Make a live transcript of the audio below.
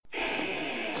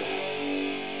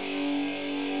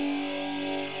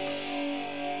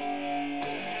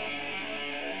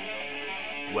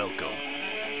Welcome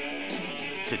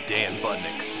to Dan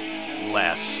Budnick's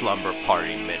Last Slumber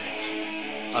Party Minute.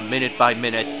 A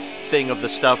minute-by-minute thing of the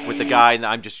stuff with the guy, and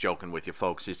I'm just joking with you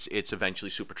folks. It's eventually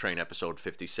Super Train episode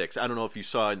 56. I don't know if you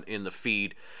saw in the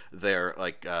feed there,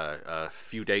 like a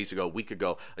few days ago, a week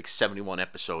ago, like 71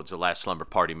 episodes. The Last Slumber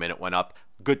Party Minute went up.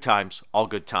 Good times, all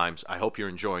good times. I hope you're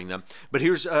enjoying them. But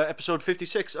here's episode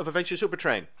 56 of Eventually Super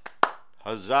Train.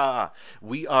 Huzzah!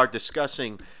 We are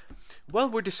discussing... Well,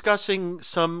 we're discussing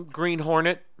some Green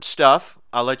Hornet stuff.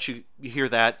 I'll let you hear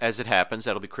that as it happens.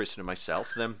 That'll be Kristen and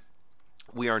myself. Then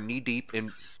we are knee deep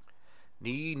in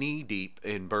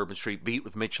Bourbon Street Beat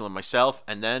with Mitchell and myself,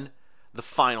 and then the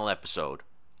final episode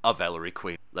of Ellery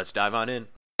Queen. Let's dive on in.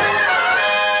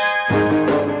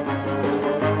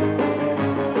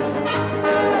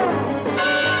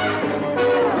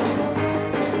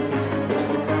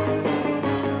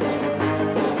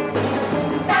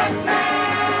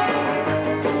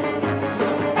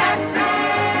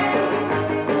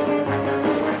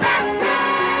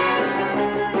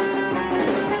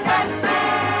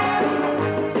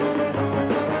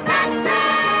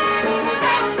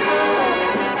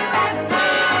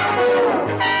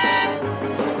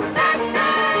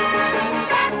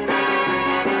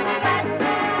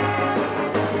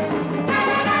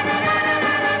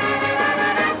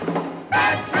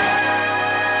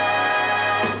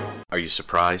 Are you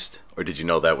surprised? Or did you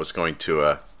know that was going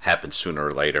to happen sooner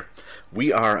or later?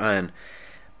 We are on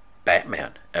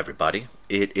Batman, everybody.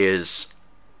 It is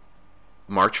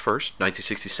March 1st,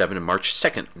 1967, and March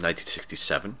 2nd,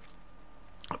 1967.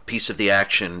 A piece of the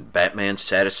action, Batman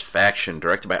Satisfaction,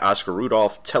 directed by Oscar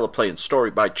Rudolph, teleplay and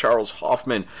story by Charles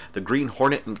Hoffman. The Green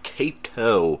Hornet and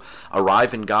Kato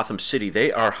arrive in Gotham City. They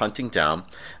are hunting down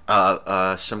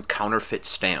some counterfeit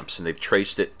stamps, and they've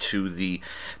traced it to the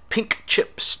Pink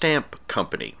Chip Stamp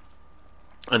Company.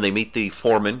 And they meet the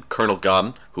foreman, Colonel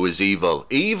Gum, who is evil,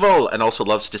 and also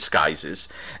loves disguises.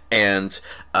 And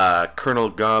Colonel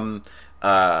Gum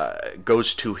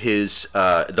goes to his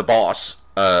the boss,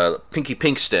 Pinky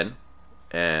Pinkston,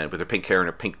 and with her pink hair and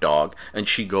her pink dog, and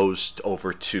she goes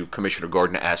over to Commissioner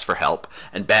Gordon to ask for help,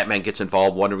 and Batman gets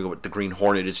involved, wondering what the Green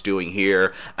Hornet is doing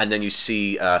here. And then you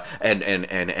see and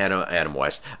Adam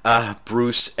West,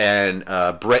 Bruce and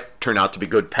Britt turn out to be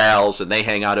good pals, and they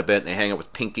hang out a bit, and they hang out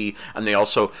with Pinky, and they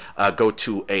also go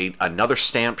to another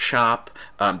stamp shop,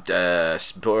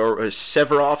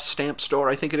 Severoff stamp store,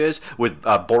 I think it is, with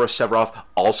Boris Severoff,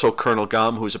 also Colonel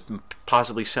Gum, who's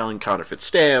possibly selling counterfeit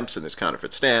stamps, and there's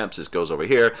counterfeit stamps. This goes over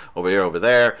here, over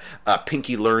there.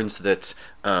 Pinky learns that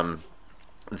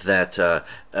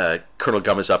Colonel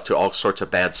Gum is up to all sorts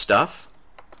of bad stuff.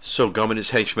 So Gum and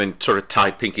his henchmen sort of tie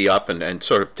Pinky up and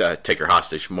sort of take her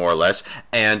hostage, more or less.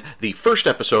 And the first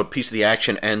episode, piece of the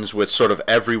action, ends with sort of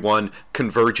everyone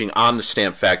converging on the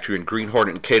stamp factory, and Green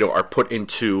Hornet and Kato are put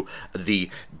into the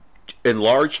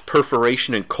enlarged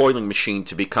perforation and coiling machine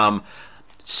to become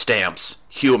stamps,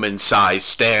 human-sized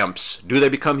stamps. Do they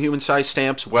become human-sized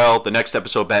stamps? Well, the next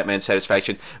episode, Batman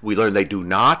Satisfaction, we learn they do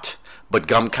not, but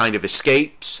Gum kind of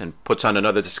escapes and puts on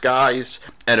another disguise,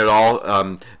 and it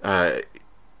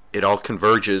all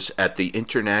converges at the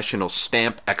International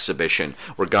Stamp Exhibition,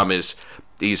 where Gum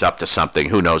he's up to something.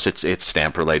 Who knows? It's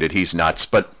stamp-related. He's nuts,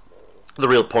 but the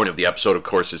real point of the episode, of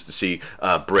course, is to see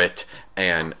Britt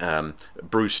and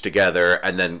Bruce together,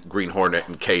 and then Green Hornet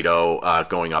and Kato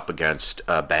going up against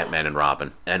Batman and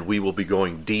Robin. And we will be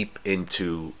going deep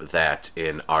into that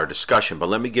in our discussion. But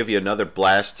let me give you another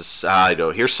blast aside.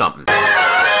 Oh, here's something.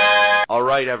 All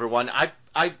right, everyone.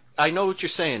 I know what you're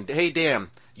saying. Hey, damn,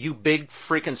 you big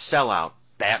freaking sellout.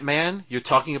 Batman? You're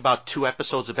talking about 2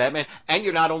 episodes of Batman, and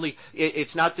you're not only.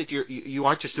 It's not that you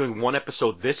aren't just doing 1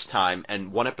 episode this time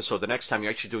and 1 episode the next time.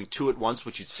 You're actually doing 2 at once,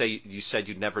 which you said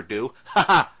you'd never do.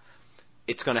 Haha!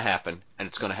 It's going to happen, and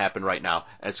it's going to happen right now,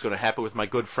 and it's going to happen with my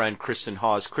good friend Kristen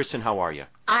Hawes. Kristen, how are you?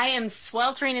 I am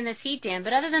sweltering in this heat, Dan.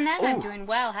 But other than that, Ooh. I'm doing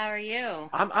well. How are you?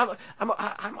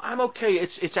 I'm okay.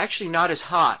 It's actually not as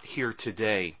hot here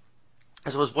today.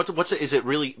 I suppose what's it? Is it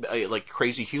really like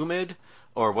crazy humid?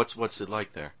 Or what's it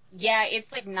like there? Yeah,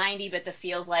 it's like 90, but the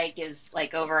feels like is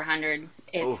like over 100.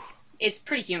 It's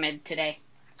pretty humid today.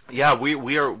 Yeah,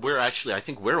 we're actually, I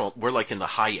think we're like in the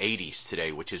high 80s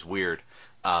today, which is weird.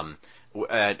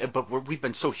 But we've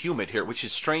been so humid here, which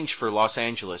is strange for Los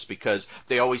Angeles, because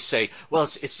they always say, well,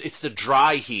 it's the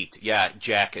dry heat. Yeah,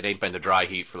 Jack, it ain't been the dry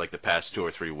heat for like the past 2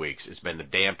 or 3 weeks. It's been the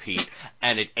damp heat,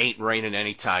 and it ain't raining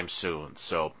anytime soon.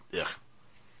 So, ugh.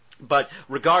 But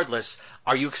regardless,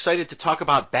 are you excited to talk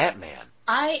about Batman?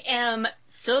 I am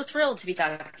so thrilled to be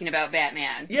talking about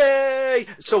Batman. Yay!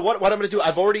 So what I'm going to do,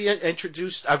 I've already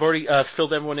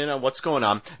filled everyone in on what's going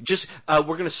on. Just we're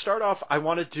going to start off. I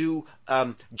want to do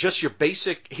just your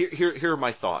basic. Here are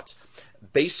my thoughts.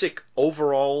 Basic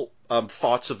overall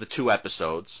thoughts of the 2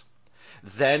 episodes.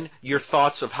 Then your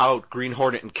thoughts of how Green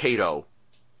Hornet and Kato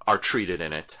are treated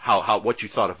in it, what you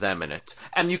thought of them in it,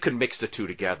 and you can mix the 2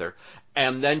 together,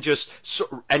 and then just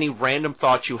any random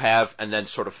thoughts you have, and then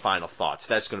sort of final thoughts.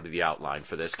 That's going to be the outline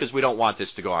for this, because we don't want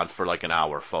this to go on for like an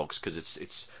hour, folks, because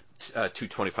it's 2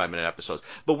 25-minute episodes.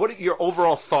 But what are your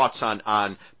overall thoughts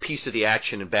on Piece of the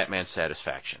Action and Batman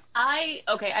Satisfaction?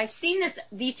 I've seen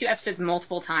these 2 episodes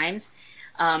multiple times,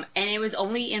 and it was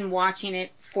only in watching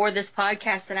it for this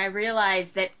podcast that I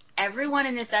realized that everyone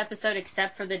in this episode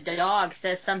except for the dog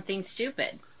says something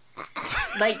stupid.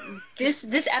 Like,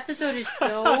 this episode is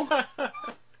so...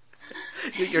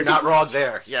 You're not wrong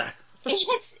there, yeah.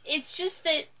 It's just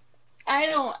that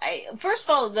first of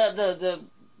all, the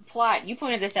plot, you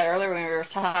pointed this out earlier when we were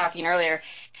talking earlier,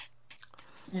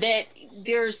 that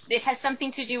it has something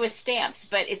to do with stamps,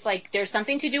 but it's like there's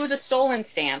something to do with a stolen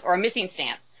stamp or a missing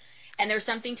stamp, and there's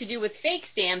something to do with fake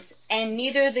stamps, and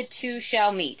neither the 2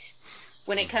 shall meet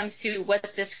when it comes to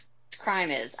what this crime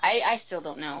is. I still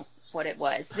don't know what it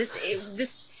was. This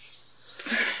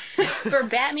for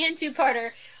Batman 2-parter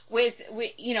with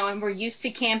and we're used to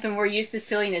camp and we're used to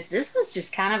silliness. This was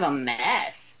just kind of a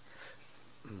mess.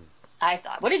 I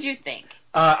thought. What did you think?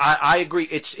 I agree.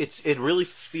 It really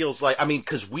feels like,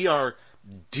 because we are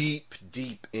deep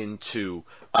into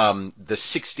the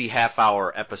 60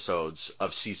 half-hour episodes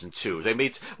of season 2. They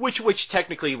made which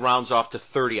technically rounds off to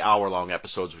 30-hour-long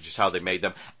episodes, which is how they made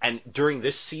them. And during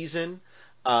this season,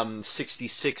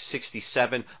 66,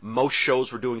 67, most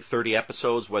shows were doing 30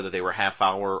 episodes, whether they were half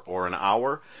hour or an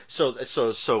hour.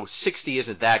 So 60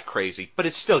 isn't that crazy, but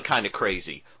it's still kind of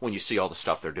crazy when you see all the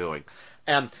stuff they're doing.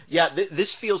 And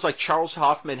this feels like Charles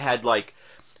Hoffman had like,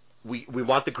 we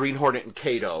want the Green Hornet and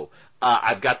Kato.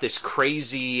 I've got this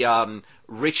crazy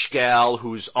rich gal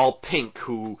who's all pink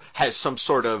who has some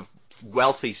sort of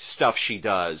wealthy stuff she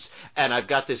does, and I've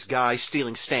got this guy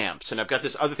stealing stamps, and I've got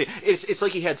this other thing. It's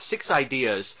like he had 6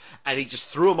 ideas, and he just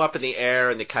threw them up in the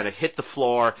air, and they kind of hit the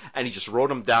floor, and he just wrote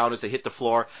them down as they hit the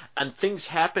floor, and things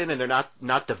happen, and they're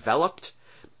not developed,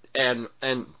 and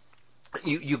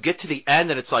you get to the end,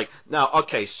 and it's like, now,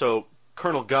 okay, so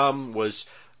Colonel Gum was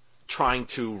trying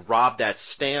to rob that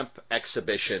stamp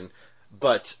exhibition,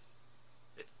 but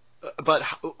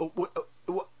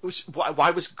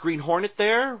why was Green Hornet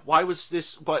there? Why was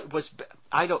this? What was?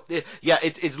 I don't. Yeah,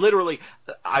 it's literally.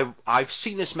 I've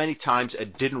seen this many times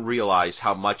and didn't realize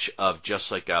how much of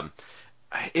just like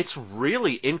it's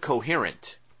really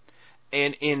incoherent,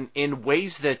 and in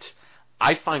ways that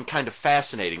I find kind of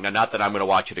fascinating. Now, not that I'm going to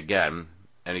watch it again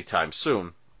anytime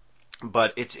soon,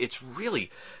 but it's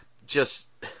really just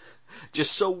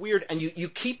so weird, and you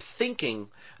keep thinking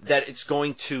that it's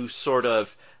going to sort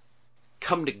of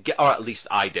come together, or at least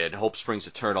I did, Hope Springs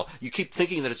Eternal. You keep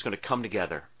thinking that it's going to come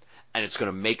together and it's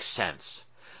going to make sense.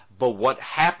 But what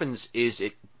happens is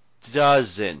it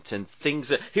doesn't, and things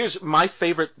that... Here's my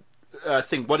favorite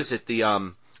thing. What is it?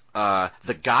 The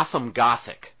Gotham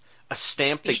Gothic, a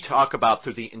stamp they talk about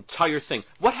through the entire thing.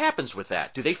 What happens with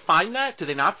that? Do they find that? Do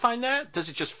they not find that? Does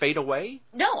it just fade away?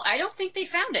 No, I don't think they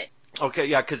found it. Okay,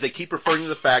 yeah, because they keep referring to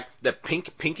the fact that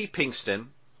Pinky Pinkston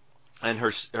and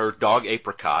her dog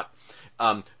Apricot,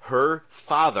 her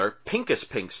father, Pinkus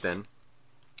Pinkston,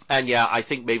 and yeah, I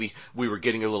think maybe we were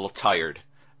getting a little tired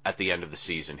at the end of the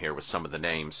season here with some of the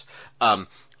names.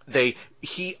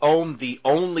 He owned the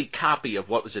only copy of,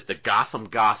 what was it, the Gotham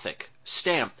Gothic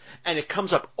stamp, and it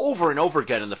comes up over and over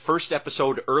again in the first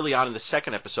episode, early on in the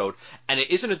second episode, and it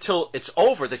isn't until it's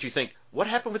over that you think, what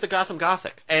happened with the Gotham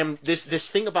Gothic? And this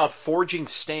thing about forging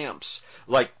stamps,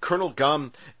 like Colonel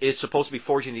Gum is supposed to be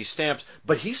forging these stamps,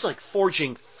 but he's like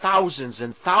forging thousands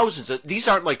and thousands. These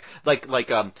aren't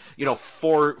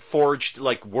forged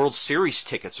like World Series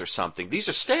tickets or something. These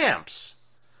are stamps.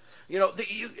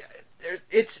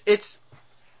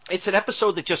 It's an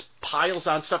episode that just piles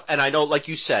on stuff, and I know, like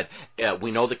you said,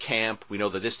 we know the camp, we know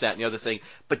the this, that, and the other thing,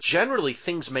 but generally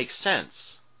things make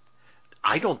sense.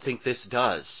 I don't think this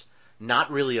does.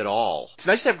 Not really at all. It's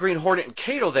nice to have Green Hornet and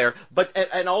Kato there, but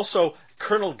and also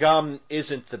Colonel Gum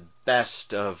isn't the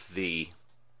best of the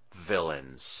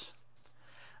villains.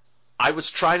 I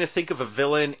was trying to think of a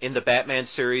villain in the Batman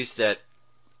series that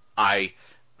I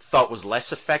thought was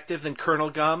less effective than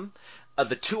Colonel Gum.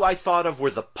 The 2 I thought of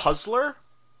were the Puzzler,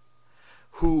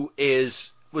 who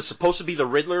was supposed to be the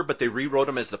Riddler, but they rewrote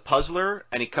him as the Puzzler,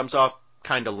 and he comes off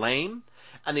kind of lame.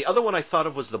 And the other one I thought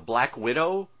of was the Black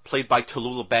Widow, played by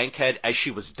Tallulah Bankhead, as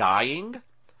she was dying.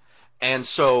 And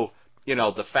so,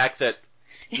 the fact that,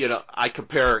 I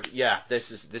compare,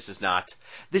 he's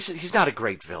not a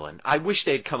great villain. I wish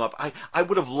they'd come up. I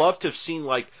would have loved to have seen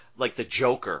like the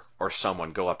Joker or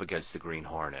someone go up against the Green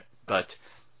Hornet. But,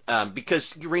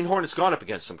 because Green Hornet's gone up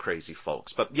against some crazy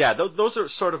folks. But yeah, those are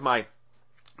sort of my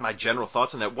general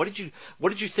thoughts on that. What did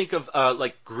you think of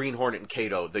like Green Hornet and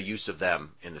Kato, the use of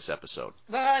them in this episode?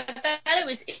 Well, I thought it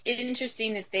was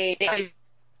interesting that they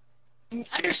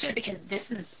understood, because this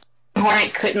was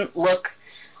Hornet couldn't look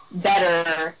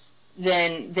better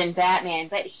than Batman,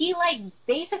 but he like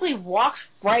basically walked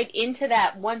right into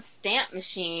that one stamp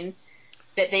machine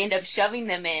that they end up shoving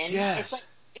them in. Yes. It's like,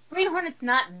 Green Hornet's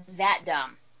not that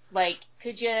dumb. Like,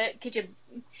 could you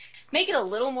make it a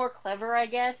little more clever, I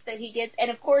guess, that he gets. And,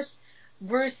 of course,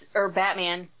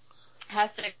 Batman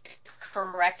has to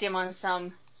correct him on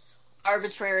some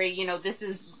arbitrary, this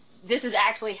is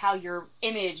actually how your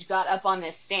image got up on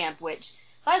this stamp, which,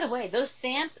 by the way, those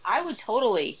stamps, I would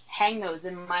totally hang those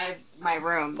in my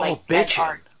room. Like,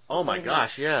 bitchin'. Oh, my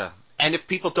gosh, yeah. And if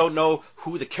people don't know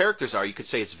who the characters are, you could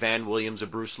say it's Van Williams or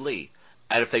Bruce Lee.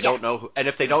 And if they don't know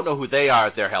who they are,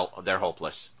 they're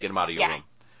hopeless. Get them out of your room.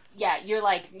 Yeah, you're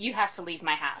like, you have to leave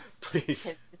my house. Please.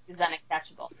 Because this is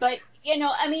unacceptable. But,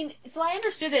 so I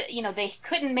understood that, they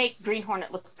couldn't make Green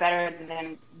Hornet look better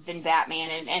than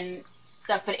Batman and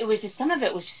stuff, but it was just, some of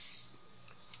it was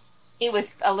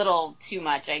a little too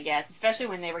much, I guess, especially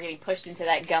when they were getting pushed into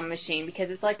that gum machine,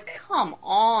 because it's like, come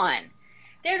on.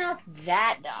 They're not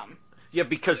that dumb. Yeah,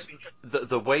 because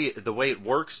the way it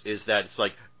works is that it's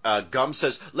like, Gum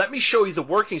says, "Let me show you the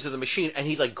workings of the machine," and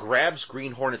he like grabs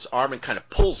Green Hornet's arm and kind of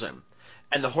pulls him.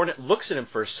 And the Hornet looks at him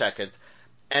for a second,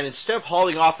 and instead of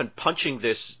hauling off and punching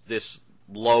this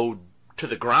load to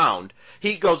the ground,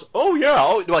 he goes, "Oh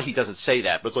yeah." Well, he doesn't say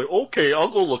that, but it's like, "Okay, I'll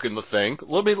go look in the thing.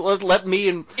 Let me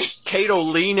and Kato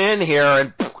lean in here,"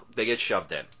 and they get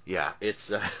shoved in. Yeah, it's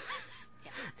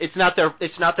not their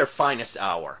finest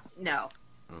hour. No,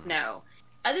 no.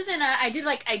 Other than I do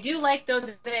like though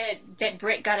that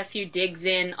Britt got a few digs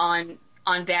in on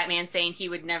Batman, saying he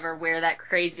would never wear that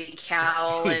crazy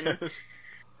cowl and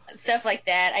stuff like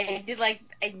that. I did like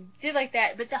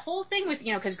that, but the whole thing with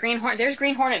because there's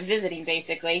Green Hornet visiting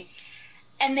basically,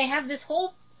 and they have this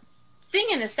whole thing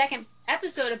in the second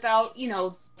episode about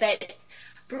that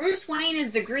Bruce Wayne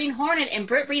is the Green Hornet and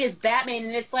Britt Reed is Batman,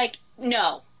 and it's like,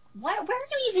 no. Where are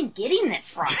you even getting this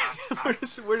from?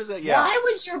 where does that? Yeah. Why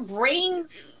would your brain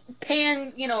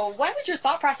pan? Why would your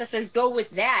thought processes go with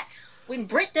that when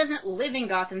Britt doesn't live in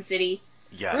Gotham City?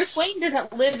 Yes. Bruce Wayne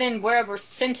doesn't live in wherever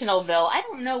Sentinelville. I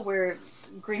don't know where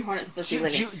Green Hornet's supposed to be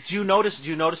living. Do you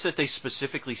notice that they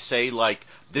specifically say like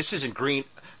this isn't Green?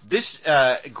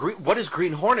 What is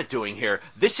Green Hornet doing here?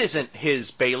 This isn't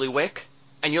his bailiwick.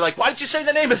 And you're like, why did you say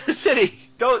the name of the city?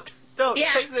 Don't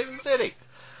say the name of the city.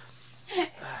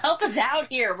 Help us out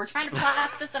here. We're trying to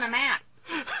plot this on a map.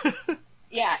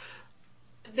 Yeah.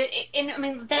 But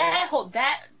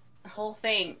that whole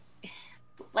thing,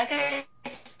 like I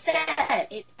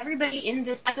said, everybody in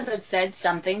this episode said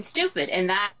something stupid, and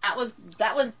that was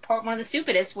one of the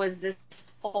stupidest, was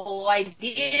this whole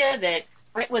idea that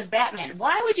Britt was Batman.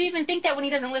 Why would you even think that when he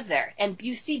doesn't live there? And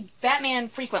you see Batman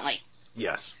frequently.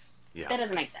 Yes. Yeah. That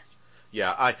doesn't make sense.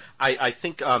 Yeah, I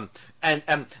think and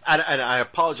I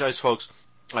apologize, folks.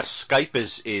 Skype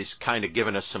is kind of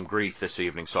giving us some grief this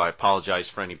evening, so I apologize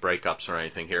for any breakups or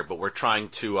anything here. But we're trying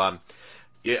to.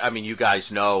 You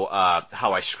guys know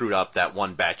how I screwed up that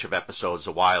one batch of episodes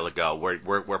a while ago.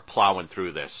 We're plowing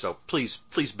through this, so please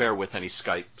bear with any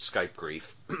Skype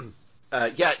grief.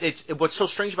 What's so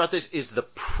strange about this is the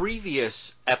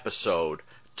previous episode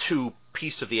to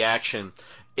Piece of the Action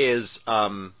is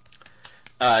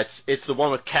it's the one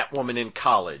with Catwoman in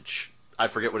college. I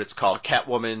forget what it's called.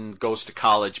 Catwoman goes to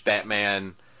college,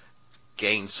 Batman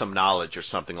gains some knowledge or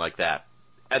something like that.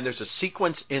 And there's a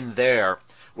sequence in there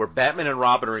where Batman and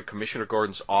Robin are in Commissioner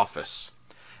Gordon's office,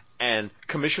 and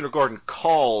Commissioner Gordon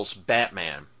calls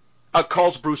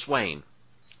Bruce Wayne,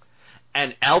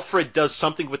 and Alfred does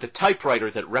something with the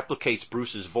typewriter that replicates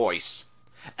Bruce's voice,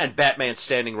 and Batman's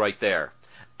standing right there.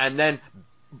 And then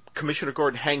Commissioner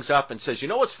Gordon hangs up and says, "You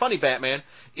know what's funny, Batman,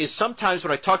 is sometimes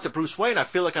when I talk to Bruce Wayne, I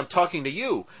feel like I'm talking to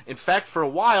you. In fact, for a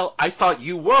while, I thought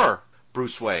you were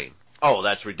Bruce Wayne." "Oh,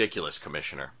 that's ridiculous,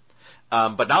 Commissioner."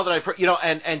 But now that I've heard,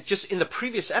 and just in the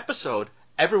previous episode,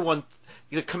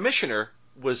 the Commissioner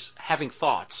was having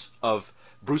thoughts of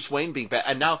Bruce Wayne being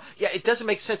Batman. And now, it doesn't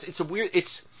make sense. It's a weird,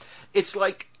 it's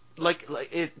like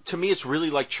to me, it's really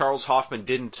like Charles Hoffman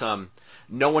didn't,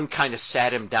 no one kind of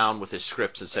sat him down with his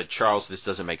scripts and said, "Charles, this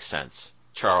doesn't make sense."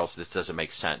 Charles, this doesn't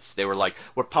make sense. They were like,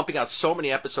 we're pumping out so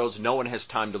many episodes, no one has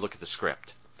time to look at the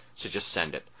script, so just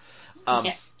send it.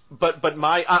 Yeah. But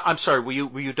I'm sorry, were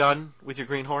you done with your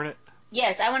Green Hornet?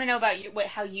 Yes, I want to know about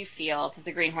how you feel that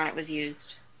the Green Hornet was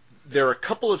used. There are a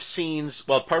couple of scenes,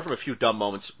 well, apart from a few dumb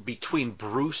moments, between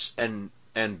Bruce and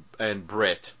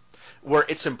Britt, where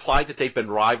it's implied that they've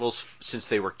been rivals since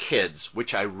they were kids,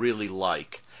 which I really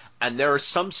like. And there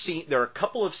are a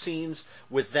couple of scenes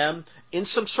with them in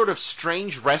some sort of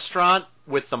strange restaurant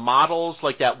with the models,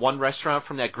 like that one restaurant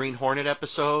from that Green Hornet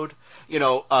episode. You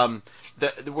know,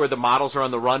 where the models are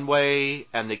on the runway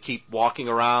and they keep walking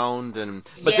around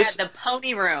the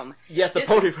Pony Room. Yes, the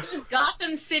Pony Room. This is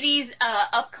Gotham City's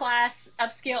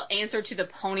upscale answer to the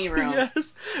Pony Room.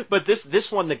 Yes, but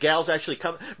this one, the gals actually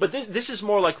come. But this is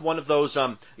more like one of those,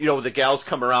 the gals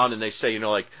come around and they say,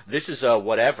 like, this is a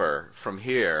whatever from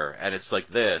here, and it's like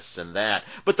this and that.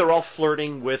 But they're all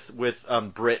flirting with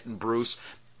Britt and Bruce.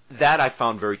 That I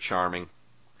found very charming.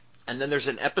 And then there's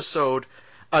a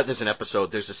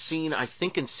scene, I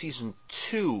think, in season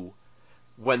 2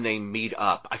 when they meet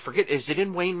up. I forget, is it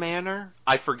in Wayne Manor?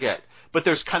 I forget. But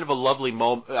there's kind of a lovely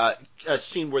a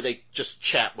scene where they just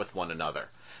chat with one another.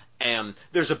 And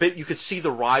there's a bit, you could see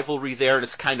the rivalry there, and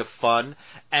it's kind of fun.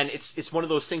 And it's one of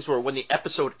those things where when the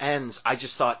episode ends, I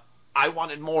just thought, I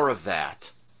wanted more of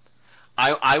that.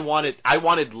 I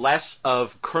wanted less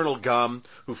of Colonel Gum,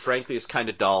 who frankly is kind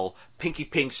of dull, Pinky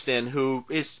Pinkston, who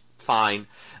is fine.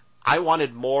 I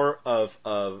wanted more of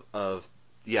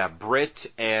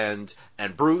Britt and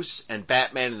Bruce and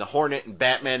Batman and the Hornet and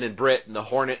Batman and Britt and the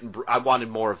Hornet and I wanted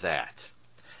more of that.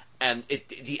 And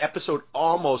the episode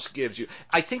almost gives you.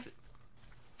 I think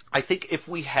if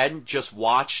we hadn't just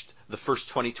watched the first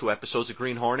 22 episodes of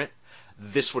Green Hornet,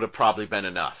 this would have probably been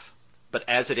enough. But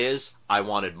as it is, I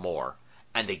wanted more,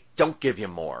 and they don't give you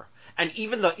more. And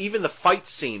even the fight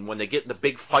scene, when they get in the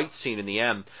big fight scene in the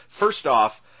end, first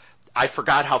off, I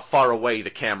forgot how far away the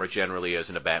camera generally is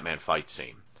in a Batman fight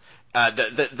scene.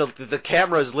 The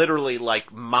camera is literally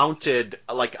like mounted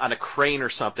like on a crane or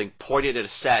something, pointed at a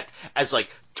set as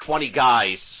like 20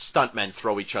 guys, stuntmen,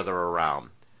 throw each other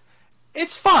around.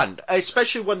 It's fun,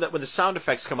 especially when the sound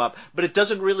effects come up, but it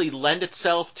doesn't really lend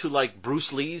itself to like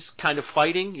Bruce Lee's kind of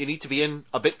fighting. You need to be in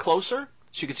a bit closer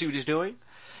so you can see what he's doing.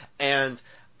 And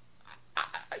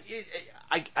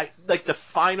I like the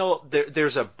final.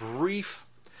 There's a brief.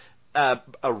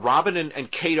 Robin and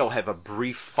Kato have a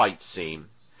brief fight scene,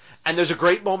 and there's a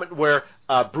great moment where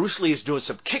Bruce Lee is doing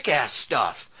some kick-ass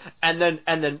stuff, and then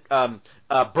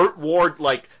Burt Ward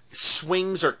like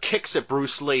swings or kicks at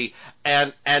Bruce Lee,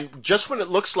 and just when it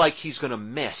looks like he's gonna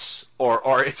miss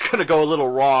or it's gonna go a little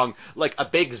wrong, like a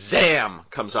big zam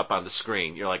comes up on the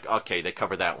screen. You're like, okay, they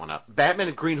covered that one up. Batman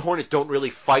and Green Hornet don't really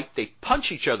fight; they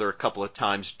punch each other a couple of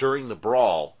times during the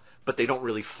brawl, but they don't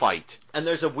really fight. And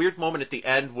there's a weird moment at the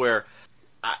end where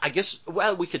I guess,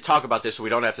 well, we could talk about this, or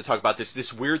we don't have to talk about this.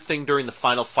 This weird thing during the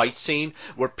final fight scene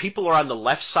where people are on the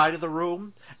left side of the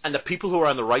room, and the people who are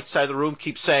on the right side of the room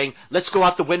keep saying, let's go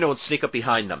out the window and sneak up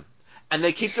behind them. And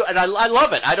they keep doing it, and I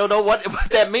love it. I don't know what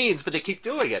that means, but they keep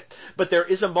doing it. But there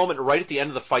is a moment right at the end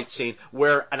of the fight scene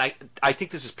where, and I think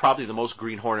this is probably the most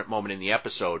Green Hornet moment in the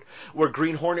episode, where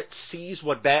Green Hornet sees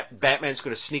what Batman's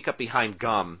going to sneak up behind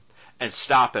Gum and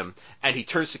stop him, and he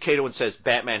turns to Kato and says,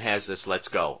 Batman has this, let's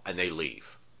go, and they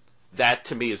leave. That,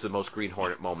 to me, is the most Green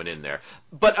Hornet moment in there.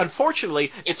 But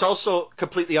unfortunately, it's also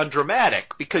completely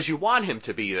undramatic, because you want him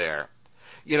to be there.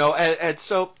 And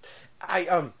so,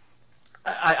 I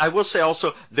will say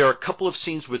also, there are a couple of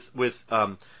scenes with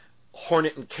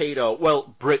Hornet and Kato,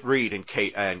 well, Britt Reed and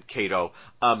Kato,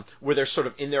 where they're sort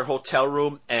of in their hotel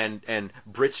room, and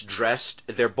Britt's dressed,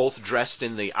 they're both dressed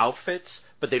in the outfits,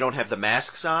 but they don't have the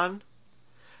masks on,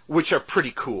 which are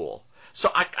pretty cool.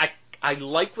 So I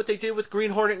like what they did with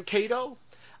Green Hornet and Kato.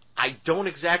 I don't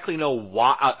exactly know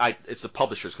why. It's the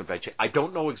publisher's convention. I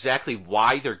don't know exactly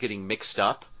why they're getting mixed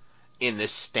up in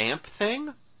this stamp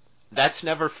thing. That's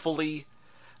never fully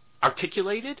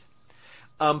articulated.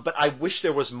 But I wish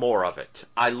there was more of it.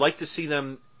 I like to see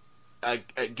them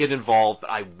get involved, but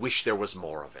I wish there was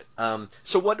more of it.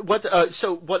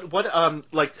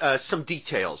 Some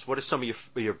details. What are some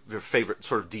of your favorite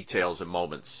sort of details and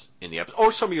moments in the episode,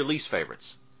 or some of your least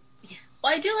favorites?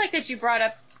 Well, I do like that you brought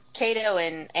up Kato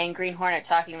and Green Hornet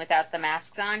talking without the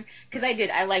masks on, because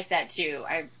I like that too.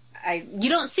 You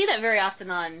don't see that very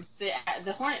often on the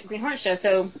Green Hornet show,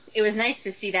 so it was nice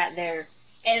to see that there.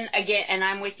 And again,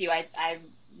 I'm with you. I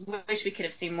wish we could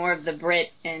have seen more of the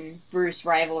Britt and Bruce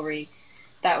rivalry.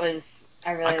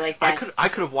 I really like that. I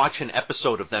could have watched an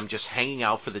episode of them just hanging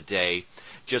out for the day,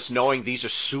 just knowing these are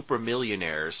super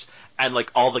millionaires, and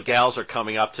like all the gals are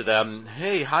coming up to them,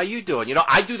 hey, how you doing? You know,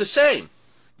 I do the same.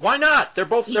 Why not? They're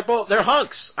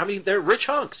hunks. I mean, they're rich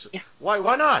hunks. Yeah.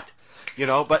 Why not? You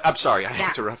know, but I'm sorry, I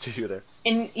interrupted you there.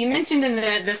 And you mentioned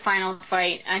in the final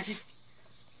fight,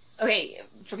 okay,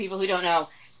 for people who don't know,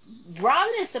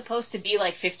 Robin is supposed to be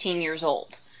like 15 years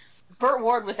old. Burt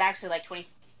Ward was actually like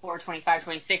 24, 25,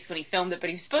 26 when he filmed it, but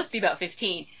he was supposed to be about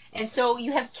 15. And so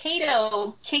you have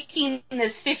Kato kicking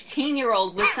this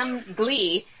 15-year-old with some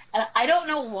glee. I don't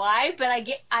know why, but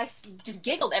I just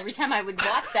giggled every time I would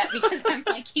watch that because I'm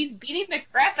like, he's beating the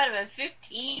crap out of a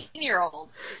 15-year-old.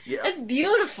 Yeah. That's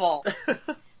beautiful.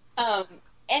 And fun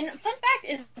fact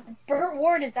is, Burt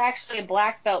Ward is actually a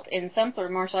black belt in some sort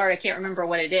of martial art. I can't remember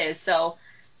what it is. So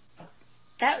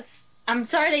I'm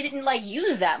sorry they didn't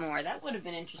use that more. That would have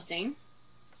been interesting.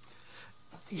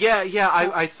 Yeah.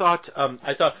 I thought,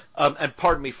 and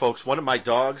pardon me, folks. One of my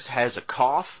dogs has a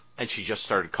cough, and she just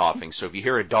started coughing. So if you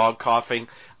hear a dog coughing,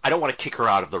 I don't want to kick her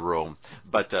out of the room,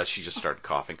 but she just started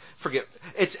coughing.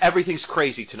 Everything's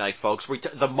crazy tonight, folks.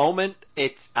 The moment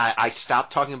I stop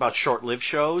talking about short-lived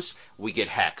shows, we get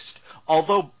hexed.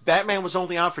 Although Batman was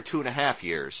only on for 2.5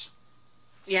 years.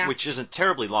 Yeah. Which isn't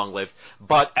terribly long-lived,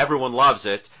 but everyone loves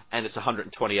it, and it's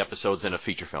 120 episodes in a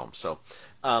feature film. So,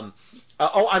 I've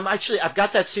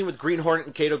got that scene with Green Hornet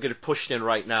and Kato get it pushed in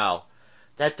right now.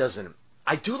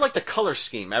 I do like the color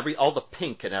scheme, all the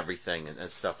pink and everything and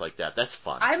stuff like that. That's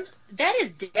fun. That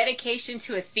is dedication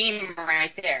to a theme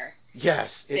right there.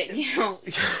 Yes.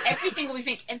 Everything will be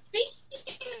pink. And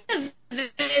speaking of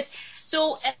this,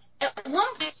 so at one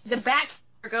point the back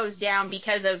goes down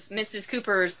because of Mrs.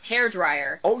 Cooper's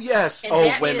hairdryer. Oh yes.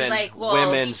 And women.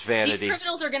 Women's vanity. These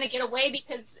criminals are going to get away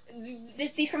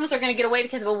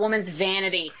because of a woman's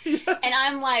vanity. Yeah. And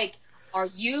I'm like, are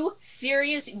you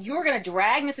serious? You're going to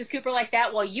drag Mrs. Cooper like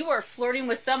that while you are flirting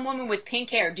with some woman with pink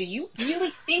hair? Do you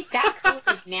really think that color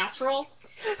is natural?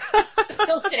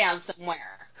 Go sit down somewhere.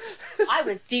 I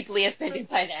was deeply offended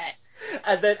by that.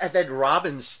 And then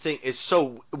Robin's thing is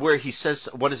so where he says,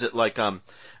 what is it like?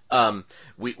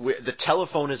 The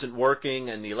telephone isn't working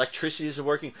and the electricity isn't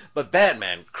working. But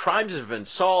Batman, crimes have been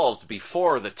solved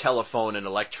before the telephone and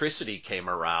electricity came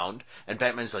around. And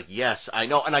Batman's like, yes, I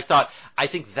know. And I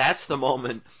think that's the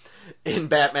moment in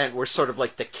Batman where sort of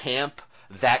like the camp,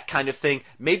 that kind of thing,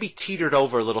 maybe teetered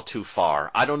over a little too far.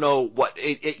 I don't know what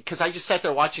because I just sat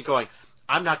there watching, going,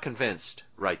 I'm not convinced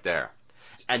right there.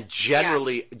 And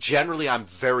generally, I'm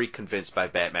very convinced by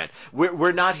Batman.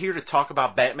 We're not here to talk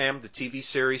about Batman, the TV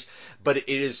series, but it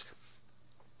is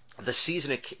the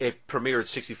season it premiered,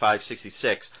 65,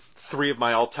 66. 3 of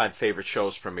my all-time favorite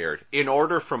shows premiered. In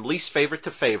order from least favorite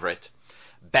to favorite,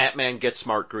 Batman Get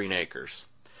Smart Green Acres.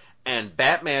 And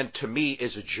Batman, to me,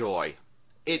 is a joy.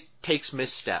 It takes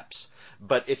missteps,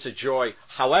 but it's a joy.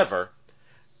 However,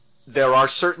 there are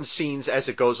certain scenes as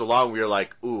it goes along where you're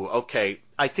like, ooh, okay.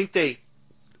 I think the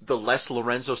less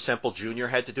Lorenzo Semple Jr.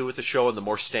 had to do with the show and the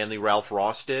more Stanley Ralph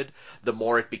Ross did, the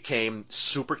more it became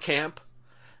super camp,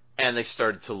 and they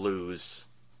started to lose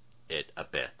it a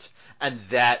bit. And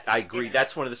that, I agree,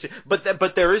 that's one of the...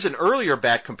 But there is an earlier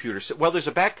Bat Computer... Well, there's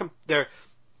a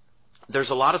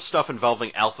there's a lot of stuff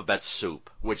involving Alphabet Soup,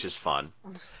 which is fun.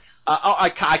 I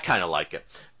kind of like it.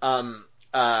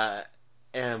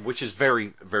 And which is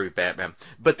very, very Batman.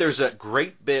 But there's a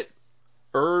great bit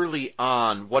early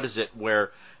on,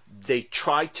 where they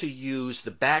try to use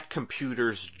the Bat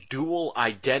Computer's dual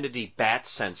identity bat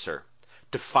sensor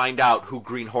to find out who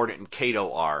Green Hornet and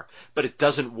Kato are, but it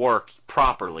doesn't work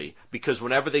properly because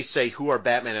whenever they say who are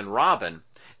Batman and Robin,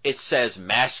 it says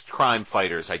masked crime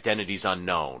fighters, identities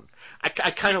unknown. I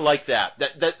kind of like that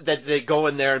they go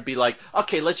in there and be like,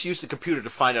 okay, let's use the computer to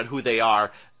find out who they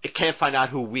are. It can't find out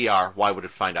who we are. Why would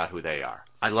it find out who they are?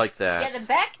 I like that. Yeah, the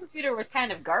Bat Computer was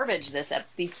kind of garbage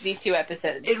these 2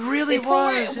 episodes. It really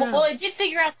was. Yeah. Well, it did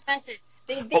figure out the message.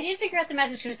 They did figure out the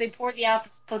message because they poured the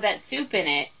Alphabet Soup in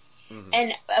it. Mm-hmm.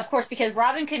 And, of course, because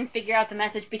Robin couldn't figure out the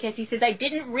message because he says, I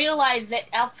didn't realize that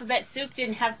Alphabet Soup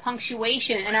didn't have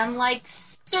punctuation. And I'm like,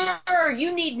 sir,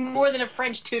 you need more than a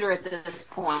French tutor at this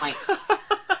point.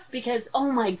 Because,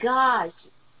 oh, my gosh,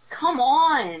 come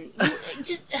on.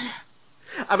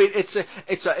 I mean, it's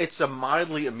a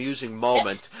mildly amusing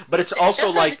moment, but it's also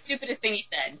that's like the stupidest thing he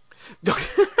said.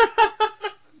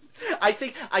 I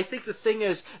think the thing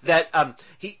is that I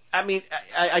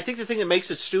think the thing that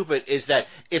makes it stupid is that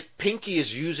if Pinky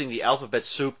is using the Alphabet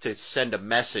Soup to send a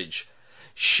message,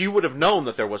 she would have known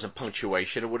that there wasn't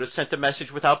punctuation. It would have sent a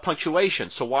message without punctuation.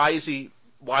 So why is he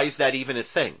Why is that even a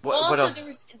thing? Also,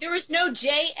 there was no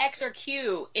J, X, or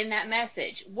Q in that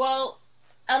message. Well,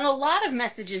 on a lot of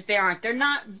messages there aren't. They're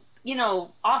not,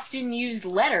 often used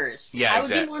letters. Yeah, I would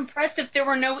be more impressed if there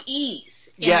were no E's.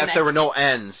 Yeah, if there were no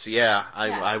N's,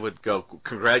 I would go,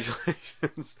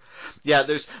 congratulations. Yeah,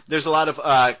 there's a lot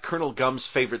of Colonel Gum's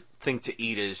favorite thing to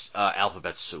eat is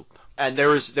alphabet soup. And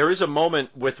there is a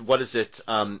moment with, what is it,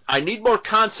 I need more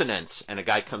consonants, and a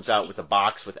guy comes out with a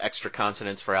box with extra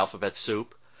consonants for alphabet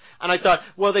soup. And I thought,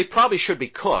 well, they probably should be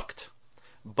cooked,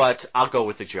 but I'll go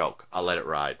with the joke. I'll let it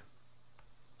ride.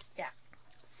 Yeah.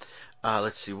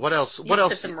 Let's see, what else? What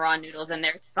else? Put some raw noodles in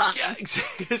there. It's fine. Yeah,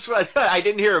 exactly. I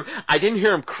didn't hear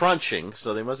him crunching,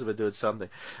 so they must have been doing something.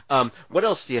 What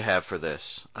else do you have for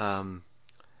this? Let's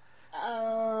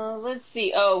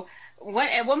see.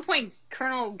 At one point,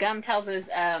 Colonel Gum tells his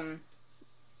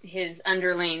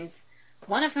underlings,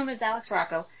 one of whom is Alex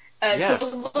Rocco,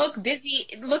 yes. to look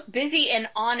busy and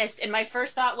honest. And my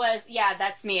first thought was, yeah,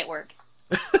 that's me at work.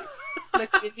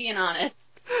 Look busy and honest.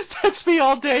 That's me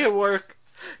all day at work.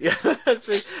 Yeah, that's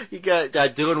me. You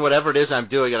got doing whatever it is I'm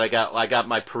doing, and I got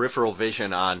my peripheral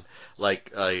vision on,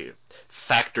 like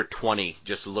factor 20,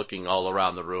 just looking all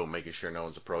around the room, making sure no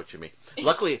one's approaching me.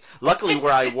 Luckily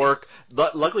where I work,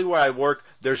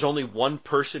 there's only one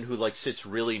person who sits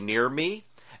really near me,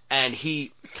 and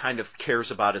he kind of cares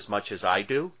about as much as I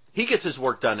do. He gets his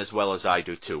work done as well as I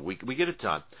do too. We get it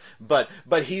done. But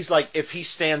he's like, if he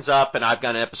stands up and I've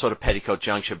got an episode of Petticoat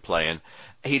Junction playing,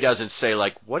 he doesn't say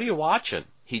what are you watching?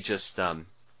 He just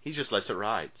lets it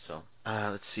ride. So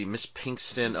let's see, Miss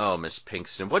Pinkston. Oh, Miss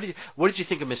Pinkston. What did you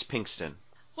think of Miss Pinkston?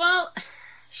 Well,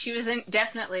 she was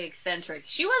definitely eccentric.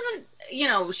 She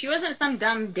wasn't some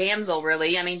dumb damsel,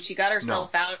 really. I mean, she got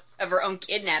herself out of her own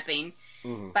kidnapping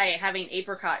by having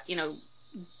Apricot,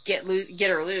 get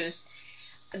her loose.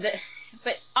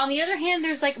 But on the other hand,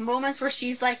 there's moments where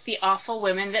she's the awful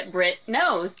woman that Britt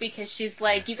knows, because she's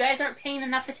like, you guys aren't paying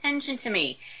enough attention to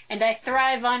me, and I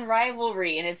thrive on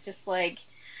rivalry, and it's just well,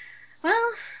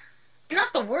 you're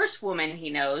not the worst woman he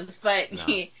knows, but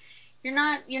no.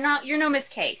 You're no Miss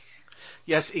Case.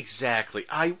 Yes, exactly.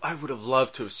 I would have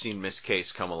loved to have seen Miss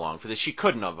Case come along for this. She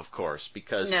couldn't have, of course,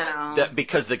 because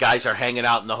the guys are hanging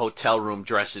out in the hotel room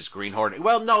dressed as Green Hornet.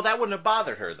 Well, no, that wouldn't have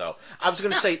bothered her, though. I was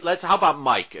going to say, how about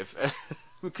Mike?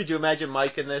 Could you imagine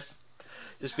Mike in this?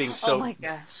 Just being so... Oh, my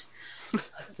gosh.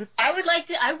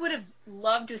 I would have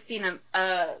loved to have seen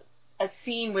a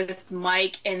scene with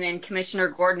Mike and then Commissioner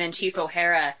Gordon and Chief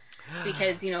O'Hara,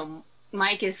 because,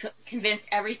 Mike is convinced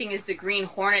everything is the Green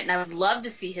Hornet, and I would love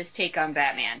to see his take on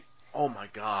Batman. Oh my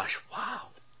gosh! Wow,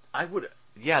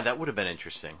 that would have been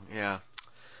interesting. Yeah.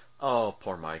 Oh,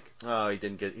 poor Mike. Oh, he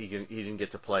didn't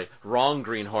get to play. Wrong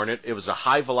Green Hornet. It was a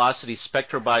high velocity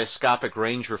spectrobioscopic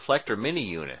range reflector mini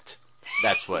unit.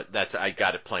 I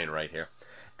got it playing right here,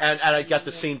 and I got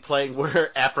the scene playing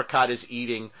where Apricot is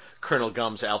eating Colonel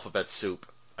Gum's alphabet soup.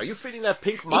 Are you feeding that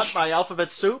pink mutt my alphabet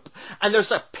soup? And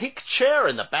there's a pink chair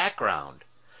in the background.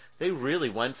 They really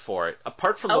went for it.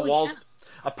 Apart from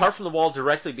the wall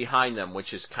directly behind them,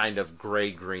 which is kind of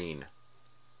gray-green.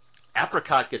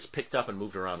 Apricot gets picked up and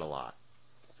moved around a lot.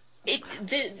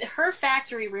 Her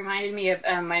factory reminded me of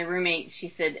my roommate. She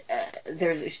said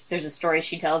there's a story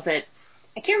she tells that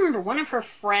I can't remember, one of her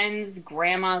friends'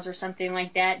 grandmas or something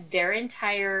like that. Their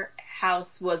entire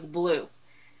house was blue.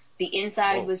 The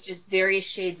inside was just various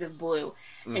shades of blue.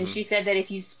 Mm-hmm. And she said that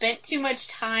if you spent too much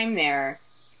time there,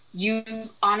 you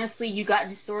got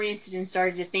disoriented and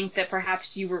started to think that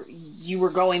perhaps you were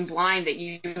going blind, that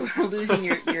you were losing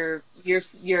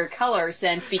your color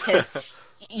sense because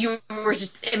you were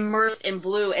just immersed in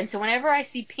blue. And so whenever I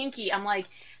see Pinky, I'm like,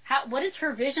 what is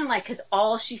her vision like? Because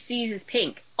all she sees is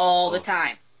pink all the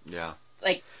time. Yeah.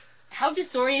 How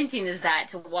disorienting is that,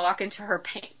 to walk into her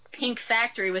pink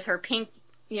factory with her pink,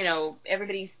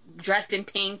 everybody's dressed in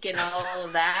pink and all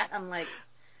of that. I'm like,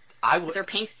 with their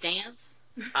pink stance.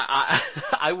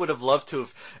 I would have loved to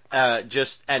have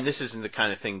and this isn't the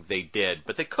kind of thing they did,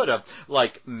 but they could have,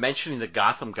 mentioning the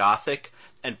Gotham Gothic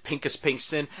and Pinkus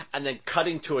Pinkston, and then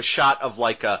cutting to a shot of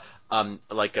a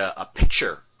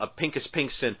picture of Pinkus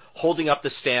Pinkston holding up the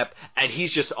stamp, and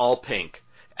he's just all pink,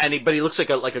 but he looks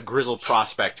like a grizzled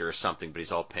prospector or something, but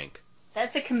he's all pink.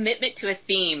 That's a commitment to a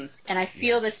theme, and I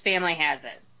feel this family has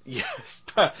it. Yes.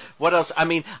 What else? I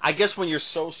mean, I guess when you're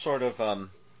so sort of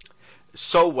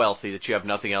so wealthy that you have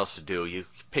nothing else to do, you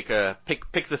pick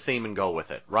the theme and go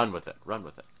with it. Run with it.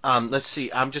 Let's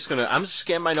see. I'm just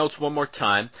scan my notes one more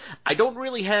time. I don't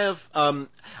really have.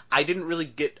 I didn't really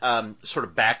get sort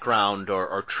of background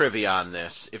or trivia on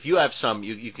this. If you have some,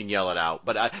 you can yell it out.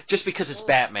 But just because it's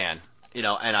Batman, And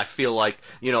I feel like,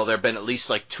 there have been at least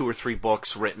like 2 or 3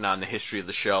 books written on the history of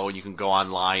the show, and you can go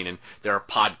online, and there are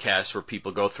podcasts where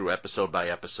people go through episode by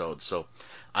episode. So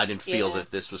I didn't feel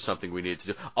that this was something we needed to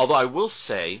do. Although I will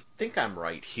say, I think I'm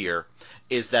right here,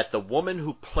 is that the woman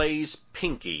who plays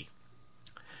Pinky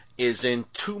is in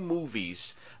 2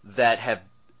 movies that have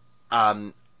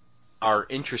are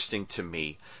interesting to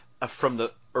me. From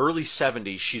the early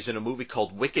 70s, she's in a movie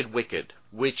called Wicked Wicked,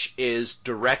 which is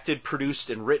directed, produced,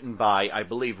 and written by, I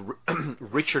believe,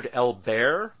 Richard L.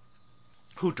 Baer,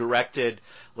 who directed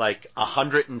like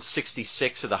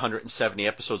 166 of the 170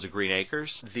 episodes of Green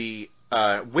Acres. The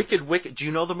Wicked Wicked, do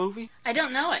you know the movie? I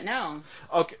don't know it, no.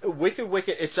 Okay, Wicked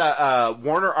Wicked, it's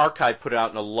Warner Archive put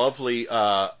out in a lovely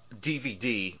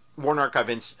DVD. Warner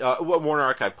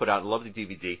Archive put out a lovely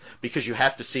DVD because you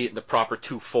have to see it in the proper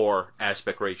 2:4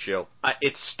 aspect ratio.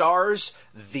 It stars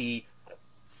the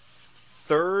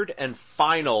third and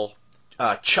final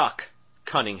Chuck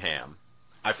Cunningham.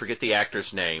 I forget the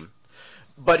actor's name,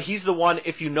 but he's the one.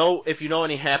 If you know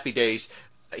any Happy Days,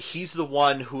 he's the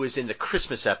one who is in the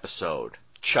Christmas episode.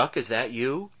 Chuck, is that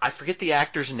you? I forget the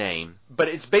actor's name, but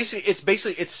it's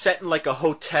it's set in like a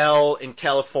hotel in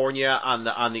California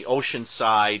on the ocean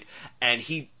side, and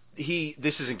he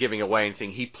this isn't giving away anything.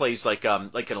 He plays like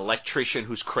an electrician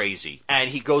who's crazy, and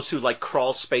he goes through like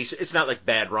crawl spaces. It's not like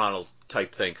Bad Ronald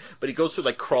type thing, but he goes through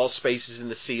like crawl spaces in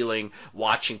the ceiling,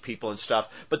 watching people and stuff.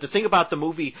 But the thing about the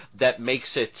movie that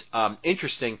makes it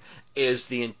interesting is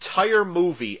the entire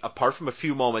movie, apart from a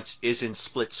few moments, is in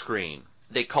split screen.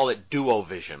 They call it duo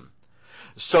vision.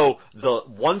 So the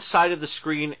one side of the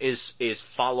screen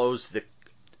follows the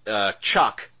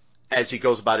Chuck as he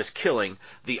goes about his killing.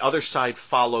 The other side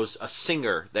follows a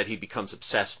singer that he becomes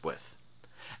obsessed with.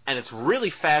 And it's really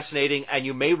fascinating, and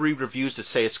you may read reviews that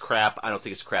say it's crap. I don't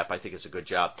think it's crap. I think it's a good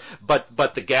job.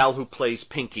 But the gal who plays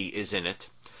Pinky is in it.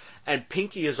 And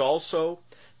Pinky is also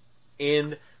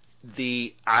in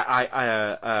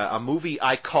a movie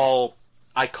I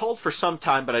called for some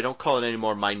time, but I don't call it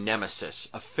anymore, my nemesis,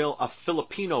 a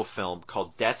Filipino film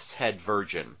called Death's Head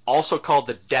Virgin, also called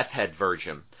The Death Head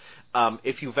Virgin.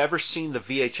 If you've ever seen the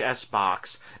VHS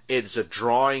box, it's a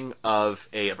drawing of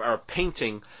or a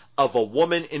painting of a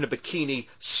woman in a bikini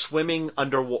swimming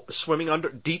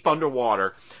deep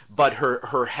underwater, but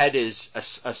her head is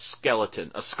a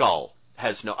skeleton, a skull.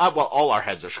 Has no well, all our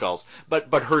heads are skulls,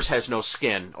 but hers has no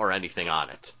skin or anything on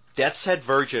it. Death's Head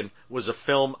Virgin was a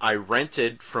film I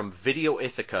rented from Video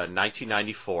Ithaca in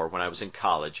 1994 when I was in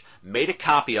college, made a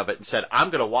copy of it and said, I'm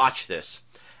going to watch this.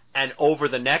 And over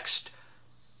the next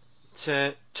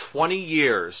 20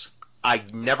 years, I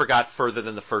never got farther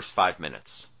than the first 5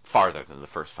 minutes.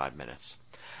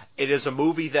 It is a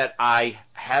movie that I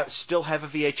still have a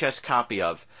VHS copy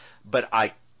of, but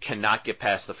I cannot get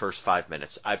past the first 5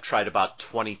 minutes. I've tried about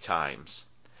 20 times.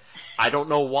 I don't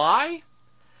know why.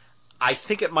 I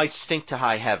think it might stink to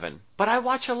high heaven, but I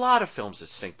watch a lot of films that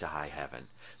stink to high heaven.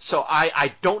 So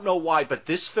I don't know why, but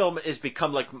this film has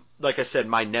become, like I said,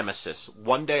 my nemesis.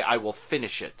 One day I will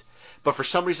finish it. But for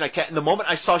some reason I can't. And the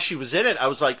moment I saw she was in it, I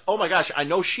was like, oh my gosh, I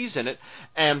know she's in it.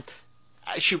 And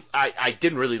I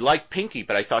didn't really like Pinky,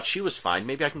 but I thought she was fine.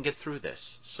 Maybe I can get through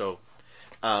this. So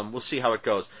we'll see how it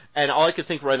goes. And all I could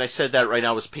think when I said that right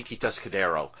now was Pinky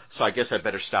Tuscadero. So I guess I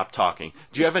better stop talking.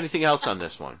 Do you have anything else on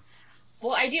this one?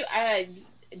 Well, I do.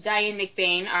 Diane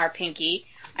McBain, our Pinky.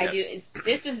 Yes.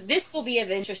 This will be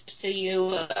of interest to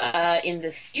you in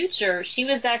the future. She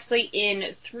was actually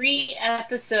in 3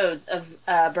 episodes of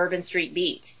Bourbon Street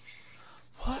Beat.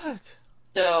 What?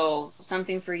 So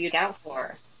something for you to look out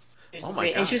for. Oh my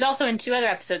God. And she was also in 2 other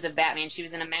episodes of Batman. She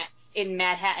was in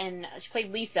Mad Hatter, and she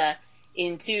played Lisa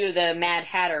in 2 of the Mad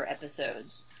Hatter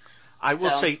episodes. I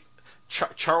will say,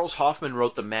 Charles Hoffman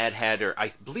wrote the Mad Hatter.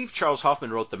 I believe Charles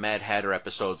Hoffman wrote the Mad Hatter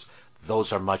episodes.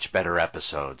 Those are much better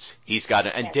episodes. He's got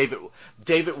it. And yes.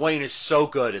 David Wayne is so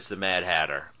good as the Mad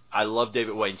Hatter. I love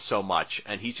David Wayne so much,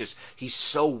 and he's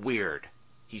so weird.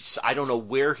 I don't know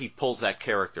where he pulls that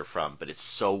character from, but it's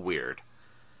so weird.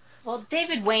 Well,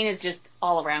 David Wayne is just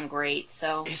all around great,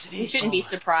 so you shouldn't be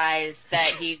surprised that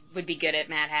he would be good at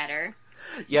Mad Hatter.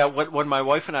 Yeah, when my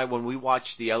wife and I, when we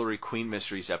watch the Ellery Queen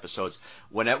Mysteries episodes,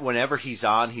 whenever he's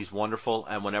on, he's wonderful,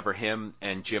 and whenever him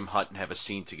and Jim Hutton have a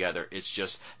scene together, it's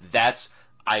just,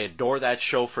 I adore that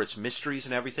show for its mysteries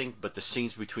and everything, but the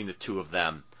scenes between the two of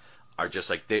them are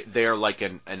just like, they're like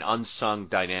an unsung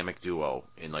dynamic duo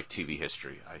in like TV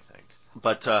history, I think.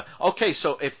 But, okay,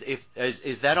 so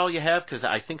is that all you have? Because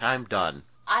I think I'm done.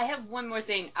 I have one more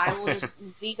thing. I will just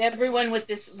leave everyone with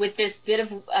this bit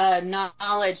of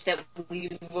knowledge that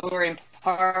we were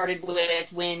imparted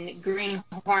with when Green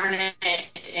Hornet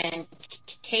and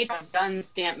Kato gun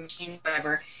stamp machine,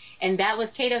 whatever, and that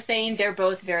was Kato saying they're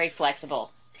both very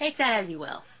flexible. Take that as you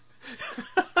will.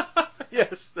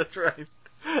 Yes, that's right.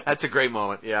 That's a great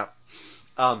moment, yeah.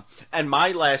 And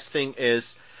my last thing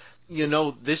is,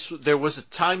 there was a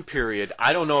time period,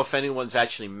 I don't know if anyone's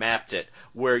actually mapped it,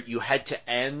 where you had to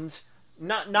end,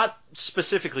 not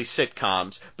specifically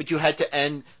sitcoms, but you had to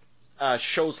end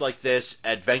shows like this,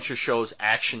 adventure shows,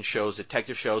 action shows,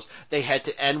 detective shows. They had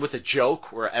to end with a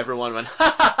joke where everyone went,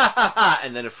 ha ha ha ha ha,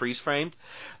 and then a freeze framed.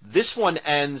 This one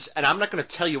ends, and I'm not going to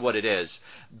tell you what it is,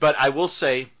 but I will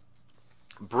say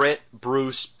Britt,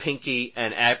 Bruce, Pinky,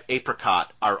 and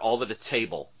Apricot are all at a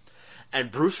table.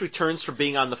 And Bruce returns from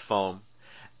being on the phone,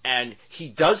 and he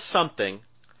does something.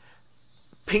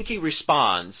 Pinky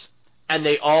responds, and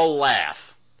they all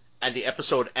laugh, and the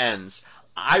episode ends.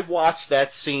 I watched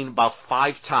that scene about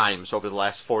 5 times over the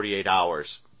last 48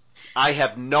 hours. I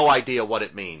have no idea what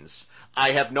it means.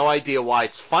 I have no idea why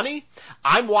it's funny.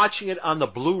 I'm watching it on the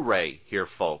Blu-ray here,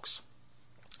 folks.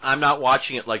 I'm not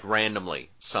watching it like randomly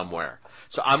somewhere.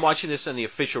 So I'm watching this on the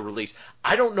official release.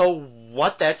 I don't know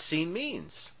what that scene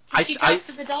means. She talks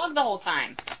to the dog the whole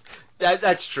time.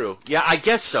 That's true. Yeah, I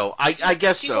guess so. I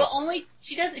guess so.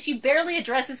 She barely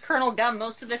addresses Colonel Gum.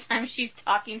 Most of the time she's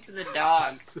talking to the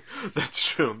dog. That's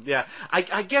true. Yeah.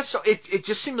 I guess so. It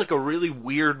just seemed like a really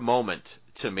weird moment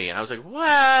to me. And I was like,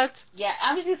 what? Yeah,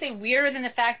 I was going to say weirder than the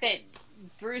fact that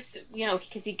Bruce,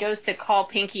 because he goes to call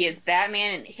Pinky as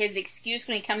Batman, and his excuse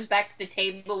when he comes back to the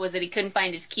table was that he couldn't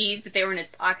find his keys, but they were in his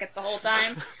pocket the whole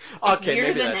time. Okay,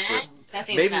 maybe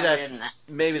that's weird.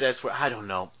 Maybe that's where I don't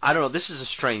know. This is a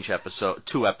strange episode.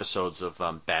 2 episodes of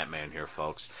Batman here,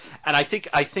 folks. And I think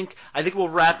we'll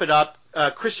wrap it up.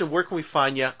 Christian, where can we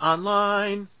find you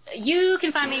online? You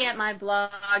can find me at my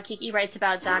blog,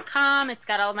 KikiWritesAbout.com. It's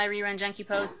got all my Rerun Junkie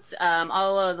posts,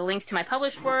 all of the links to my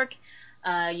published work.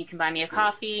 You can buy me a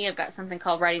coffee. I've got something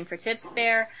called Writing for Tips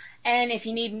there. And if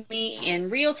you need me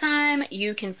in real time,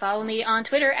 you can follow me on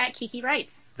Twitter at Kiki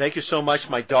Writes. Thank you so much.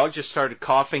 My dog just started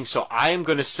coughing, so I am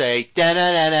going to say,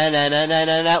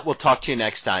 da-da-da-da-da-da-da-da. We'll talk to you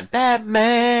next time.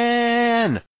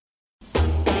 Batman!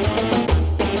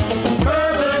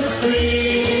 Bourbon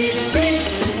Street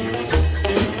Beat.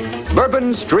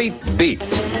 Bourbon Street Beat.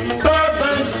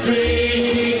 Bourbon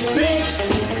Street Beat.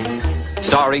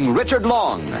 Starring Richard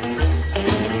Long,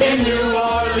 In New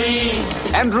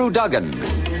Orleans, Andrew Duggan,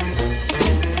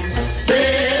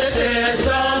 this is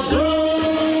the blues.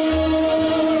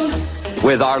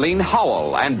 with Arlene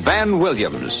Howell and Van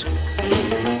Williams.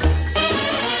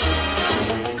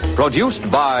 Produced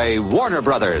by Warner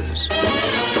Brothers.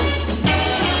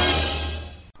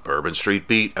 Bourbon Street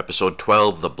Beat, Episode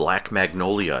 12, The Black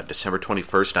Magnolia, December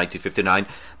 21st, 1959.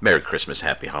 Merry Christmas,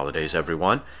 Happy Holidays,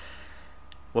 everyone.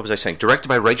 What was I saying? Directed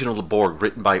by Reginald LeBorg,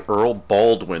 written by Earl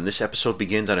Baldwin. This episode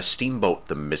begins on a steamboat,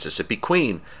 the Mississippi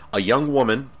Queen. A young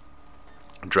woman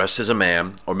dressed as a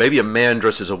man, or maybe a man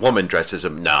dressed as a woman dressed as a...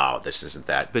 No, this isn't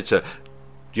that. It's a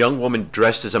young woman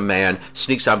dressed as a man,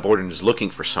 sneaks on board and is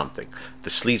looking for something. The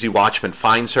sleazy watchman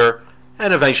finds her,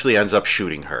 and eventually ends up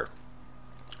shooting her.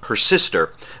 Her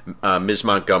sister, Ms.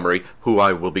 Montgomery, who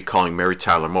I will be calling Mary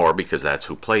Tyler Moore because that's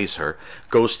who plays her,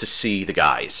 goes to see the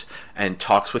guys and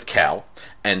talks with Cal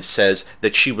and says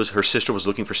that her sister was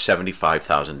looking for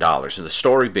 $75,000. And the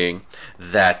story being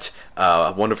that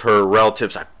one of her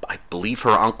relatives, I believe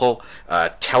her uncle,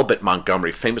 Talbot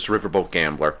Montgomery, famous riverboat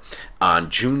gambler,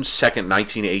 on June 2nd,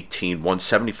 1918, won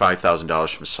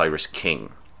 $75,000 from Cyrus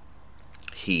King.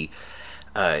 He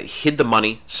hid the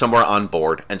money somewhere on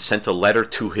board and sent a letter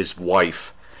to his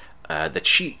wife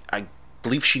that I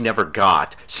believe she never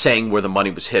got, saying where the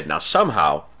money was hid. Now,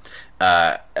 somehow,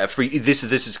 this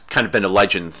has kind of been a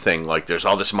legend thing, like there's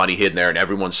all this money hidden there and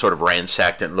everyone sort of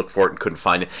ransacked it and looked for it and couldn't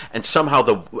find it. And somehow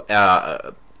the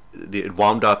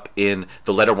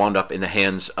letter wound up in the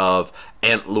hands of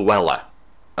Aunt Luella,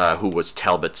 who was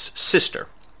Talbot's sister.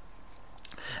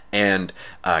 And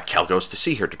Cal goes to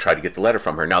see her to try to get the letter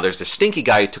from her. Now, there's the stinky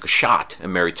guy who took a shot at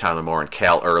Mary Tyler Moore and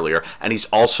Cal earlier, and he's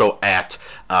also at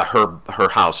her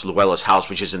house, Luella's house,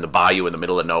 which is in the bayou in the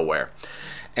middle of nowhere.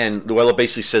 And Luella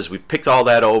basically says, we picked all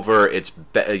that over, it's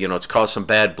caused some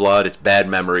bad blood, it's bad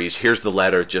memories, here's the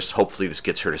letter, just hopefully this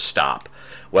gets her to stop.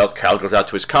 Well, Cal goes out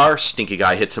to his car, stinky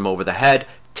guy hits him over the head,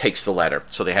 takes the letter.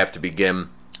 So they have to begin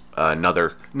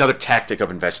another tactic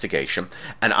of investigation,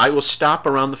 and I will stop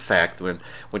around the fact when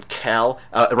Cal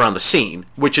around the scene,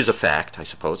 which is a fact, I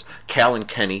suppose. Cal and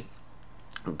Kenny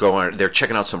they're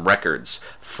checking out some records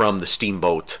from the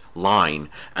steamboat line,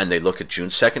 and they look at June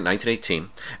 2nd,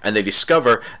 1918, and they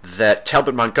discover that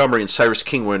Talbot Montgomery and Cyrus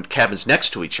King were in cabins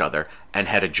next to each other and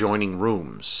had adjoining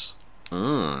rooms.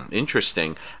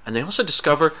 Interesting. And they also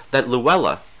discover that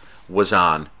Luella was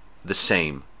on the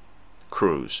same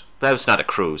cruise. That was not a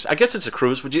cruise. I guess it's a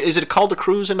cruise. Is it called a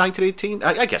cruise in 1918?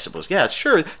 I guess it was. Yeah,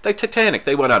 sure. The Titanic,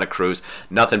 they went on a cruise.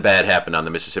 Nothing bad happened on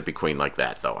the Mississippi Queen like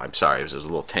that, though. I'm sorry. It was a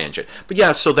little tangent. But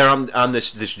yeah, so they're on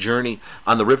this journey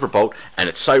on the riverboat, and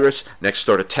it's Cyrus next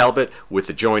door to Talbot with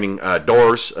adjoining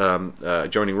doors,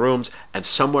 adjoining rooms, and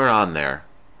somewhere on there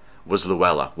was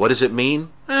Luella. What does it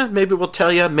mean? Maybe we'll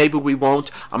tell you. Maybe we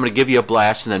won't. I'm going to give you a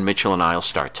blast, and then Mitchell and I will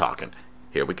start talking.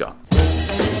 Here we go.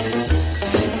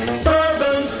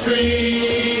 Bourbon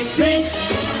Street Beat.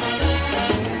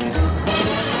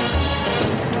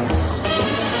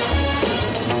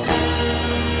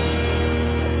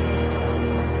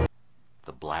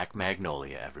 The Black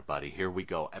Magnolia, everybody. Here we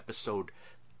go. Episode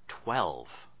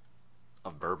 12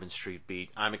 of Bourbon Street Beat.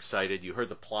 I'm excited. You heard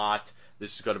the plot.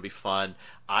 This is going to be fun.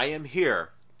 I am here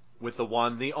with the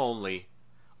one, the only,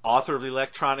 author of the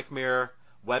Electronic Mirror,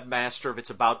 webmaster of It's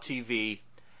About TV,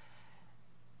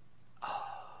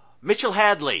 Mitchell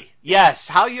Hadley. Yes.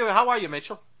 How are you,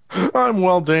 Mitchell? I'm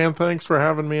well, Dan. Thanks for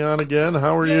having me on again.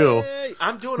 How are you?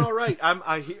 I'm doing all right.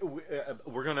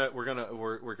 We're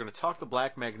gonna talk the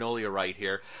Black Magnolia right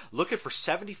here. Looking for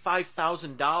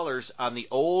 $75,000 on the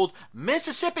old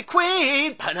Mississippi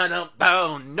Queen.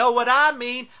 Know what I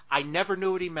mean? I never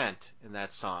knew what he meant in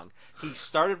that song. He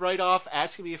started right off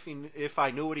asking me if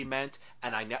I knew what he meant,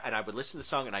 and I would listen to the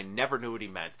song, and I never knew what he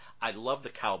meant. I love the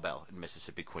cowbell in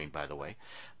Mississippi Queen, by the way.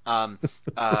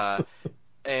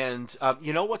 And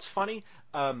you know what's funny?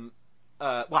 Well,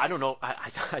 I don't know. I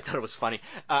thought it was funny.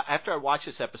 After I watched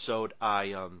this episode,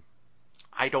 I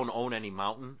don't own any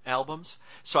Mountain albums,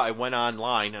 so I went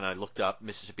online and I looked up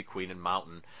Mississippi Queen and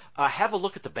Mountain. Have a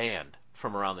look at the band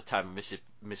from around the time of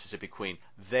Mississippi Queen.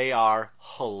 They are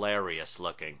hilarious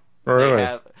looking.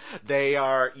 Really? They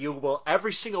are. You will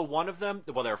every single one of them.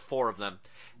 Well, there are 4 of them.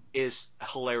 Is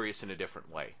hilarious in a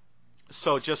different way.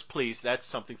 So just please, that's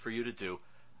something for you to do.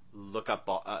 Look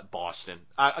up Boston,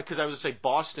 because I was going to say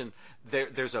Boston.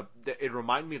 It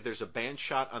reminded me of there's a band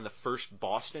shot on the first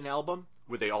Boston album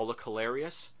where they all look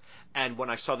hilarious, and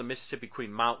when I saw the Mississippi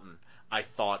Queen Mountain, I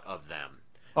thought of them.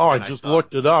 Oh, I just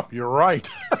looked it up. You're right.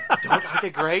 Aren't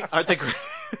they great? Aren't they great?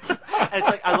 And it's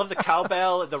like I love the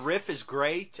cowbell. The riff is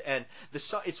great, and the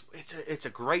song. It's a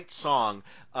great song,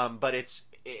 but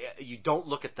you don't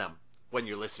look at them when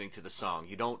you're listening to the song.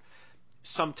 You don't.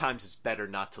 Sometimes it's better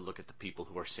not to look at the people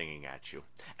who are singing at you.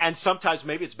 And sometimes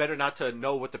maybe it's better not to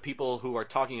know what the people who are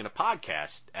talking in a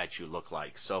podcast at you look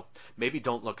like. So maybe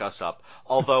don't look us up.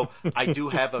 Although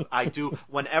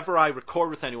whenever I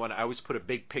record with anyone, I always put a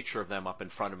big picture of them up in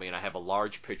front of me, and I have a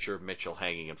large picture of Mitchell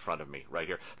hanging in front of me right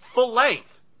here. Full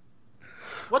length.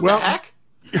 What the heck?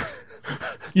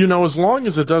 You know, as long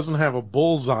as it doesn't have a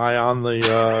bullseye on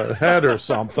the head or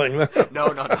something.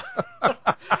 No.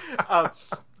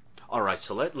 All right,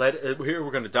 so here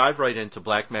we're going to dive right into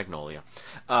Black Magnolia.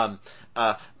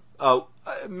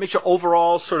 Mitchell,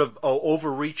 overall sort of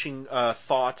overreaching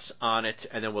thoughts on it,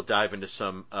 and then we'll dive into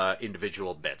some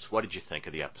individual bits. What did you think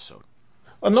of the episode?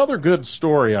 Another good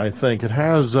story, I think. It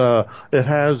has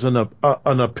an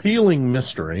appealing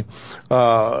mystery.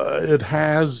 It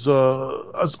has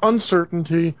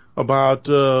uncertainty about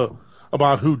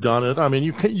who done it. I mean,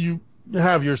 you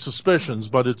have your suspicions,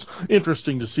 but it's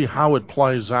interesting to see how it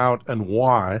plays out and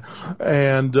why.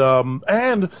 And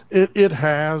it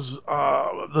has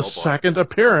the second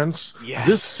appearance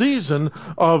this season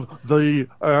of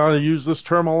I use this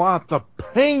term a lot, the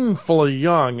painfully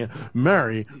young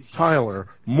Mary Tyler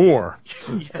Moore.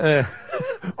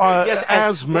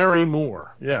 As Mary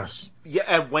Moore, yes. Yeah,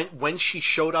 and when she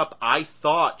showed up, I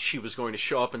thought she was going to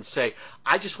show up and say,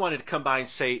 I just wanted to come by and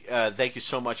say thank you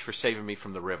so much for saving me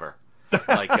from the river.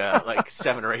 like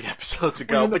 7 or 8 episodes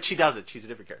ago, but she doesn't. She's a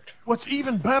different character. What's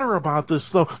even better about this,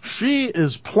 though, she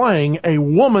is playing a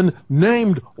woman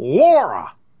named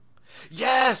Laura.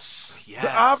 Yes.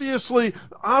 Obviously,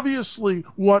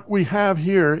 what we have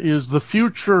here is the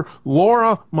future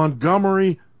Laura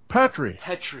Montgomery Petrie.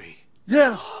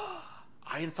 Yes.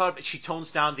 I hadn't thought, but she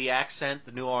tones down the accent,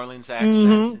 the New Orleans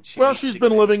accent. Mm-hmm. And she's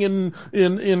been living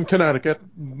in Connecticut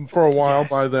for a while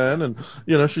by then, and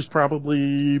she's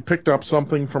probably picked up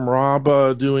something from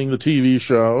Rob doing the TV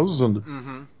shows.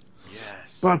 And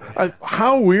Yes. But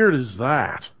how weird is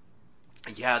that?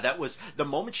 Yeah, that was the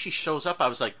moment she shows up. I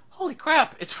was like, "Holy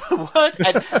crap! It's what?"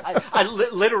 And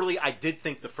literally, I did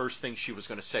think the first thing she was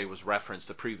going to say was reference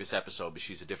the previous episode, but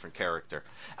she's a different character.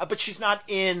 But she's not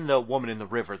in the Woman in the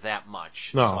River that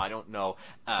much, No. so I don't know.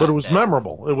 But it was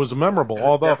memorable. It was memorable. It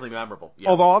was definitely memorable. Yeah.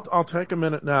 Although I'll take a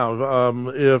minute now,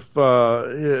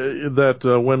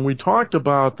 when we talked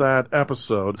about that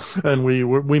episode, and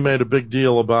we made a big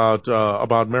deal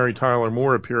about Mary Tyler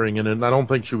Moore appearing in it, and I don't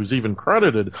think she was even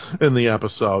credited in the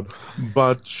episode,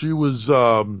 but she was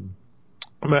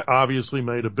obviously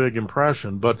made a big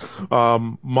impression. But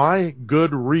my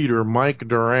good reader Mike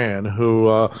Duran,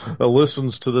 who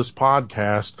listens to this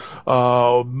podcast,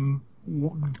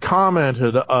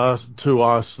 commented to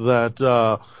us that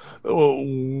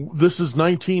this is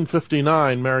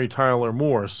 1959 Mary Tyler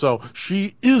Moore, so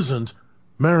she isn't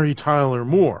Mary Tyler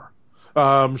Moore.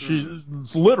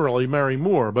 She's literally Mary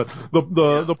Moore, but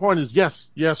the point is,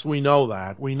 yes, we know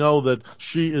that. We know that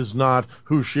she is not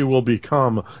who she will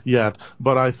become yet,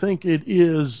 but I think it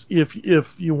is,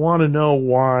 if you want to know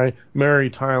why Mary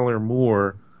Tyler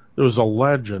Moore was a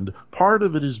legend, part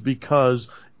of it is because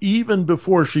even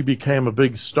before she became a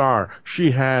big star,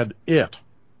 she had it.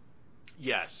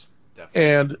 Yes.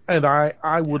 Definitely. And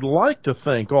I would like to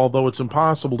think, although it's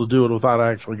impossible to do it without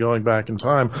actually going back in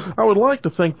time, I would like to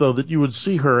think, though, that you would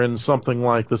see her in something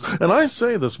like this. And I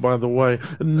say this, by the way,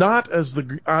 not as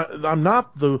I'm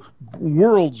not the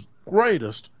world's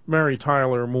greatest Mary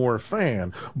Tyler Moore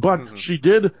fan, but she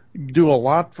did do a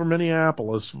lot for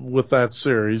Minneapolis with that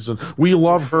series, and we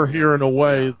love her here in a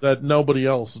way that nobody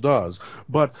else does.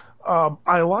 But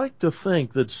I like to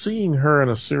think that seeing her in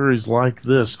a series like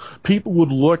this, people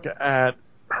would look at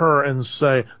her and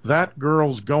say, that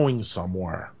girl's going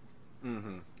somewhere.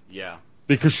 Mm-hmm. Yeah.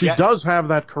 Because she does have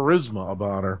that charisma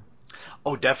about her.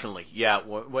 Oh, definitely. Yeah.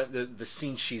 When the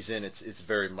scene she's in, it's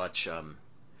very much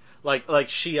like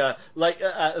she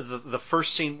the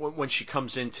first scene when she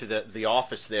comes into the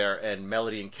office there, and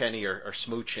Melody and Kenny are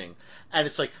smooching, and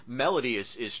it's like Melody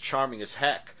is charming as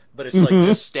heck. But it's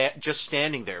like just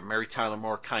standing there. Mary Tyler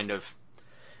Moore kind of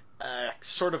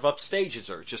sort of upstages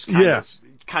her, just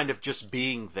kind of just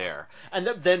being there. And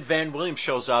then Van Williams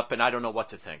shows up, and I don't know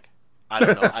what to think. I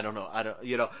don't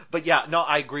know. But yeah, no,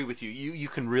 I agree with you. You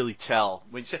can really tell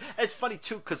when you say. It's funny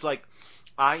too, because like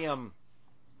I've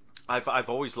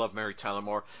always loved Mary Tyler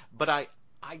Moore, but I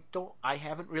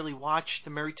haven't really watched the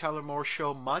Mary Tyler Moore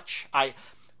show much. I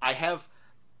have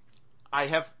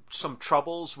some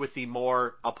troubles with the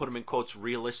more, I'll put them in quotes,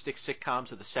 realistic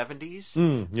sitcoms of the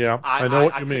 70s. Yeah, I know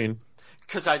what you mean.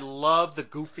 Because I love the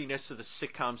goofiness of the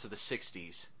sitcoms of the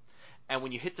 60s. And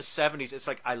when you hit the 70s, it's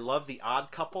like I love The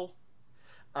Odd Couple.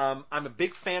 I'm a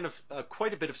big fan of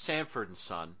quite a bit of Sanford and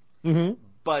Son. Mm-hmm.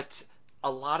 But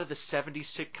a lot of the 70s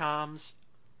sitcoms,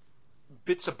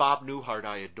 bits of Bob Newhart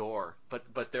I adore,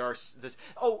 but there are this.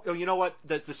 Oh, you know what?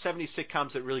 The 70s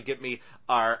sitcoms that really get me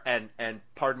are, and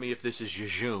pardon me if this is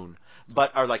jejune,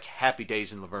 but are like Happy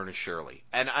Days and Laverne and Shirley,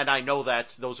 and I know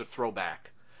those are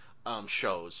throwback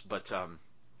shows, but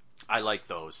I like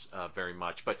those very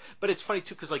much. But it's funny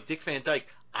too, because like Dick Van Dyke,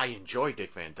 I enjoy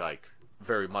Dick Van Dyke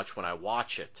very much when I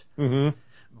watch it. Mm-hmm.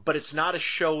 But it's not a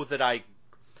show that I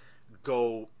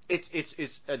go.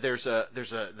 There's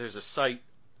a site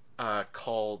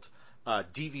called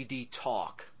DVD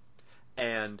Talk,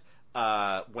 and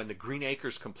when the Green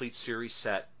Acres Complete Series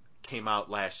set came out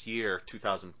last year,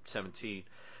 2017,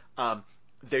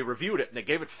 they reviewed it and they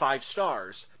gave it 5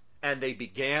 stars, and they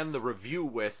began the review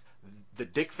with, the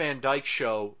Dick Van Dyke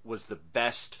Show was the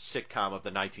best sitcom of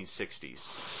the 1960s.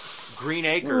 Green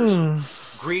Acres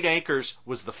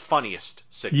was the funniest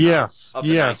sitcom of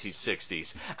the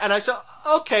 1960s. And I said,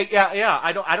 okay, yeah,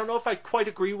 I don't know if I quite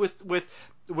agree with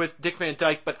Dick Van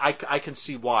Dyke, but I can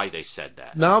see why they said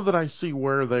that. Now that I see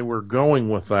where they were going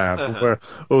with that,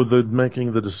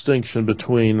 making the distinction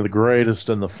between the greatest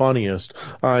and the funniest,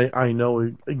 I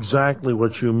know exactly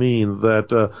what you mean, that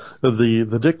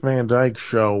the Dick Van Dyke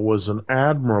Show was an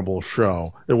admirable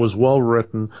show. It was well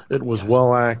written, it was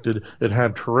well acted, it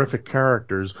had terrific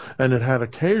characters, and it had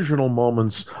occasional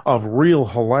moments of real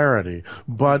hilarity,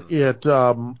 but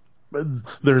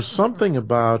there's something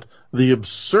about the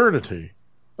absurdity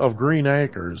of Green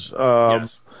Acres, whether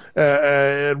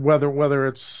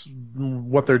it's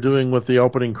what they're doing with the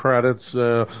opening credits,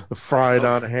 fried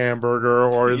on hamburger,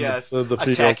 or the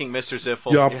attacking Mr.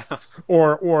 Ziffel,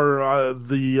 or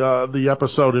the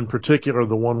episode in particular,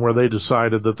 the one where they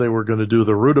decided that they were going to do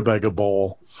the Rutabaga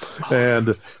Bowl,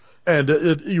 and And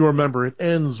you remember it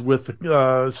ends with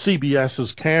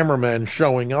CBS's cameraman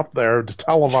showing up there to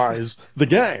televise the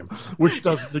game, which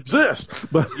doesn't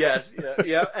exist. But yes,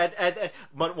 yeah. And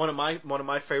one of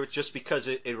my favorites, just because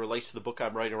it relates to the book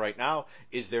I'm writing right now,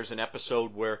 is there's an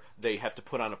episode where they have to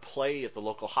put on a play at the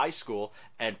local high school,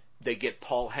 and they get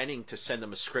Paul Henning to send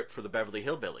them a script for the Beverly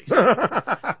Hillbillies.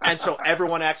 And so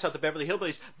everyone acts out the Beverly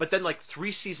Hillbillies, but then like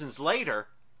 3 seasons later,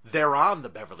 they're on the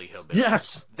Beverly Hillbillies.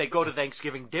 Yes. They go to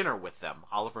Thanksgiving dinner with them.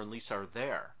 Oliver and Lisa are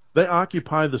there. They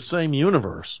occupy the same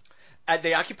universe. And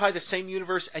they occupy the same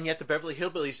universe, and yet the Beverly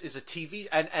Hillbillies is a TV,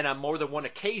 and on more than one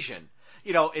occasion.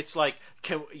 It's like,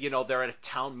 they're at a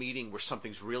town meeting where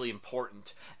something's really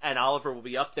important, and Oliver will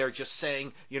be up there just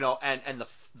saying, and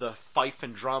the fife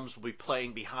and drums will be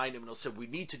playing behind him, and he'll say, we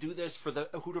need to do this for the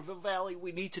Hooterville Valley,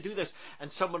 we need to do this.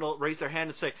 And someone will raise their hand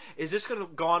and say, is this going to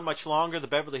go on much longer? The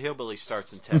Beverly Hillbillies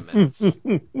starts in 10 minutes.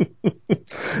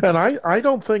 And I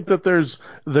don't think that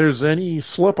there's any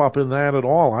slip up in that at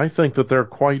all. I think that they're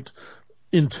quite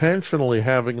intentionally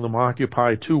having them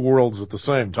occupy 2 worlds at the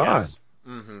same time. Yes.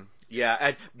 Mm-hmm. Yeah,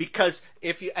 and because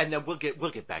and then we'll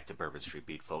get back to Bourbon Street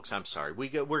Beat, folks. I'm sorry,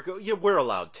 we're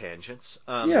allowed tangents.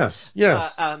 Yes.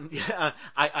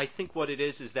 I think what it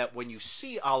is that when you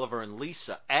see Oliver and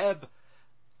Lisa, Ebb,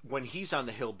 when he's on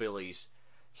the Hillbillies,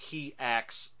 he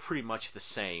acts pretty much the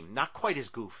same, not quite as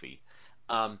goofy.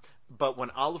 But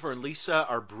when Oliver and Lisa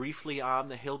are briefly on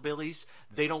the Hillbillies,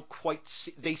 they don't quite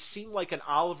they seem like an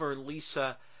Oliver and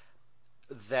Lisa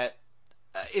that.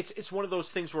 It's one of those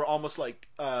things where almost like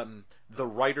the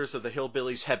writers of the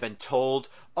Hillbillies have been told,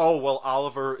 oh, well,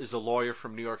 Oliver is a lawyer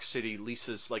from New York City,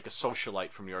 Lisa's like a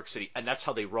socialite from New York City, and that's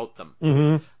how they wrote them.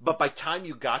 Mm-hmm. But by the time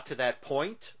you got to that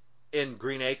point in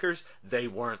Green Acres, they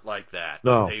weren't like that.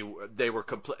 No. They were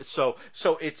complete. So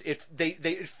it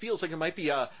feels like it might be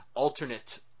a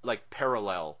alternate, like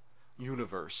parallel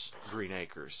universe, Green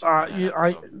Acres.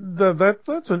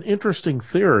 That's an interesting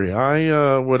theory.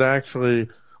 I would actually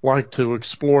like to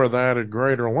explore that at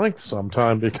greater length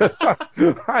sometime, because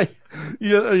I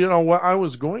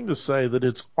was going to say that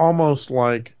it's almost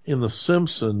like in The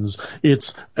Simpsons,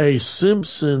 it's a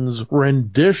Simpsons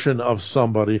rendition of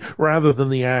somebody rather than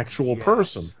the actual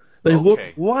person. They look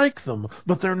like them,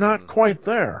 but they're not quite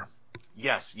there.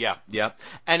 Yes, yeah.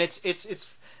 And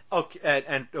it's okay,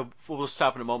 and we'll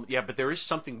stop in a moment. Yeah, but there is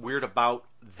something weird about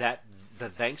that, the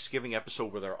Thanksgiving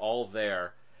episode where they're all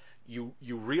there. You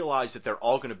realize that they're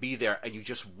all going to be there, and you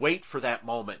just wait for that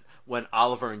moment when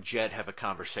Oliver and Jed have a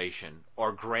conversation,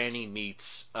 or Granny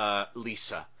meets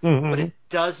Lisa. Mm-hmm. But it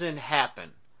doesn't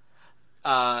happen.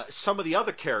 Some of the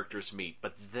other characters meet,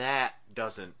 but that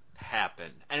doesn't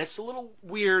happen. And it's a little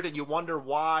weird, and you wonder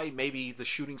why, maybe the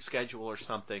shooting schedule or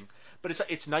something. But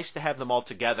it's nice to have them all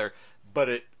together,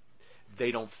 but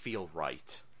they don't feel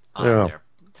right on there.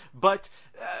 But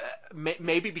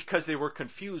maybe because they were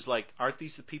confused, like, aren't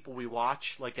these the people we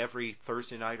watch, like, every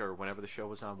Thursday night or whenever the show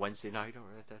was on, Wednesday night or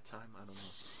at that time? I don't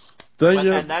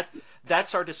know. And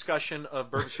that's our discussion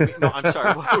of Bourbon Street. No, I'm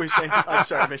sorry. What were we saying? I'm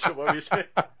sorry, Mitchell. What were you saying?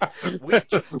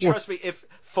 Trust me, if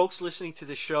folks listening to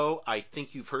the show, I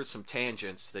think you've heard some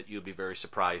tangents that you'll be very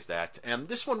surprised at. And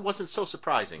this one wasn't so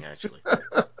surprising, actually.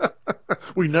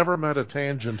 We never met a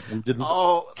tangent. We didn't.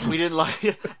 Oh, we didn't like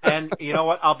it. And you know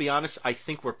what? I'll be honest. I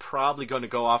think we're probably going to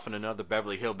go off on another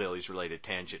Beverly Hillbillies related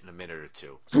tangent in a minute or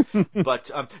two. But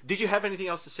did you have anything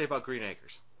else to say about Green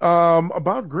Acres?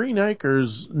 About Green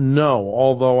Acres, no.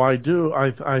 Although I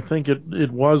think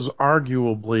it was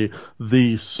arguably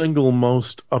the single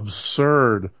most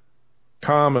absurd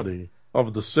comedy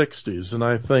of the 60s, and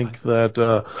I think that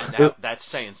that's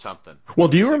saying something. Well,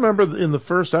 do you remember in the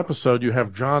first episode you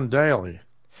have John Daly?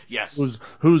 Yes.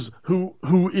 Who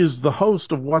is the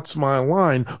host of What's My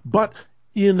Line, but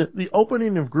in the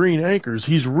opening of Green Acres,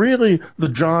 he's really the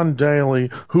John Daly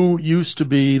who used to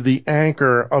be the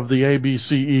anchor of the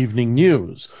ABC Evening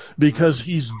News, because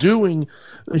he's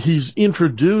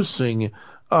introducing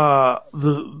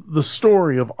the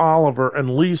story of Oliver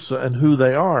and Lisa and who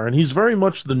they are, and he's very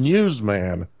much the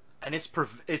newsman. And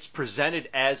it's presented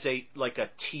as a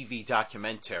TV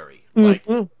documentary.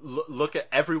 Mm-hmm. Like, look at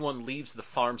everyone leaves the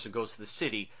farms and goes to the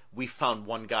city. We found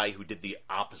one guy who did the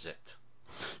opposite.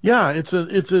 Yeah, it's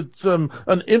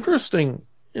an interesting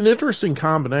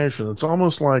combination. It's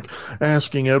almost like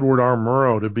asking Edward R.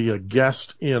 Murrow to be a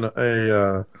guest in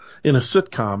a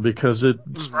sitcom, because it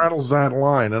straddles that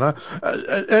line. And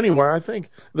anyway, I think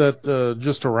that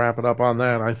just to wrap it up on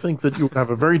that, I think that you would have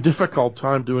a very difficult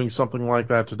time doing something like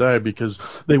that today, because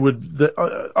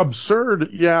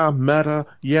absurd, meta,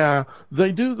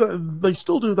 they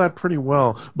still do that pretty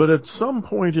well. But at some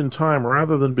point in time,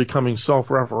 rather than becoming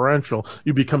self-referential,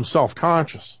 you become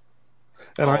self-conscious.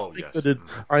 And I think that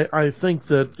I think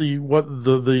that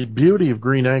the beauty of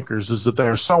Green Acres is that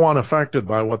they're so unaffected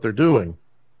by what they're doing.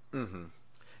 Mm-hmm.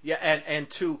 Yeah, and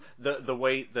too, the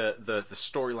way the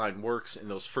storyline works in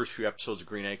those first few episodes of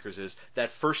Green Acres is that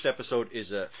first episode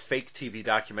is a fake TV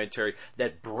documentary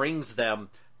that brings them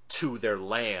to their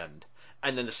land.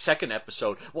 And then the second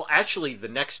episode, well, actually, the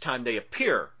next time they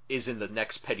appear is in the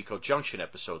next Petticoat Junction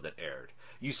episode that aired.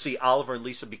 You see Oliver and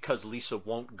Lisa, because Lisa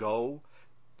won't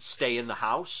stay in the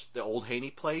house, the old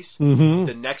Haney place. Mm-hmm.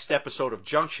 The next episode of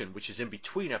Junction, which is in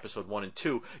between episode 1 and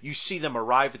 2, you see them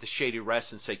arrive at the Shady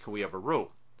Rest and say, "Can we have a room?"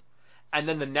 And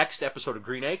then the next episode of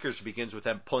Green Acres begins with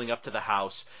them pulling up to the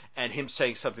house and him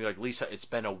saying something like, "Lisa, it's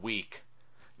been a week.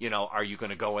 Are you going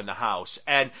to go in the house?"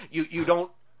 And you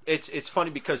don't. It's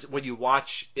funny because when you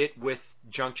watch it with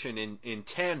Junction in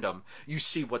tandem, you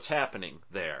see what's happening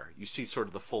there. You see sort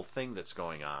of the full thing that's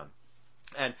going on.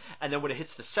 And then when it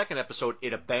hits the second episode,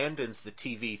 it abandons the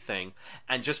TV thing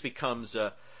and just becomes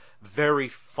a very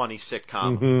funny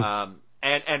sitcom. Mm-hmm.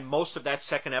 And most of that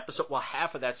second episode, well,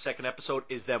 half of that second episode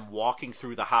is them walking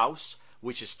through the house,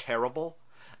 which is terrible,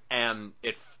 and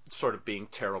it sort of being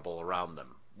terrible around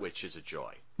them, which is a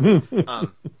joy.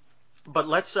 But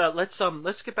let's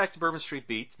get back to Bourbon Street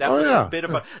Beat. That was a bit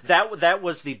of a that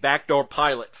was the backdoor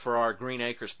pilot for our Green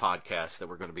Acres podcast that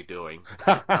we're going to be doing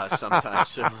sometime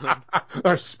soon.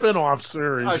 Our spin-off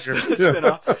series. Our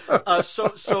spin-off.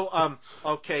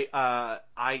 Okay.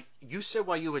 You said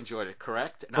why you enjoyed it,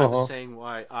 correct? And I was saying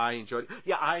why I enjoyed it.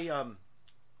 Yeah,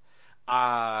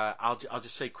 I'll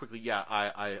just say quickly. Yeah,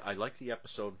 I like the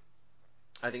episode.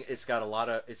 I think it's got a lot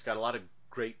of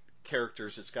great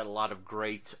characters. It's got a lot of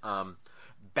great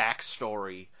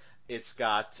backstory. It's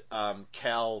got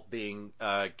Cal being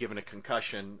given a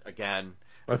concussion again.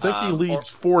 I think he leads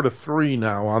 4-3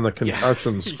 now on the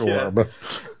concussion score. Yeah. But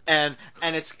and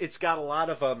it's got a lot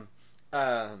of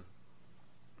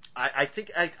I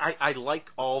think I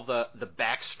like all the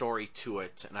backstory to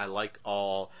it, and I like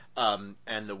all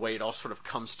and the way it all sort of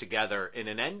comes together in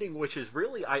an ending, which is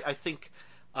really I think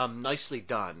nicely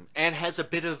done, and has a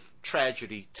bit of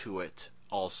tragedy to it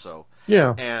also.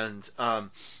 Yeah. And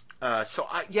so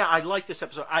I like this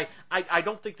episode. I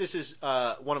don't think this is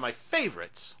one of my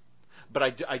favorites, but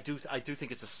I do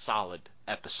think it's a solid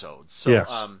episode. So yes.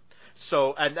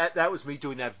 And that was me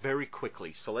doing that very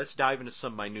quickly. So let's dive into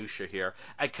some minutia here.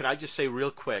 And can I just say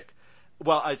real quick?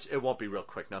 Well, it won't be real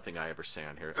quick. Nothing I ever say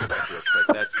on here is real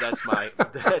quick. That's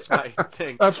my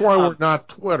thing. That's why we're not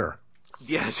Twitter.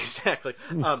 Yes, exactly.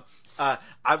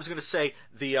 I was going to say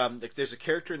there's a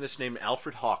character in this named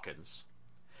Alfred Hawkins,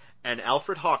 and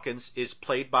Alfred Hawkins is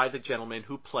played by the gentleman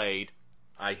who played.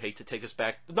 I hate to take us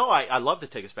back. No, I love to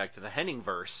take us back to the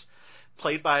Henningverse.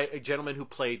 Played by a gentleman who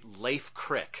played Leif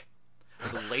Crick,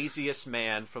 the laziest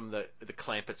man from the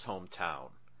Clampetts' hometown,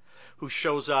 who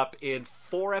shows up in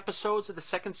 4 episodes of the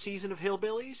second season of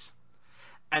Hillbillies.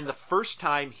 And the first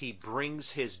time he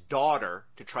brings his daughter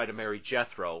to try to marry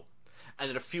Jethro. And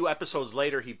then a few episodes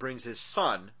later, he brings his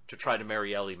son to try to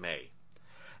marry Ellie Mae.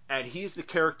 And he's the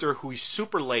character who is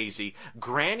super lazy.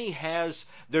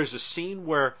 There's a scene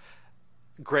where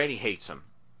Granny hates him,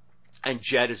 and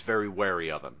Jed is very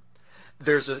wary of him.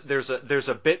 There's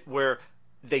a bit where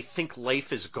they think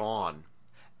Leif is gone,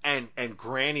 and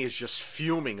Granny is just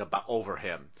fuming over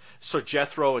him. So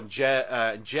Jethro and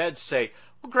Jed say,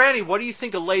 "Well, Granny, what do you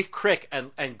think of Leif Crick?"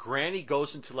 And Granny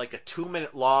goes into like a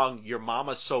 2-minute long "your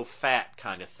mama's so fat"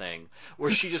 kind of thing,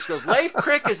 where she just goes, "Leif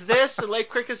Crick is this and Leif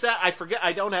Crick is that." I forget,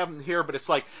 I don't have them here, but it's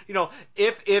like,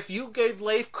 if you gave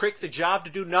Leif Crick the job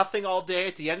to do nothing all day,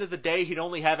 at the end of the day he'd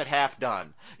only have it half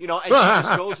done.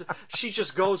 And she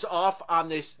just goes off on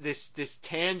this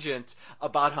tangent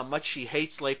about how much she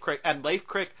hates Leif Crick. And Leif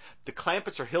Crick, the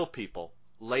Clampetts are hill people.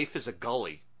 Leif is a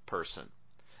gully person.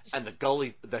 And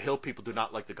the hill people do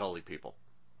not like the gully people.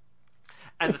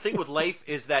 And the thing with Leif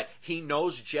is that he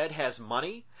knows Jed has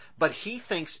money, but he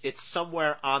thinks it's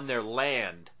somewhere on their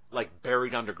land, like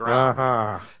buried underground.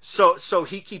 Uh-huh. So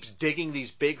he keeps digging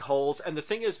these big holes. And the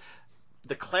thing is,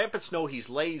 the Clampetts know he's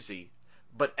lazy,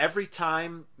 but every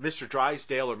time Mr.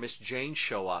 Drysdale or Miss Jane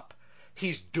show up,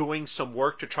 he's doing some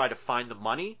work to try to find the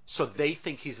money, so they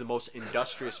think he's the most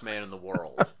industrious man in the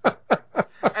world.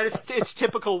 And it's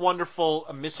typical wonderful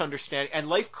misunderstanding. And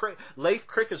Leif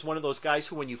Crick is one of those guys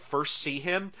who, when you first see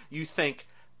him, you think,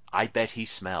 "I bet he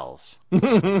smells."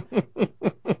 And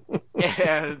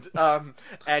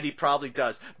he probably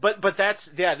does. But that's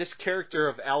this character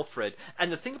of Alfred.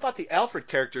 And the thing about the Alfred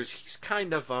character is he's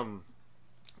kind of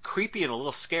creepy and a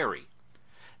little scary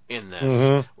in this.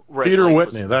 Mm-hmm. Peter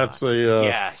Whitney, that's the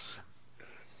yes.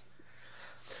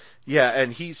 Yeah,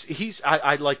 and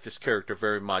I like this character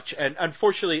very much, and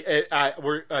unfortunately,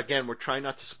 we're trying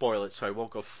not to spoil it, so I won't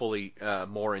go fully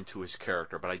more into his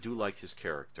character, but I do like his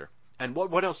character. And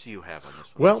what else do you have on this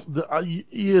one? Well,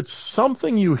 it's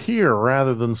something you hear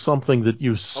rather than something that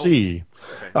you see.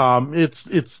 Okay.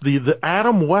 It's the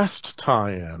Adam West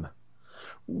tie-in,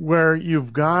 where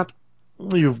you've got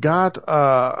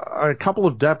a couple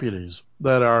of deputies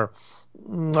that are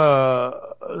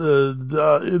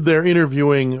they're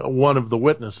interviewing one of the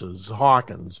witnesses,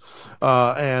 Hawkins,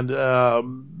 and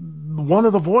one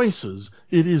of the voices.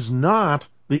 It is not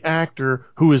the actor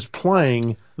who is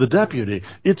playing the deputy.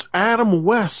 It's Adam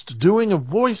West doing a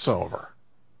voiceover.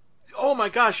 Oh my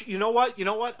gosh! You know what?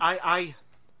 I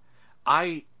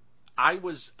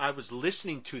was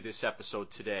listening to this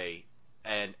episode today,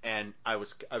 and I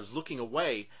was looking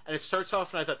away, and it starts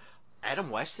off, and I thought,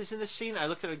 Adam West is in the scene. I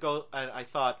looked at it and I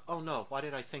thought, oh no, why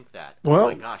did I think that? Well, oh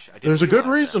my gosh, I didn't there's a good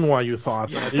realize reason that. why you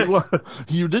thought that.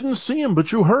 You didn't see him,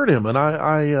 but you heard him, and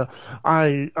I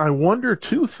wonder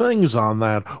two things on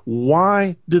that.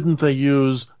 Why didn't they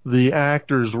use the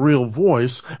actor's real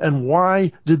voice, and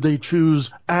why did they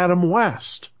choose Adam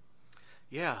West?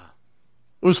 Yeah,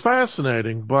 it was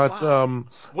fascinating, but wow.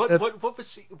 What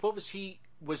was he?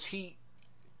 Was he?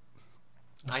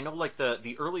 I know, like,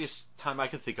 the earliest time I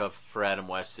can think of for Adam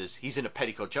West is he's in a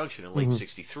Petticoat Junction in late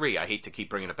 '63. I hate to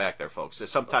keep bringing it back there, folks.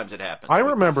 Sometimes it happens. I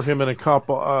remember him in a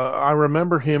couple. I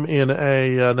remember him in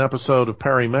an episode of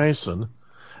Perry Mason,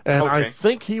 and Okay. I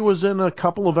think he was in a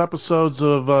couple of episodes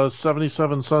of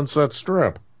 77 Sunset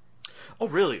Strip. Oh,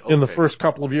 really? Okay. In the first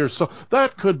couple of years. So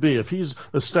that could be, if he's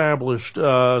established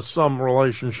some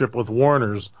relationship with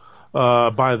Warner's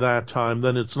by that time,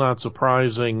 then it's not so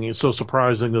surprising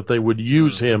that they would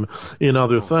use him in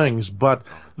other things. But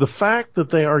the fact that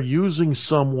they are using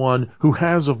someone who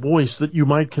has a voice that you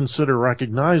might consider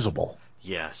recognizable.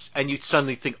 Yes, and you'd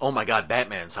suddenly think, oh my God,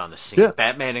 Batman's on the scene. Yeah.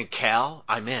 Batman and Cal,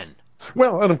 I'm in.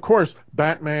 Well, and of course,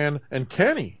 Batman and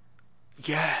Kenny.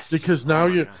 Yes. Because now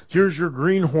here's your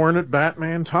Green Hornet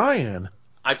Batman tie-in.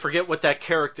 I forget what that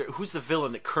character. Who's the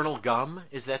villain? Colonel Gum?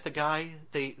 Is that the guy?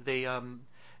 They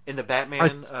in the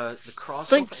Batman the crossover. I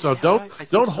think so.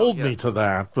 Don't hold me to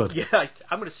that. But yeah,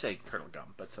 I'm going to say Colonel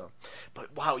Gum. But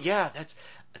wow, yeah,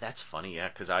 that's funny. Yeah,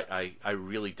 because I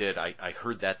really did. I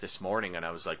heard that this morning and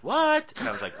I was like, what? And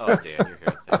I was like, oh Dan, you're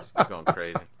here. Thanks. You're going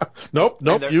crazy. Nope.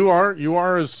 You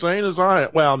are as sane as I am.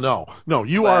 Well, no,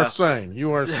 you are sane.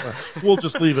 You are. We'll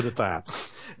just leave it at that.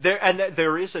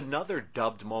 There is another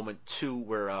dubbed moment too,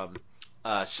 where a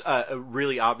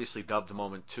really obviously dubbed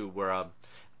moment too, where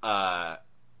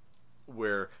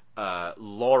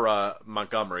Laura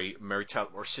Montgomery, Mary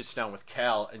Tyler, sits down with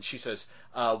Cal and she says,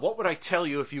 "What would I tell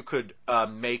you if you could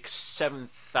make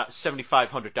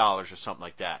 $7,500 or something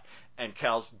like that?" And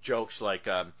Cal's jokes like,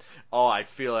 "Oh, I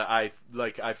feel like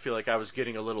I was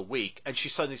getting a little weak." And she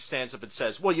suddenly stands up and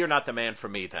says, "Well, you're not the man for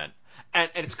me then." And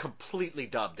it's completely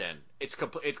dubbed in. It's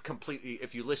completely.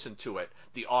 If you listen to it,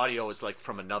 the audio is like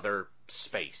from another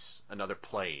space, another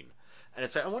plane. And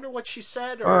it's like, I wonder what she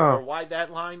said, or why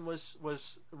that line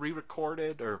was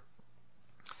re-recorded, or.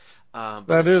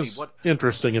 That is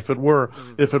interesting. If it were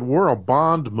a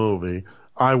Bond movie,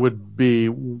 I would be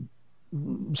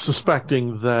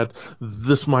suspecting that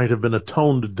this might have been a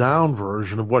toned down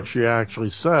version of what she actually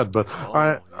said. But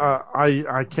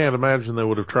I can't imagine they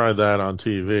would have tried that on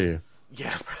TV.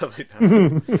 Yeah, probably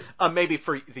not. Maybe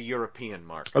for the European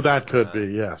market. That could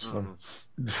be, yes. I'm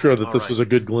sure that this was a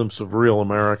good glimpse of real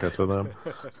America to them.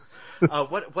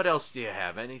 What else do you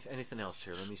have? Anything else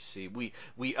here? Let me see. We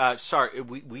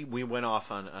went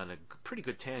off on a pretty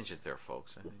good tangent there,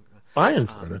 folks. I think. I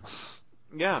enjoyed it.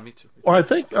 Yeah, me too. Well, I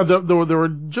think there were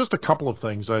just a couple of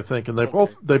things, I think, and they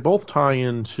both tie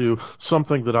into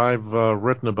something that I've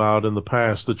written about in the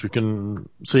past that you can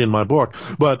see in my book.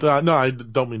 But no, I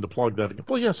don't mean to plug that again.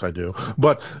 Well, yes, I do.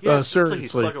 But yes, seriously,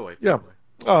 please, plug away. Yeah.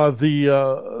 The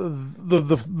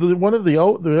one of the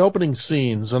opening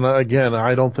scenes, and again,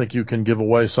 I don't think you can give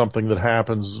away something that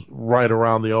happens right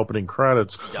around the opening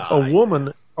credits. A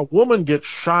woman gets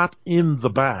shot in the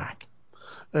back,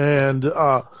 and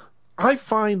I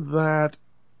find that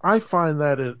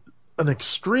an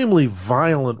extremely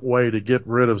violent way to get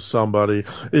rid of somebody.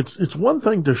 It's one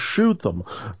thing to shoot them,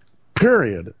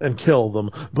 period, and kill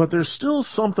them, but there's still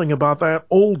something about that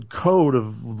old code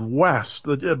of the West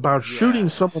about shooting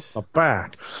someone in the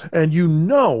back, and you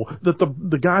know that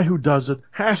the guy who does it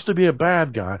has to be a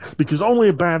bad guy, because only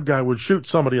a bad guy would shoot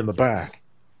somebody in the back.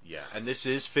 Yeah, and this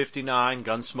is 59.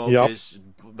 Gunsmoke is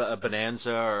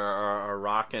Bonanza or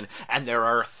rockin', and there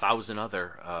are 1,000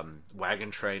 other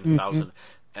Wagon Train, 1,000.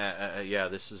 Yeah,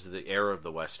 this is the era of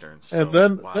the westerns. And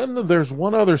So, then there's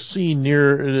one other scene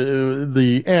near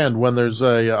the end when there's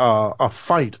a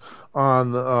fight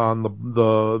on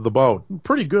the boat.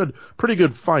 Pretty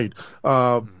good fight.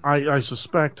 I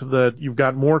suspect that you've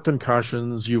got more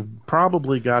concussions. You've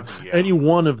probably got any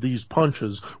one of these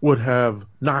punches would have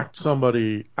knocked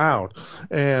somebody out.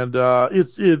 And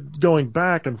it's going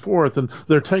back and forth, and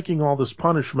they're taking all this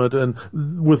punishment and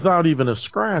without even a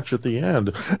scratch at the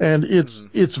end. And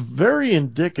it's very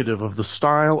indicative of the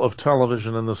style of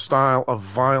television and the style of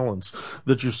violence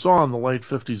that you saw in the late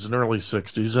 50s and early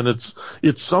 60s. And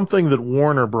it's something that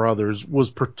Warner Brothers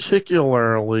was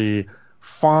particularly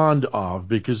fond of,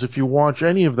 because if you watch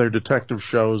any of their detective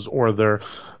shows or their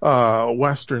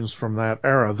westerns from that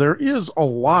era, there is a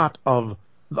lot of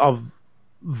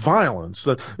violence.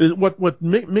 What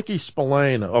Mickey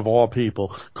Spillane, of all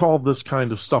people, called this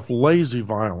kind of stuff lazy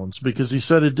violence, because he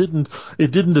said it didn't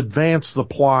advance the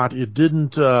plot. It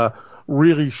didn't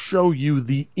really show you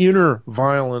the inner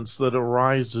violence that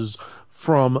arises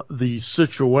from the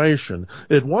situation.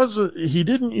 He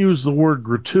didn't use the word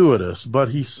gratuitous, but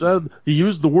he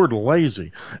used the word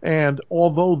lazy. And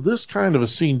although this kind of a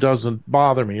scene doesn't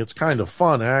bother me, it's kind of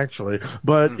fun actually,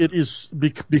 but it is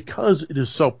because it is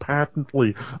so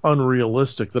patently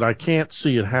unrealistic that I can't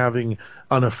see it having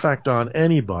an effect on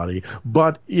anybody.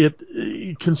 But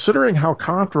considering how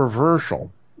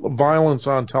controversial violence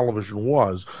on television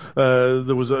was, they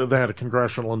had a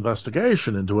congressional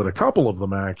investigation into it, a couple of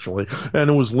them actually,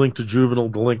 and it was linked to juvenile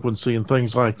delinquency and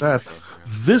things like that.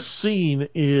 This scene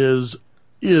is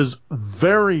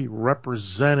very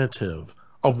representative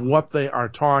of what they are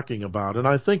talking about, and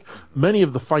I think many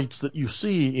of the fights that you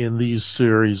see in these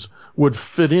series would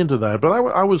fit into that. But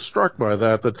I was struck by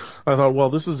that I thought, well,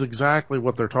 this is exactly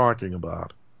what they're talking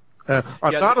about. I'm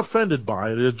not offended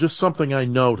by it. It's just something I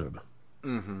noted.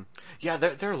 Mm-hmm. Yeah,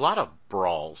 there are a lot of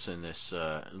brawls in this,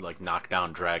 like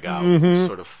knockdown, drag out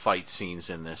sort of fight scenes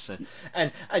in this,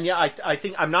 and yeah, I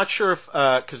think I'm not sure if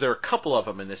because there are a couple of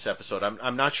them in this episode.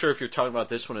 I'm not sure if you're talking about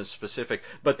this one in specific,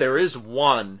 but there is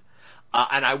one,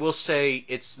 and I will say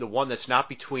it's the one that's not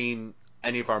between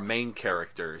any of our main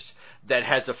characters that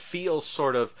has a feel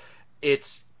sort of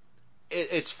it's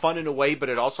fun in a way, but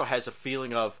it also has a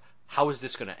feeling of how is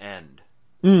this going to end?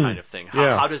 Kind of thing.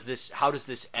 How does this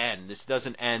end? This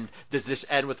doesn't end. Does this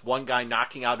end with one guy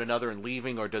knocking out another and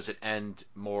leaving, or does it end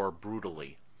more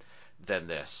brutally than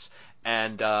this?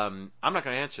 And I'm not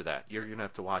going to answer that. You're going to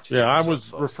have to watch it. Yeah, I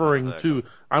was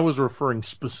referring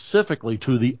specifically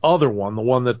to the other one, the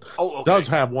one that does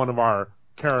have one of our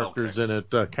characters in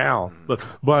it, Cal.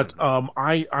 But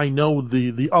I know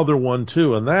the other one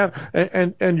too, and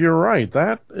that and you're right.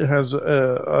 That has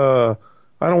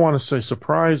I don't want to say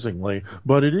surprisingly,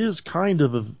 but it is kind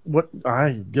of what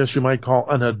I guess you might call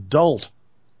an adult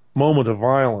moment of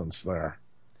violence there.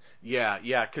 Yeah,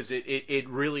 because it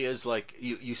really is like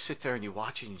you sit there and you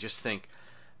watch it and you just think,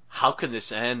 how can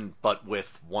this end but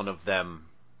with one of them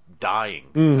dying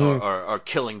or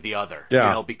killing the other? Yeah.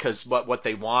 You know, because what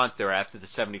they want, they're after the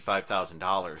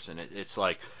 $75,000, and it's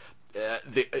like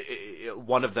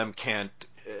one of them can't.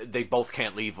 They both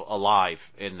can't leave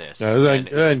alive in this. Yeah,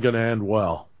 it ain't going to end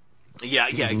well. Yeah,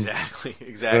 exactly.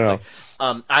 Yeah.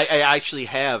 I actually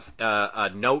have a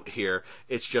note here.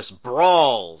 It's just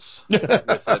brawls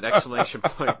with an exclamation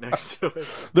point next to it.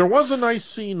 There was a nice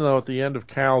scene, though, at the end of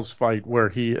Cal's fight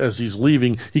where as he's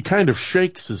leaving, he kind of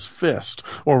shakes his fist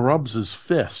or rubs his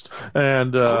fist.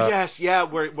 And yes, yeah,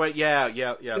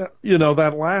 yeah. You know,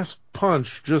 that last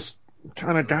punch just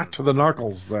kind of got to the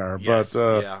knuckles there, yes,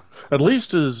 but at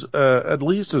least his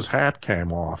hat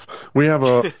came off. We have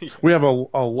a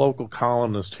local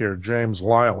columnist here, James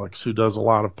Lilacs, who does a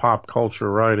lot of pop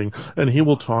culture writing, and he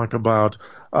will talk about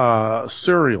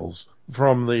serials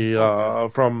from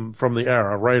the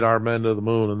era, Radar Men to the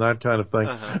Moon and that kind of thing.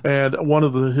 And one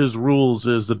of his rules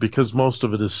is that because most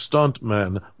of it is stunt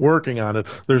men working on it,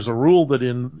 there's a rule that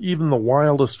in even the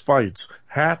wildest fights,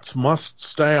 hats must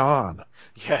stay on.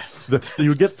 Yes.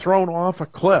 You get thrown off a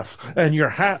cliff and your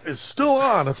hat is still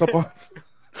on at the bottom.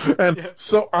 And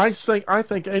so I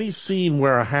think any scene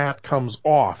where a hat comes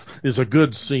off is a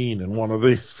good scene in one of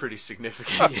these. Pretty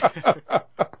significant.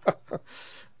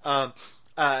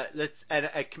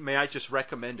 May I just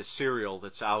recommend a serial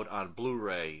that's out on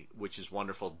Blu-ray, which is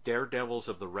wonderful, Daredevils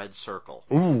of the Red Circle.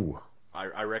 Ooh.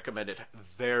 I recommend it.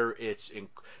 It's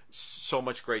so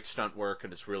much great stunt work,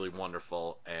 and it's really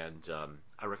wonderful, and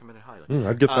I recommend it highly.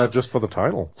 I'd get that just for the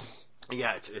title.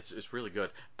 Yeah, it's really good.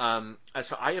 So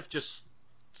I have just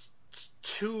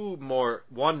at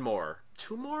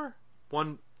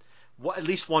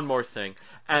least one more thing,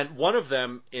 and one of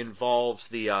them involves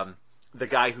the the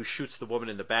guy who shoots the woman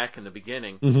in the back in the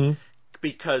beginning. Mm-hmm.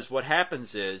 Because what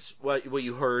happens is what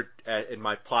you heard in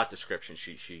my plot description.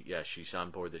 She's on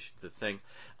board the thing.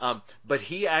 But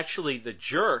he actually, the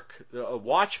jerk, a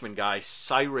Watchman guy,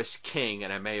 Cyrus King,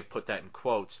 and I may have put that in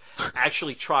quotes,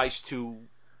 actually tries to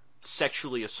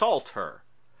sexually assault her,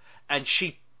 and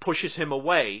she pushes him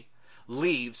away,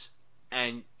 leaves,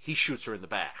 and he shoots her in the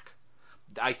back.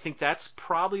 I think that's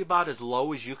probably about as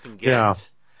low as you can get. Yeah.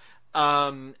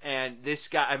 And this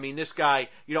guy,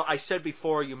 I said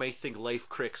before, you may think Leif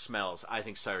Crick smells. I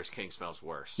think Cyrus King smells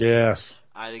worse. Yes.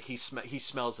 I think he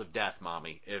smells of death,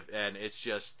 mommy. And it's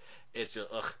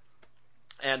ugh.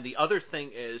 And the other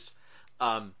thing is,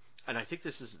 and I think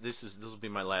this will be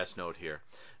my last note here,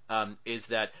 is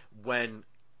that when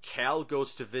Cal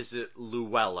goes to visit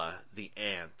Luella, the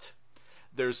aunt,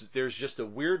 there's just a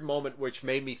weird moment which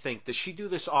made me think, does she do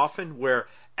this often? Where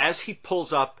as he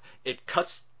pulls up, it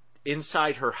cuts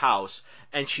inside her house,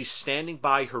 and she's standing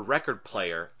by her record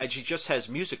player, and she just has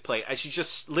music playing, and she's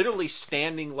just literally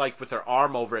standing like with her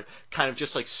arm over it, kind of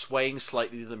just like swaying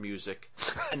slightly to the music,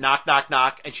 and knock, knock,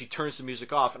 knock, and she turns the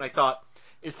music off. And I thought,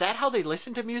 is that how they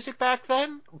listened to music back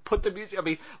then? Put the music, I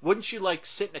mean, wouldn't you like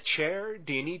sit in a chair?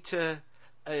 Do you need to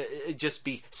just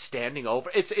be standing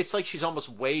over? It's like she's almost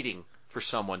waiting for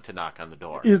someone to knock on the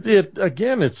door.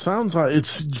 It sounds like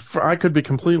I could be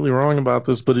completely wrong about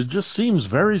this, but it just seems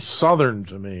very Southern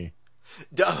to me.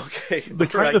 Okay, the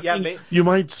kind of thing you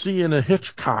might see in a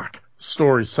Hitchcock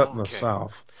story set in the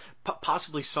South.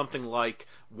 Possibly something like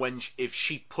if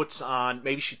she puts on,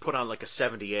 maybe she put on like a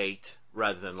 78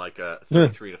 rather than like a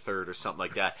 33 to third or something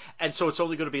like that. And so it's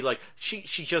only going to be like she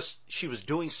was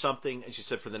doing something, and she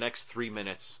said, for the next 3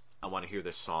 minutes I want to hear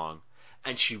this song.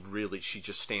 And she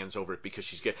just stands over it because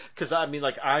she's good. Because I mean,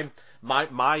 like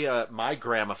my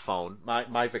gramophone,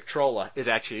 my Victrola, it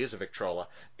actually is a Victrola,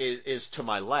 is to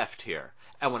my left here.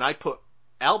 And when I put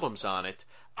albums on it,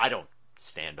 I don't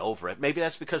stand over it. Maybe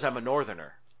that's because I'm a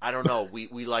Northerner. I don't know.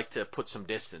 We like to put some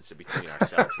distance in between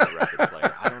ourselves and the record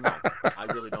player. I don't know. I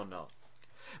really don't know.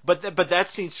 But that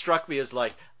scene struck me as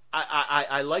like,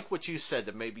 I like what you said,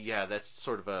 that maybe, that's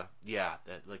sort of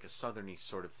like a southerny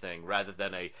sort of thing, rather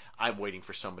than I'm waiting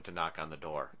for someone to knock on the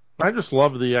door. I just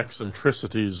love the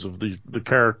eccentricities of the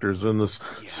characters in this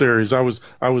series. I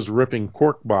was ripping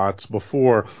Quarkbots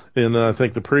before in I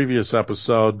think the previous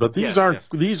episode, but these aren't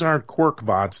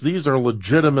Quarkbots. These are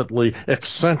legitimately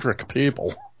eccentric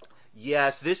people.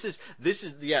 Yes, this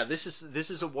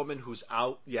is a woman who's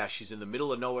out. Yeah, she's in the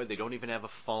middle of nowhere. They don't even have a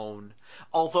phone.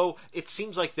 Although it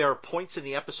seems like there are points in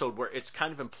the episode where it's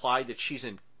kind of implied that she's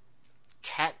in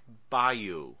Cat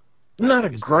Bayou. Not a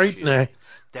great name.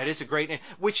 That is a great name,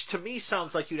 which to me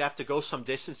sounds like you'd have to go some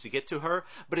distance to get to her.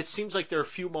 But it seems like there are a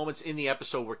few moments in the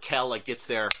episode where Cal like gets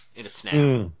there in a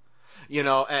snap.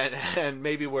 And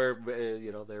maybe where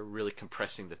they're really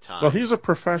compressing the time. Well, he's a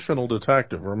professional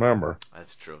detective, remember.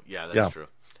 That's true. Yeah, that's true.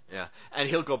 Yeah, and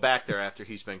he'll go back there after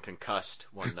he's been concussed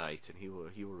one night, and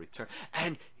he will return.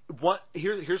 And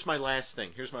here's my last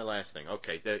thing.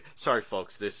 Okay, sorry,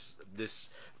 folks.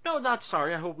 Not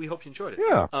sorry. We hope you enjoyed it.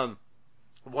 Yeah.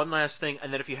 One last thing,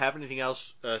 and then if you have anything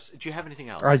else, do you have anything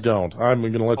else? I don't. I'm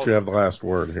going to let you have the last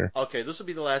word here. Okay, this will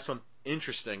be the last one.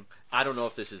 Interesting. I don't know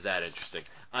if this is that interesting.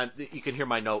 You can hear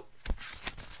my notes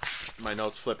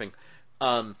flipping.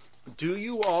 Do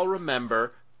you all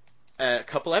remember a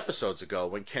couple episodes ago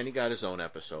when Kenny got his own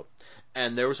episode,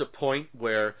 and there was a point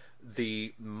where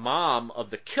the mom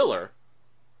of the killer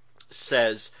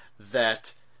says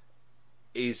that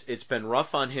it's been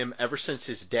rough on him ever since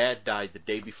his dad died the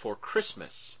day before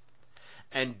Christmas.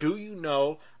 And do you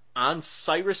know, on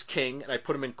Cyrus King, and I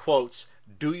put him in quotes,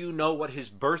 do you know what his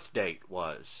birth date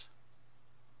was?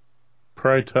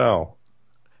 Pray tell.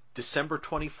 December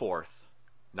 24th,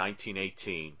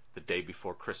 1918, the day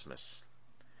before Christmas.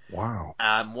 Wow.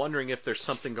 I'm wondering if there's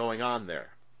something going on there.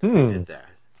 They did that.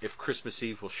 If Christmas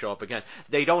Eve will show up again.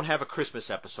 They don't have a Christmas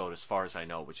episode as far as I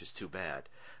know, which is too bad.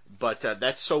 But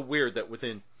that's so weird that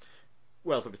within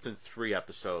 3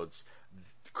 episodes,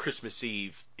 Christmas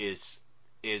Eve is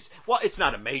well, it's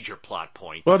not a major plot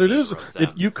point. But it is.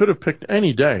 You could have picked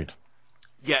any date.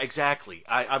 Yeah, exactly.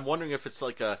 I'm wondering if it's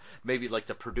like maybe like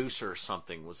the producer or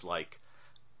something was like,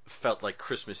 felt like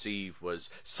Christmas Eve was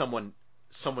someone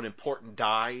important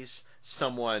dies,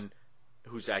 someone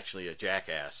who's actually a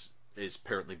jackass is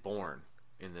apparently born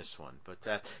in this one.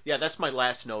 But that's my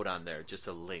last note on there, just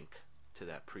a link to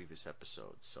that previous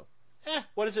episode. So,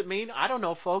 what does it mean? I don't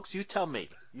know, folks. You tell me.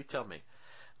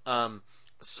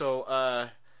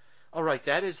 All right,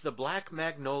 that is the Black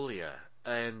Magnolia.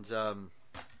 And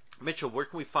Mitchell, where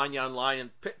can we find you online? And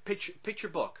pitch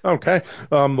your book. Okay.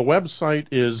 The website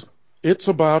is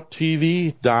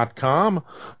itsabouttv.com.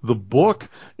 The book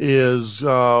is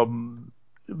The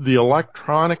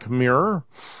Electronic Mirror.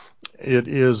 It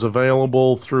is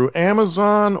available through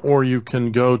Amazon, or you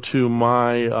can go to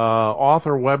my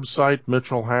author website,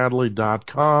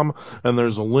 mitchellhadley.com, and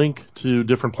there's a link to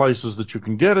different places that you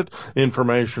can get it,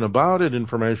 information about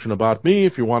me,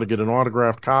 if you want to get an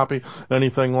autographed copy,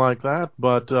 anything like that.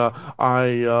 But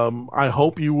I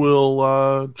hope you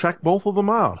will check both of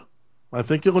them out. I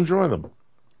think you'll enjoy them.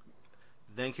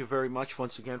 Thank you very much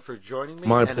once again for joining me.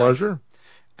 My pleasure.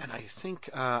 And I think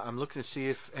I'm looking to see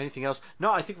if anything else.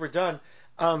 No, I think we're done.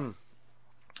 I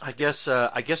guess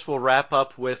we'll wrap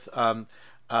up with one.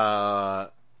 I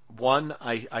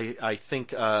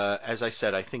think, as I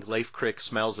said, I think Leif Crick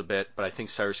smells a bit, but I think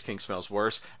Cyrus King smells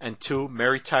worse. And two,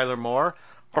 Mary Tyler Moore.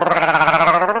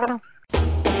 Bourbon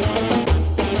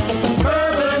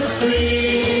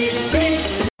Street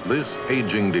Beat. This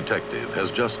aging detective has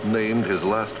just named his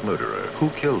last murderer. Who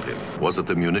killed him? Was it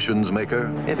the munitions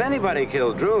maker? If anybody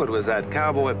killed Drew, it was that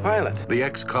cowboy pilot. The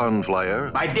ex-con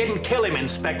flyer? I didn't kill him,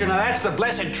 Inspector. Now that's the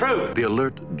blessed truth. The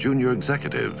alert junior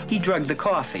executive? He drugged the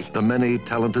coffee. The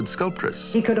many-talented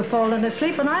sculptress? He could have fallen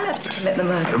asleep and I left to commit the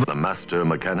murder. The master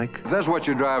mechanic? If that's what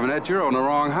you're driving at, you're on the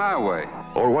wrong highway.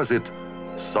 Or was it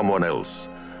someone else?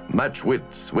 Match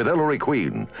wits with Ellery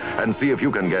Queen and see if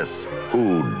you can guess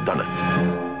who done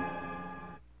it.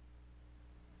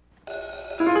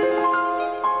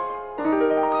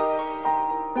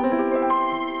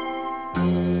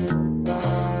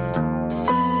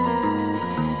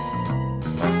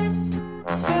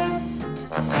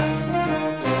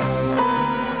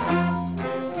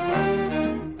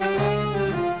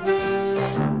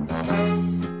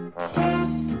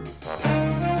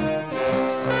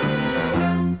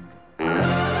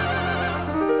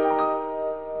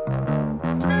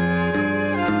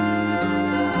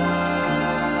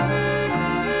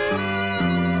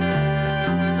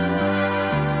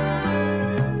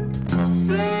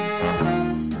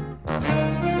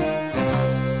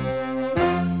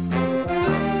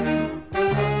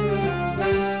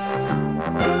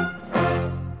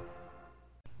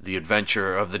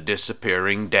 Adventure of the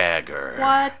Disappearing Dagger.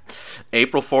 What?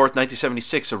 April 4th,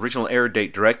 1976. Original air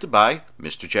date. Directed by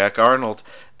Mr. Jack Arnold.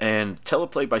 And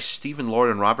teleplay by Stephen Lord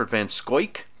and Robert Van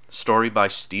Scoyk. Story by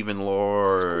Stephen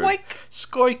Lord.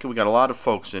 Scoyk. We got a lot of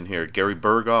folks in here. Gary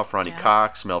Berghoff, Ronnie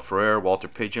Cox, Mel Ferrer, Walter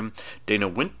Pidgeon, Dana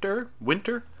Winter.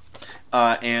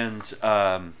 And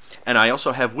I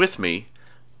also have with me,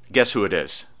 guess who it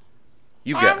is?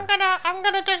 You got it. I'm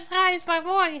gonna disguise my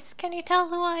voice. Can you tell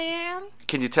who I am?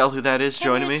 Can you tell who that is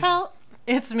joining me?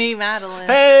 It's me, Madeline.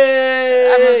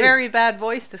 Hey! I'm a very bad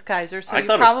voice disguiser, so you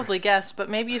probably guessed, but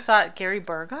maybe you thought Gary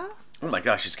Berghoff? Oh my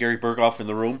gosh, is Gary Berghoff in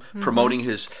the room promoting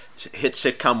his hit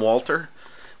sitcom Walter?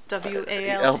 Walter.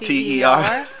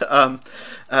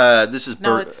 This is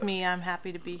No, it's me. I'm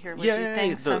happy to be here with you.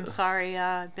 Thanks. I'm sorry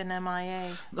I've been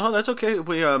MIA. No, that's okay.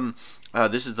 We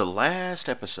this is the last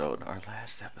episode. Our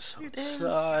last episode. It is.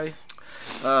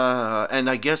 And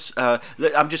I guess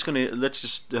let's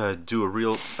just do a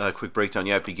real quick breakdown.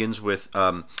 Yeah, it begins with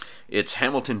it's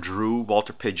Hamilton Drew,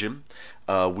 Walter Pidgeon,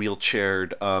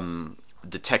 wheelchaired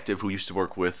detective who used to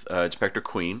work with Inspector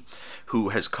Queen, who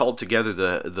has called together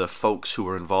the folks who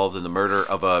were involved in the murder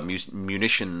of a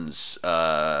munitions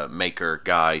maker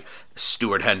guy,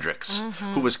 Stuart Hendricks,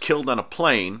 who was killed on a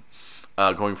plane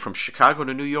going from Chicago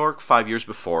to New York 5 years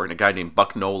before, and a guy named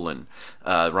Buck Nolan,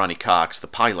 Ronnie Cox, the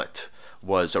pilot,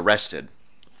 was arrested.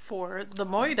 For the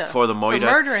Moida. For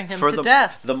murdering him to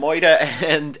death. The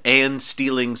Moida and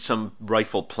stealing some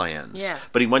rifle plans. Yes.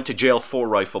 But he went to jail for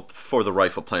the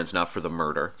rifle plans, not for the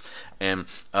murder. And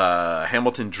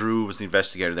Hamilton Drew was the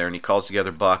investigator there, and he calls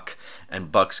together Buck and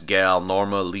Buck's gal,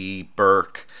 Norma Lee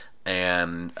Burke,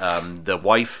 and the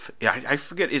wife, I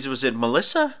forget, was it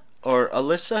Melissa? Or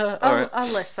Alyssa?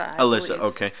 Alyssa. Alyssa,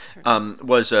 okay.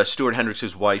 Was Stuart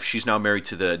Hendricks' wife. She's now married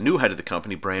to the new head of the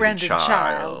company, Brandon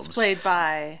Childs. Played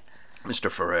by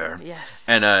Mr. Ferrer. Yes.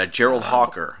 And Gerald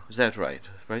Hawker. Was that right?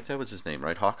 Right? That was his name,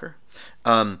 right? Hawker?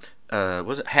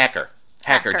 Was it? Hacker.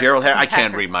 Gerald Hacker. I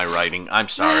can't read my writing. I'm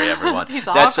sorry, everyone. He's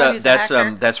awesome.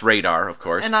 That's Radar, of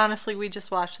course. And honestly, we just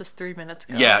watched this 3 minutes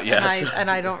ago. Yeah, yes. And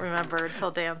I don't remember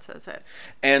until Dan says it.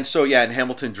 And so, and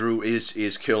Hamilton Drew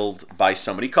is killed by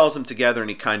somebody. He calls them together and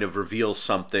he kind of reveals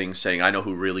something, saying, I know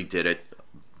who really did it.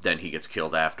 Then he gets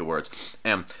killed afterwards.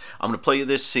 And I'm going to play you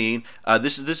this scene.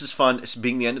 This is fun. It's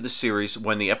being the end of the series.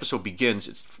 When the episode begins,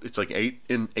 it's like 8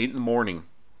 in the morning.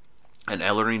 And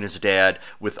Ellery and his dad,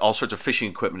 with all sorts of fishing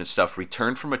equipment and stuff,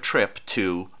 returned from a trip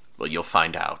to, well, you'll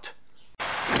find out.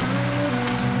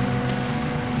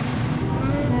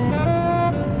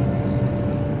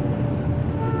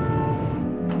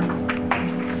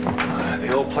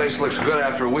 place looks good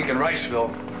after a week in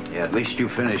Riceville. Yeah, at least you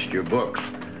finished your books.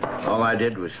 All I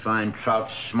did was find trout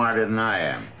smarter than I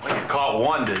am. Well, you caught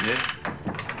one, didn't you?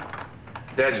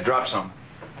 Dad, you dropped some.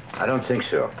 I don't think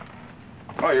so.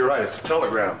 Oh, you're right. It's a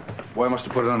telegram. Boy must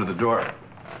have put it under the door.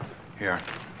 Here.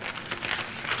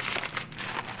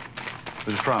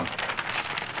 Who's it from?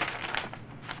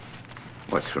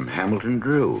 What's from Hamilton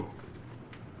Drew?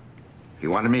 He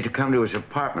wanted me to come to his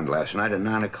apartment last night at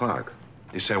 9 o'clock.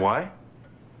 You say why?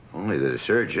 Only that it's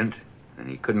urgent, and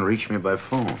he couldn't reach me by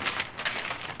phone.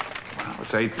 Well,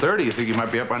 it's 8:30. You think he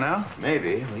might be up by now?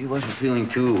 Maybe. Well, he wasn't feeling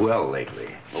too well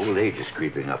lately. Old age is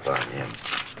creeping up on him.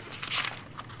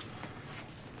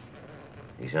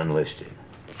 He's unlisted.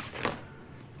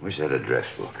 Where's that address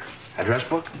book? Address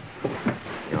book?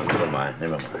 No, never mind.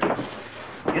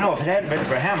 You know, if it hadn't been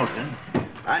for Hamilton,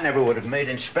 I never would have made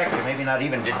inspector, maybe not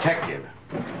even detective.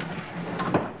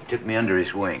 He took me under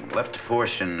his wing, left the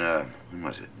force in, when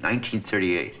was it,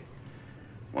 1938.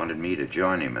 Wanted me to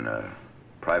join him in a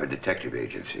private detective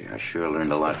agency. I sure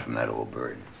learned a lot from that old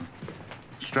bird.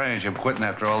 Strange him quitting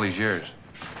after all these years.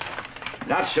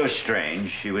 Not so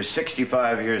strange. He was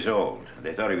 65 years old.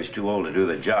 They thought he was too old to do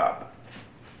the job.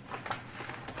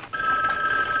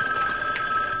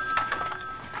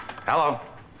 Hello.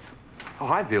 Oh,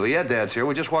 hi, Billy. Yeah, Dad's here.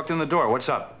 We just walked in the door. What's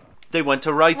up? They went to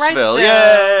Wrightsville.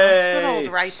 Yay! Good old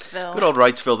Wrightsville. Good old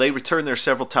Wrightsville. They returned there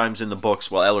several times in the books.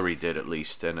 Well, Ellery did, at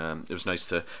least. And it was nice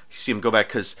to see him go back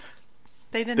because...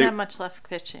 They didn't have much luck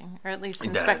fishing. Or at least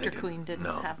Inspector Queen didn't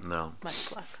have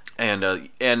much luck. And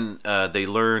they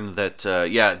learn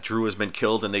that, Drew has been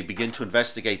killed, and they begin to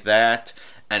investigate that.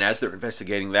 And as they're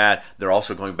investigating that, they're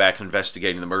also going back and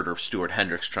investigating the murder of Stuart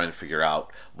Hendricks, trying to figure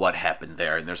out what happened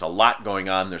there. And there's a lot going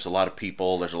on. There's a lot of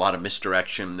people. There's a lot of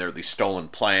misdirection. There are these stolen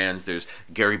plans. There's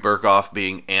Gary Berghoff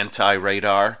being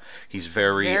anti-radar. He's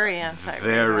very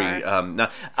anti-radar.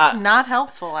 Not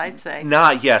helpful, I'd say. And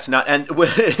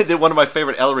one of my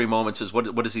favorite Ellery moments is,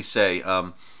 what does he say? He's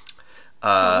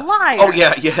a liar. Oh,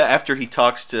 yeah. After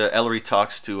Ellery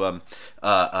talks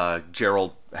to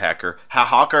Gerald Hacker.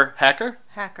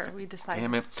 Hacker, we decided.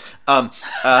 Damn it.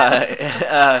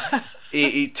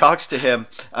 He talks to him.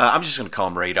 I'm just going to call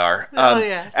him Radar.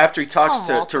 After he talks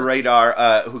to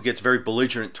Radar, who gets very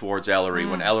belligerent towards Ellery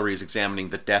when Ellery is examining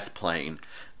the death plane.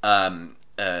 And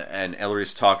Ellery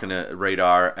is talking to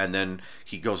Radar, and then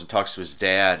he goes and talks to his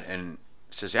dad and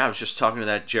says, I was just talking to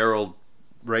that Gerald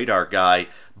Radar guy.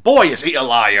 Boy, is he a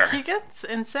liar! He gets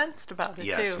incensed about it,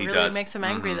 yes, too. He really does. Makes him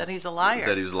angry that he's a liar.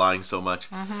 That he's lying so much.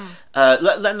 Mm-hmm.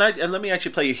 Let me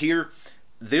actually play you here.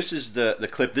 This is the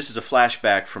clip. This is a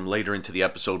flashback from later into the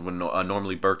episode when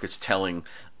Normally Burke is telling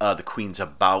the Queens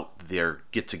about their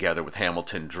get-together with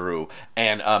Hamilton Drew.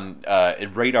 And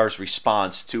Radar's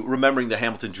response to remembering that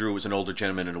Hamilton Drew was an older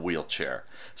gentleman in a wheelchair.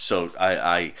 So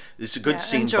it's a good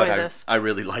scene, but I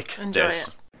really like this.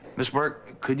 It. Miss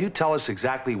Burke, could you tell us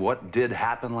exactly what did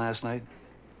happen last night?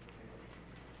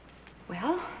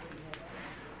 Well,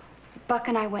 Buck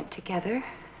and I went together.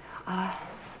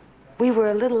 We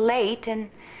were a little late, and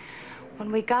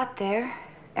when we got there,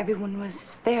 everyone was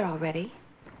there already.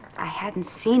 I hadn't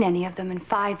seen any of them in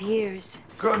 5 years.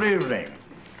 Good evening.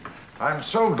 I'm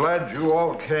so glad you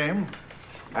all came,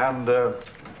 and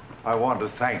I want to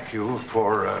thank you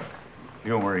for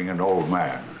humoring an old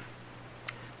man.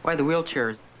 Why the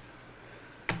wheelchair?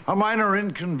 A minor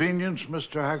inconvenience,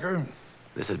 Mr. Hacker.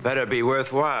 This had better be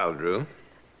worthwhile, Drew.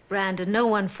 Brandon, no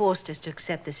one forced us to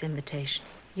accept this invitation.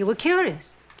 You were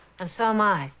curious, and so am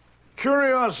I.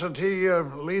 Curiosity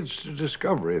leads to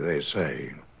discovery, they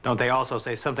say. Don't they also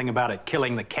say something about it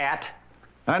killing the cat?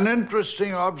 An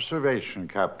interesting observation,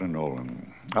 Captain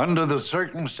Nolan. Under the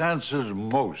circumstances,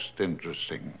 most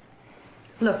interesting.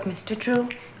 Look, Mr. Drew,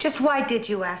 just why did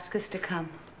you ask us to come?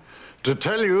 To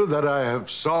tell you that I have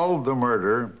solved the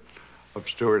murder of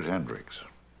Stuart Hendricks.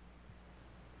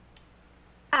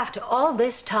 After all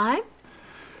this time?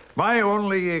 My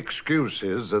only excuse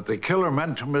is that the killer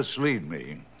meant to mislead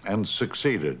me and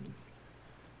succeeded.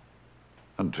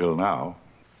 Until now.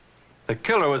 The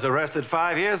killer was arrested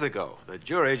 5 years ago. The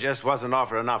jury just wasn't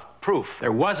offered enough proof.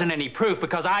 There wasn't any proof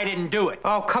because I didn't do it.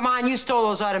 Oh, come on, you stole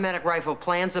those automatic rifle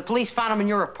plans. The police found them in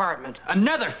your apartment.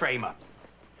 Another frame-up.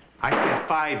 I spent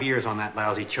 5 years on that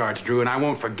lousy charge, Drew, and I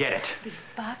won't forget it. Please,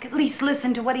 Buck, at least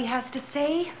listen to what he has to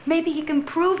say. Maybe he can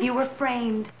prove you were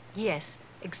framed. Yes.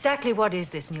 Exactly what is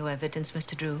this new evidence,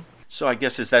 Mr. Drew? So I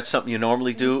guess, is that something you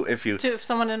normally do if you... If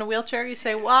someone in a wheelchair, you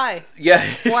say, why? Yeah.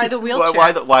 Why the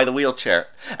wheelchair? Why the wheelchair?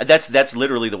 And that's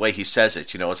literally the way he says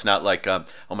it. It's not like, oh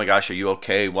my gosh, are you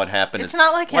okay? What happened? It's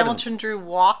not like Hamilton Drew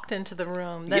walked into the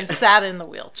room, then sat in the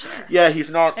wheelchair. Yeah, he's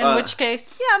not... In which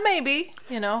case, yeah, maybe,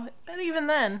 but even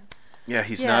then... Yeah,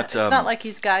 he's not... It's not like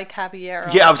he's Guy Caballero.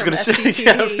 Yeah, I was going to say...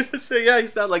 Yeah,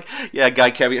 he's not like... Yeah,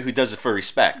 Guy Caballero, who does it for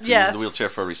respect. Yes. He uses the wheelchair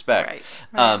for respect.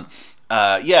 Right.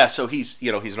 Yeah, so he's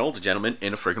he's an older gentleman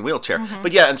in a friggin' wheelchair. Mm-hmm.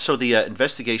 But yeah, and so the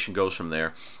investigation goes from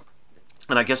there.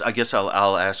 And I guess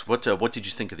I'll ask, what did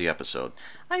you think of the episode?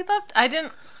 I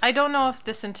don't know if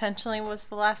this intentionally was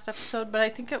the last episode, but I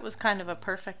think it was kind of a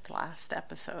perfect last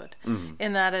episode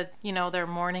in that they're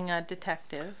mourning a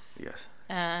detective. Yes.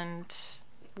 And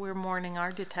we're mourning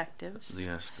our detectives.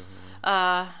 Yes. Go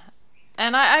ahead.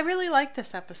 And I really like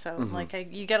this episode. Mm-hmm. Like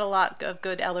you get a lot of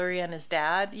good Ellery and his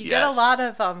dad. You get a lot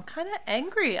of kind of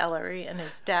angry Ellery and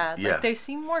his dad. Yeah. Like they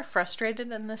seem more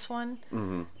frustrated in this one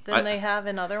than they have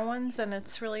in other ones, and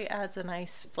it's really adds a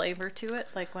nice flavor to it.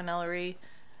 Like when Ellery,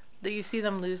 you see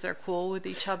them lose their cool with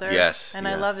each other. Yes. And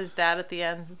I love his dad at the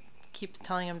end. Keeps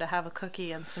telling him to have a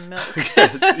cookie and some milk.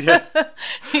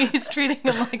 He's treating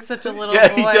him like such a little boy.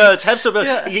 Yeah, he does. Have some milk.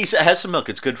 Yeah. He has some milk.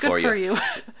 It's good for you. Good for you.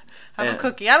 Have a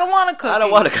cookie. I don't want a cookie. I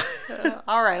don't want a cookie.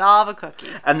 All right, I'll have a cookie.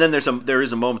 And then there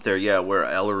is a moment there, where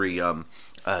Ellery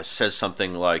says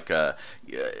something like,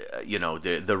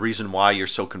 the reason why you're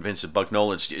so convinced that Buck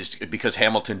Nolan is because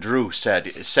Hamilton Drew said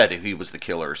he was the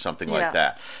killer or something like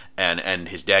that. And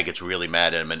his dad gets really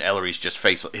mad at him, and Ellery's his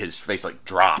face like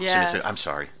drops, and he says, I'm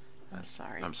sorry.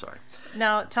 I'm sorry.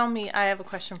 Now, tell me, I have a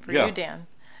question for you, Dan.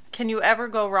 Can you ever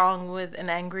go wrong with an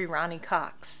angry Ronny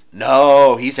Cox?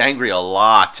 No, he's angry a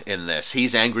lot in this.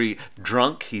 He's angry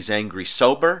drunk. He's angry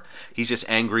sober. He's just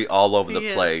angry all over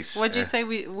the place. What'd you say?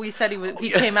 We said he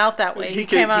came out that way. He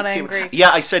came out angry. Yeah,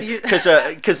 I said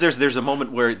because there's a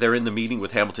moment where they're in the meeting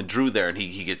with Hamilton Drew there, and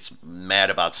he gets mad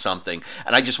about something,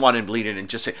 and I just want him to lean in and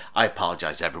just say, "I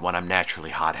apologize, everyone. I'm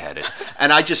naturally hot-headed."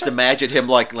 And I just imagined him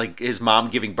like his mom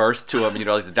giving birth to him,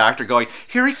 like the doctor going,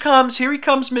 "Here he comes,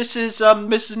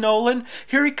 Mrs. Nolan,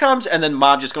 here he comes," and then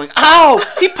Mom just going, "Ow!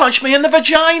 He punched me in the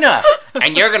vagina,"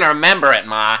 and you're gonna remember it,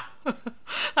 Ma.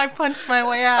 I punched my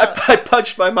way out. I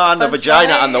punched my mom in the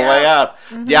vagina on the way out.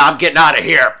 Mm-hmm. Yeah, I'm getting out of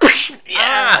here.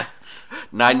 Yeah.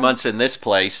 9 months in this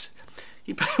place.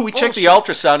 We checked the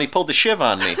ultrasound. He pulled the shiv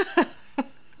on me.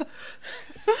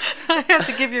 I have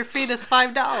to give your fetus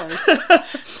 $5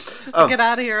 just to get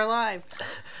out of here alive.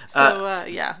 So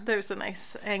there's a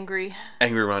nice angry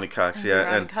Ronny Cox.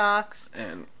 Ronny Cox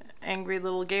and angry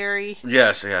little Gary.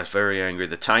 Yes, very angry.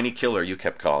 The tiny killer, you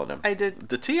kept calling him. I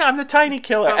did. I'm the tiny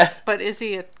killer. But is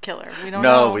he a killer? We don't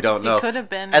know. No, we don't know. He could have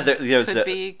been. Could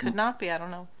be. Could not be. I don't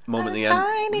know. Moment in the end.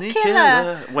 Tiny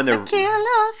killer. When they're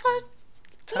killer for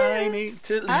tiny.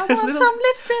 I want some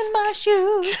lifts in my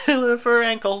shoes. Killer for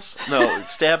ankles. No,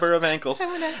 stabber of ankles.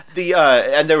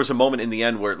 And there was a moment in the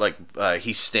end where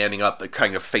he's standing up,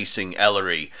 kind of facing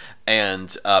Ellery,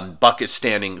 and Buck is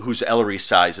standing, who's Ellery's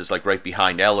size, is right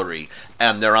behind Ellery,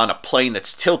 and they're on a plane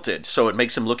that's tilted, so it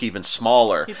makes him look even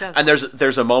smaller. He does. And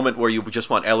there's a moment where you just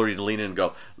want Ellery to lean in and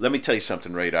go, "Let me tell you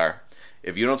something, Radar.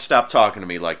 If you don't stop talking to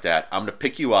me like that, I'm going to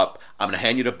pick you up, I'm going to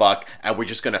hand you to Buck, and we're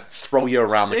just going to throw you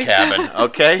around the cabin,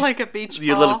 okay?" Like a beach ball.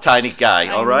 You little tiny guy,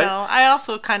 all right? Know. I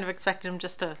also kind of expected him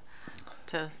just to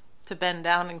bend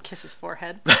down and kiss his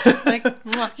forehead.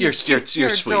 You're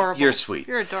sweet. Adorable. You're sweet.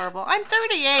 You're adorable. I'm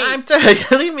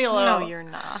 38. Leave me alone. No, you're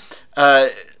not.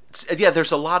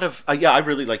 There's a lot of... I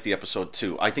really like the episode,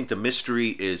 too. I think the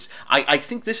mystery is... I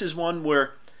think this is one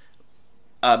where...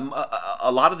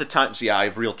 a lot of the times, I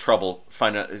have real trouble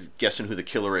guessing who the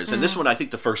killer is. And this one, I think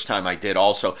the first time I did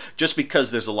also, just because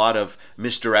there's a lot of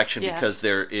misdirection, because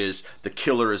the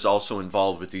killer is also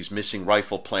involved with these missing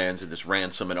rifle plans and this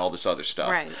ransom and all this other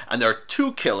stuff. Right. And there are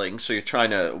 2 killings, so you're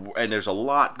trying to, and there's a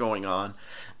lot going on.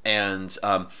 And,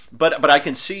 but I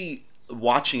can see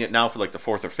watching it now for the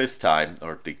 4th or 5th time,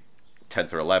 or the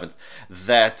 10th or 11th,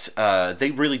 that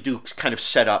they really do kind of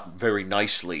set up very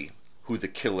nicely who the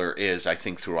killer is, I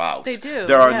think, throughout. They do.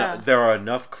 There are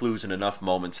enough clues and enough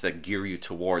moments that gear you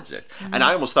towards it. Mm-hmm. And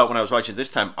I almost thought when I was watching this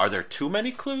time, are there too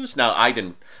many clues? Now I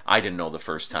didn't know the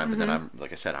first time, but then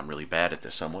I'm really bad at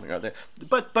this. I'm wondering, are there?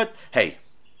 But hey,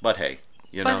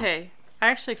 you know. But hey, I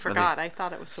actually forgot. I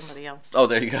thought it was somebody else. Oh,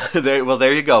 there you go.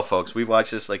 There you go, folks. We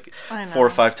watched this 4 or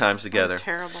 5 times together. I'm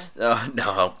terrible.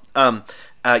 No.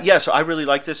 So I really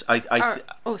like this.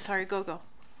 Sorry. Go.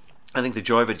 I think the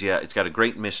joy of it, it's got a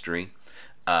great mystery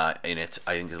in it.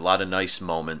 I think there's a lot of nice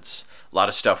moments, a lot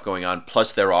of stuff going on.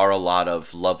 Plus, there are a lot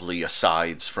of lovely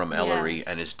asides from Ellery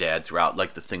and his dad throughout,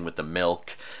 like the thing with the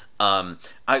milk.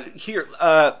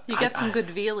 You get some good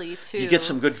Veely too. You get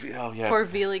some good. Oh yeah. Poor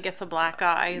Veely gets a black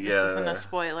eye. This isn't a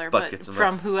spoiler, but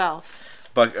from who else?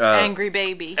 Buck, Angry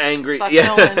Baby. Buck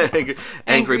Nolan.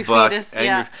 angry Buck. Fetus,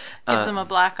 gives him a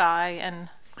black eye, and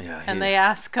they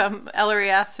ask Ellery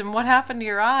asks him, "What happened to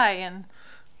your eye?" And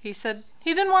he said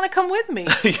he didn't want to come with me.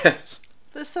 Yes.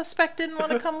 The suspect didn't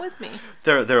want to come with me.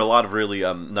 There are a lot of really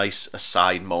nice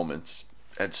aside moments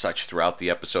and such throughout the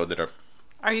episode that are.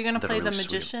 Are you going to play really the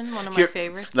magician? Sweet. One of my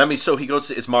favorites. So he goes.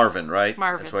 It's Marvin, right?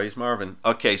 Marvin. That's why he's Marvin.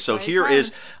 Okay, so here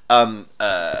is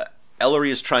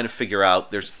Ellery is trying to figure out.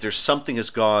 There's something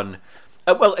has gone.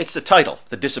 Well, it's the title,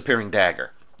 The Disappearing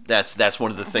Dagger. That's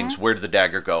one of the things. Where did the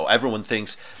dagger go? Everyone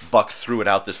thinks Buck threw it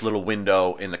out this little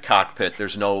window in the cockpit.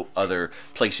 There's no other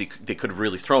place they could have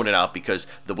really thrown it out because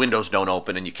the windows don't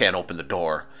open and you can't open the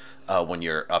door when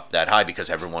you're up that high because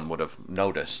everyone would have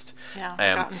noticed. Yeah,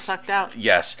 gotten sucked out.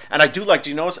 Yes, and I do like.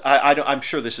 Do you notice? I'm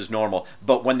sure this is normal,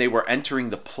 but when they were entering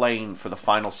the plane for the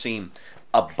final scene,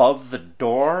 above the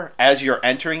door as you're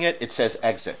entering it, it says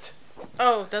exit.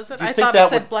 Oh, does it? I thought it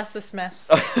said bless this mess.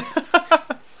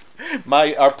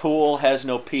 Our pool has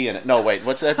no pee in it. No, wait,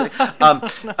 what's that thing?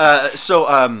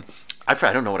 I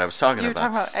don't know what I was talking about. You were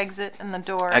talking about exit in the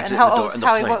door. Exit and in the door and the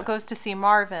how he plane. goes to see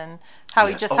Marvin. How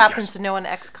he just happens to know an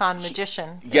ex-con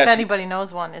magician. Yes, if anybody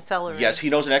knows one, it's Ellery. Yes, he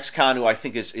knows an ex-con who I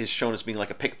think is shown as being like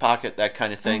a pickpocket, that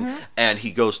kind of thing. And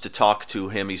he goes to talk to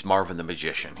him. He's Marvin the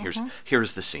magician.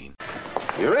 Here's the scene.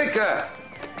 Eureka!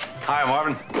 Hi,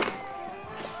 Marvin.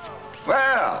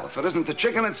 Well, if it isn't the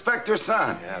chicken inspector's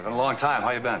son. Yeah, been a long time.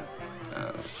 How you been?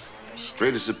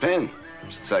 Straight as a pin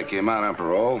since I came out on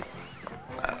parole.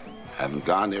 Haven't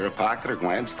gone near a pocket or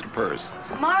glanced at a purse.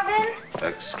 Marvin?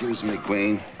 Excuse me,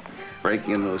 Queen.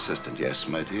 Breaking into assistant. Yes,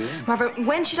 my dear? Marvin,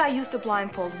 when should I use the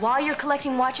blindfold? While you're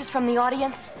collecting watches from the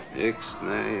audience?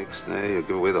 Ixnay, you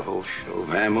give away the whole show.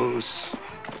 Vamoose.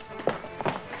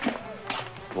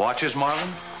 Watches,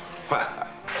 Marvin? Well,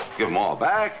 give them all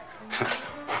back.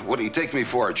 What do you take me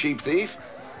for, a cheap thief?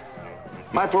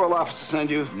 My parole officer send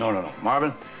you? No.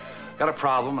 Marvin, got a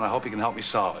problem, and I hope you can help me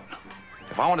solve it.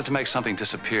 If I wanted to make something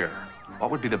disappear, what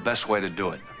would be the best way to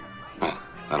do it? Well,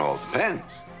 that all depends.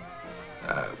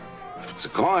 If it's a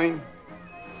coin,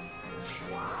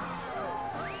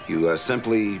 you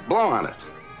simply blow on it.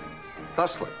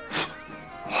 Thusly.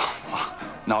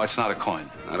 No, it's not a coin.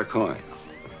 Not a coin.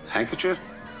 Handkerchief?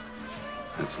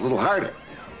 It's a little harder.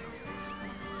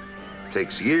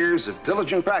 Takes years of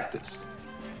diligent practice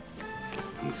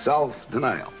and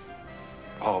self-denial.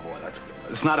 Oh, boy, that's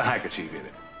good. It's not a handkerchief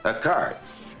either. Cards?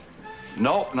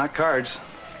 No, not cards.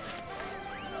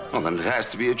 Well, then it has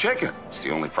to be a chicken. It's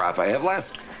the only prop I have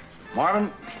left.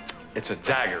 Marvin, it's a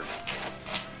dagger.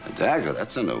 A dagger?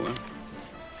 That's a new one.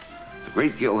 The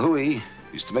great Gil Huey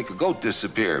used to make a goat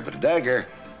disappear, but a dagger,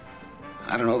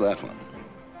 I don't know that one.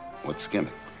 What's the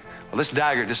gimmick? Well, this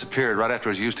dagger disappeared right after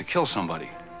it was used to kill somebody.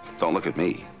 Don't look at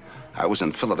me. I was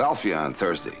in Philadelphia on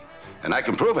Thursday, and I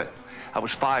can prove it. That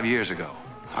was 5 years ago.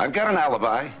 I've got an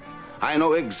alibi. I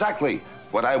know exactly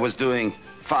what I was doing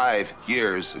 5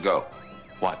 years ago.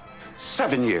 What?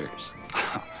 7 years.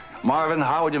 Marvin,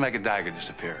 how would you make a dagger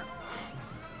disappear?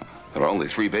 There are only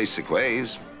 3 basic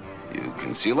ways. You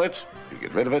conceal it, you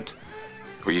get rid of it,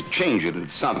 or you change it into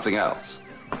something else.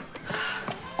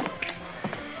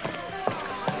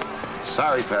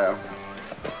 Sorry, pal.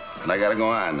 And I gotta go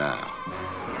on now.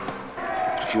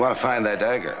 But if you want to find that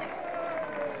dagger,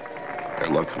 you're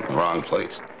looking in the wrong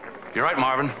place. You're right,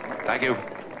 Marvin. Thank you.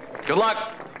 Good luck.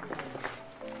 I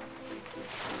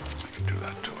can do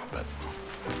that too, I bet.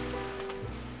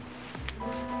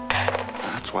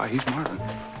 That's why he's Marvin.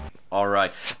 All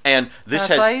right, and this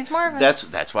that's why he's Marvin.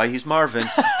 That's why he's Marvin.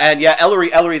 And yeah,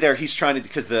 Ellery there, he's trying to,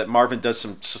 because the Marvin does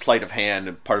some sleight of hand,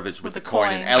 and part of it's with the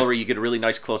coin. And Ellery, you get a really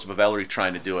nice close up of Ellery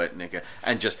trying to do it,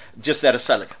 and just that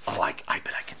aside, like, oh, I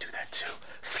bet I can do that too.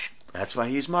 That's why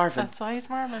he's Marvin. That's why he's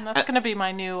Marvin. That's going to be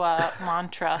my new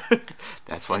mantra.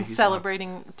 That's why he's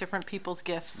celebrating Marvin. Different people's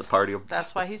gifts. The party of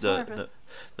that's why he's Marvin.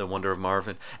 The wonder of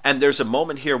Marvin. And there's a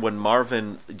moment here when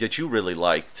Marvin that you really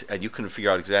liked, and you couldn't figure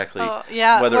out exactly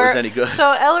whether it was any good.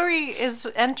 So Ellery is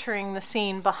entering the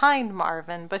scene behind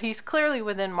Marvin, but he's clearly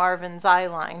within Marvin's eye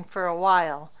line for a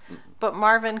while. But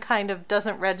Marvin kind of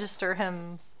doesn't register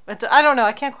him. I don't know.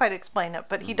 I can't quite explain it,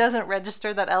 but he doesn't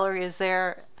register that Ellery is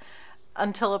there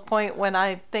until a point when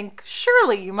I think,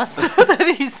 surely you must know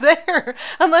that he's there,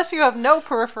 unless you have no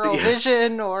peripheral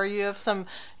vision or you have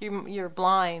you're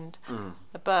blind.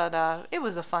 But it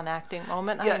was a fun acting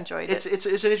moment. I enjoyed it. It's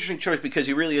an interesting choice because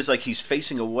he really is like he's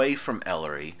facing away from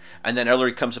Ellery, and then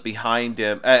Ellery comes up behind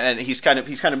him, and he's kind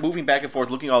of moving back and forth,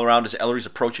 looking all around as Ellery's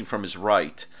approaching from his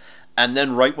right. and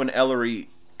then right when Ellery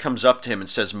comes up to him and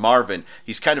says Marvin,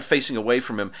 he's kind of facing away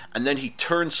from him, and then he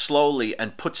turns slowly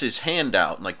and puts his hand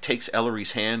out and like takes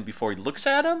Ellery's hand before he looks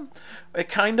at him.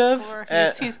 Kind of. Or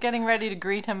he's getting ready to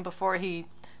greet him before he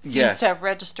seems Yes. to have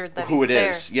registered that Who he's it there.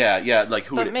 is. Yeah, like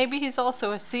who But it is. maybe he's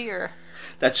also a seer.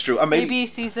 That's true. Or Maybe he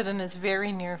sees it in his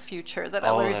very near future that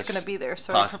Ellery's that's going to be there,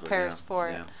 so possibly, he prepares yeah, for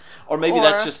yeah. it. Or maybe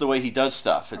that's just the way he does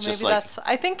stuff. Or It's maybe just like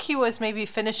I think he was maybe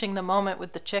finishing the moment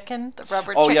with the chicken, the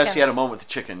rubber oh chicken. yes, he had a moment with the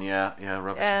chicken. Yeah,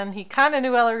 rubber. And he kind of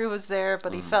knew Ellery was there,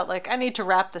 but he felt like, I need to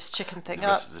wrap this chicken thing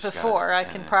up This guy, before I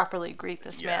can properly greet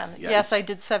this man. yeah, Yes, it's- I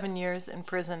did 7 years in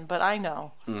prison, but I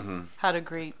know how to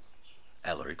greet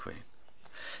Ellery Queen.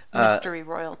 mystery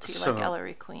royalty so- like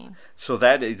Ellery Queen. So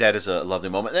that is a lovely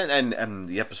moment, and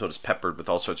the episode is peppered with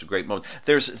all sorts of great moments.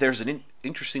 There's an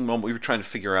interesting moment we were trying to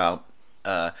figure out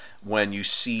when you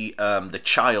see the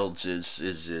Childs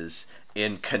is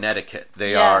in Connecticut.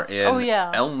 They are in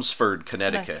Elmsford,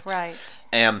 Connecticut. Right.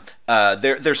 And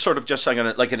they're sort of just like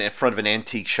in front of an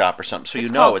antique shop or something. So It's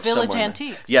you know called it's Village somewhere.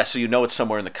 Antiques. Yeah, so you know it's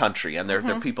somewhere in the country, and there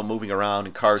are people moving around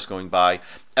and cars going by.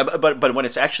 But when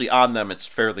it's actually on them, it's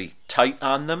fairly tight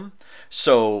on them.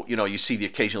 So you see the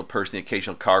occasional person, the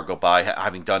occasional car go by.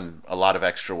 Having done a lot of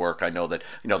extra work, I know that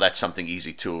that's something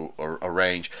easy to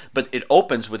arrange. But it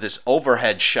opens with this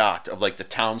overhead shot of like the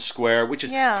town square, which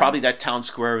is probably that town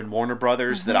square in Warner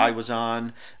Brothers that I was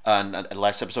on the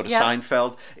last episode of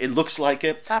Seinfeld. It looks like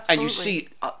it, Absolutely. and you see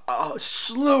a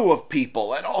slew of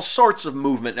people and all sorts of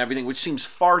movement and everything, which seems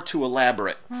far too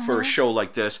elaborate for a show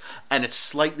like this. And it's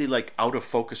slightly like out of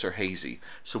focus or hazy.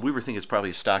 So we were thinking it's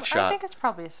probably a stock shot. I think it's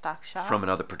probably a stock shot. From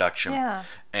another production. Yeah.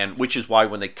 And which is why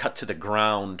when they cut to the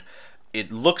ground,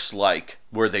 it looks like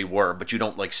where they were, but you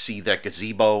don't like see that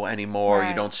gazebo anymore. Right.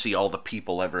 You don't see all the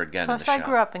people ever again Plus, in the I shot.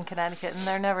 grew up in Connecticut, and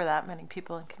there are never that many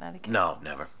people in Connecticut. No,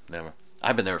 never.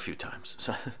 I've been there a few times.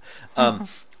 So,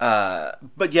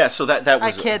 but yeah, so that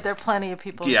was. I kid. There are plenty of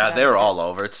people. in Yeah, Connecticut. they're all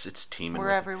over. It's teeming. We're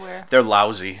with- everywhere. They're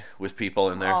lousy with people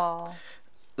in there. Oh.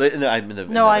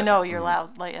 No, I know you're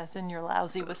lousy. Like, as in you're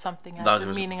lousy with something, as Lousy in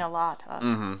was- meaning a lot.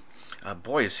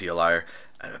 Boy, is he a liar!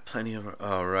 Plenty of.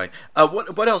 Oh, right.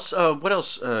 What else? What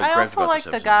else? I also like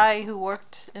the guy who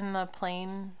worked in the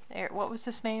plane. What was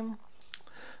his name?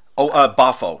 Oh,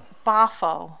 Boffo.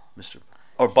 Boffo. Mr.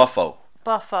 Or Buffo.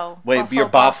 Buffo. Wait, Buffo,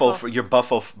 you're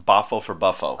Buffo. Boffo for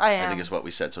Buffo. I am. think is what we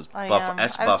said. So it's I Buffo. am.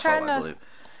 S. I was Buffo, trying I to believe.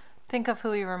 think of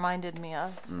who he reminded me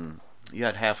of. You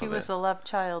had half He of it. was a love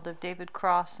child of David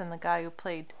Cross and the guy who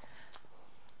played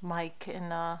Mike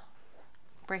in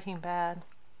Breaking Bad.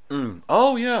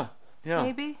 Oh yeah.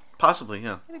 Maybe. Possibly,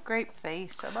 yeah. He had a great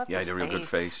face. I love Yeah, he his had a real good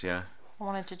face. Yeah. I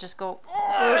wanted to just go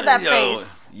that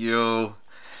face. You.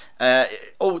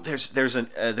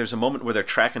 There's a moment where they're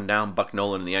tracking down Buck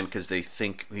Nolan in the end because they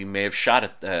think he may have shot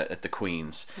at the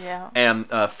Queens. Yeah. And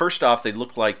first off, they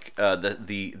look like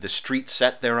the street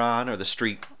set they're on or the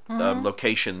street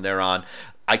location they're on.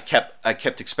 I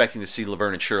kept expecting to see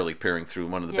Laverne and Shirley peering through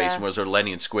one of the basements where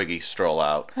Lenny and Squiggy stroll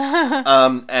out.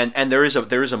 And there is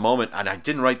a moment, and I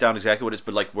didn't write down exactly what it is,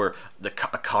 but like where the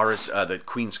car is the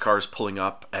Queen's car is pulling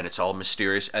up, and it's all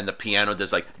mysterious, and the piano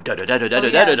does like da da da da da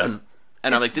da da da.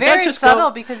 And I'm like, did that just very subtle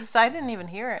go? because I didn't even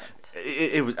hear it.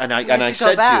 It was, and We I have to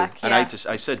said go back, to you, and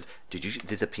I said, did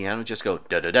the piano just go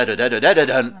da da da da da da da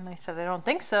da? And they said, I don't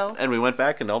think so. And we went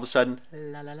back, and all of a sudden,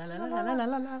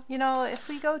 You know, if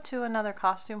we go to another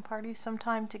costume party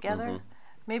sometime together,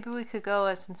 maybe we could go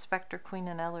as Inspector Queen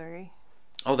and Ellery.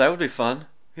 oh, that would be fun.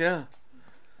 Yeah,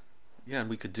 and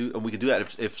we could do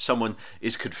that if someone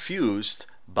is confused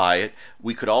by it.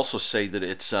 We could also say that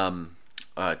it's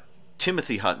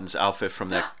Timothy Hutton's outfit from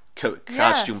that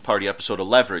costume party episode of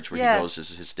Leverage, where he goes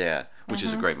as his dad, which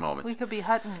is a great moment. We could be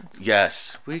Huttons.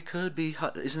 Yes, we could be.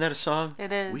 Isn't that a song?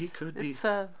 It is. We could be. It's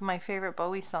my favorite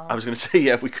Bowie song. I was going to say,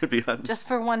 yeah, we could be Huttons. Just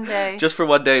for one day. Just for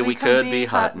one day, we could be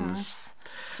Huttons.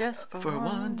 Just for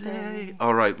one day.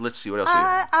 All right, let's see what else we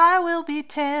have. I will be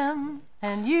Tim,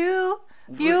 and you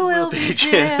will be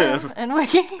Jim, and we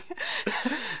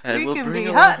we'll can bring be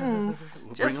along, Huttons.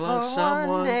 We'll just bring along for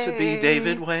someone one to be day.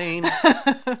 David Wayne.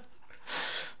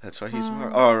 That's why he's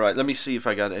smart. All right, let me see if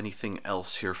I got anything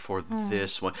else here for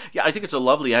this one. Yeah, I think it's a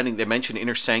lovely ending. They mentioned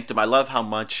Inner Sanctum. I love how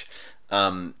much,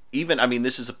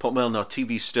 this is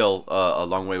TV's still a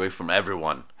long way away from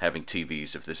everyone having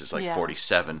TVs. If this is like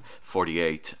 47,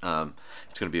 48,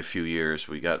 it's going to be a few years.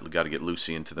 We got to get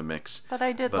Lucy into the mix. But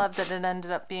I did love that it ended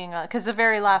up being because the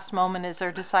very last moment is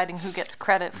they're deciding who gets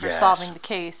credit for Yes. solving the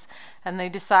case, and they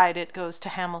decide it goes to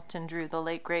Hamilton Drew, the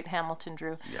late great Hamilton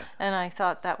Drew. Yes. And I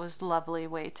thought that was a lovely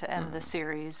way to end the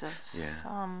series of.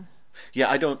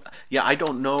 I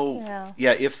don't know. Yeah.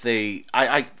 Yeah, if they,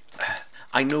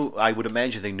 I would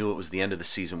imagine they knew it was the end of the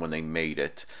season when they made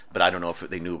it, but I don't know if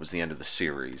they knew it was the end of the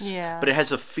series. Yeah. But it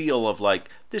has a feel of like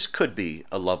this could be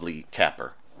a lovely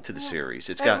capper to the series.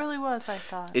 It really was, I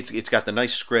thought. It's got the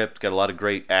nice script, got a lot of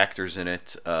great actors in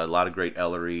it, a lot of great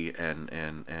Ellery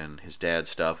and his dad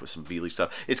stuff with some Beely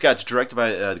stuff. It's directed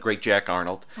by the great Jack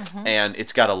Arnold, and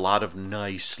it's got a lot of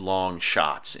nice long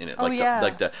shots in it.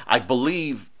 I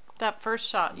believe that first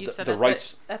shot you said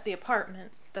at the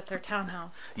apartment. At their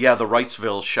townhouse. Yeah, the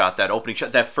Wrightsville shot, that opening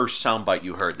shot, that first soundbite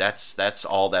you heard, that's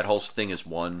all. That whole thing is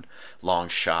one long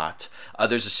shot.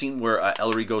 There's a scene where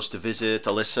Ellery goes to visit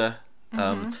Alyssa.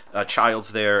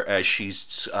 Child's there as she's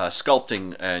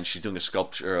sculpting, and she's doing a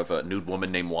sculpture of a nude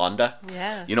woman named Wanda.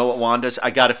 Yes. You know what Wanda's? I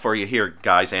got it for you here,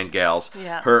 guys and gals.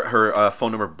 Yeah. Her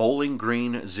phone number, Bowling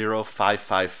Green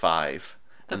 0555.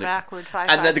 The backward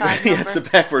 555 number. It's the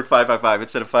backward 555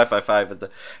 instead of 555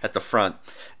 at the front.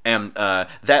 And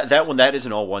that one, that is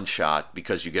an all one shot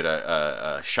because you get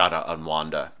a shot on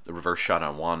Wanda, a reverse shot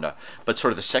on Wanda. But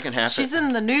sort of the second half, she's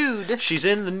in the nude. She's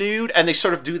in the nude, and they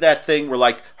sort of do that thing where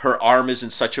like her arm is in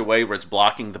such a way where it's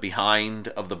blocking the behind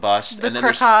of the bust, and then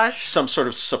there's some sort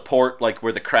of support like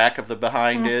where the crack of the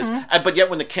behind is. But yet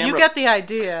when the camera, you get the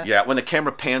idea. Yeah, when the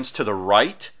camera pans to the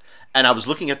right. And I was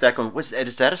looking at that going,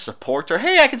 is that a support? Or,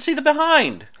 hey, I can see the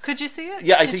behind. Could you see it?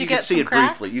 Yeah, I think you can see it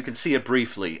briefly. You can see it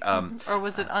briefly. Or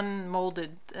was it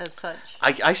unmolded as such?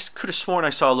 I could have sworn I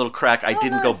saw a little crack. I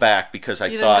didn't go back because you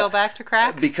didn't go back to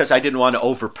crack? Because I didn't want to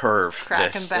over-perv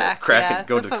Crack this. And back.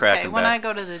 Go to the crack and back. When I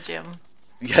go to the gym.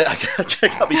 Yeah,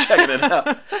 I'll be checking it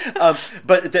out.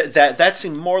 But that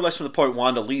scene, more or less from the point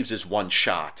Wanda leaves, is one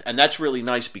shot. And that's really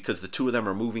nice because the two of them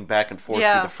are moving back and forth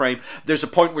through the frame. There's a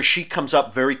point where she comes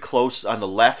up very close on the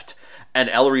left, and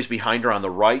Ellery's behind her on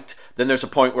the right. Then there's a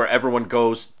point where everyone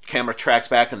goes, camera tracks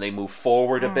back, and they move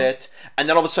forward a bit. And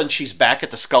then all of a sudden she's back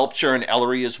at the sculpture, and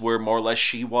Ellery is where more or less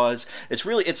she was.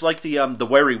 It's like the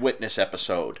Wary Witness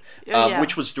episode,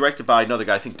 which was directed by another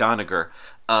guy, I think Doniger.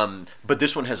 But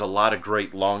this one has a lot of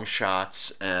great long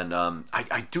shots, and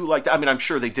I do like that. I mean, I'm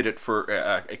sure they did it for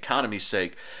economy's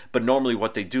sake, but normally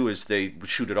what they do is they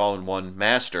shoot it all in one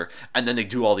master, and then they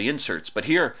do all the inserts. But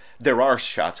here, there are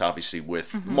shots, obviously,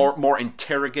 with more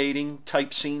interrogating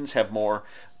type scenes, have more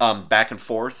back and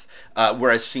forth,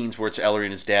 whereas scenes where it's Ellery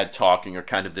and his dad talking are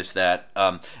kind of this, that.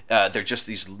 They're just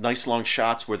these nice long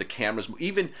shots where the cameras,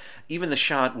 even the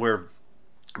shot where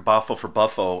Buffo for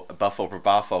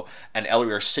Buffo, and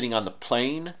Ellery are sitting on the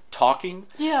plane talking.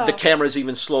 Yeah. The camera's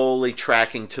even slowly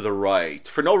tracking to the right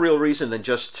for no real reason than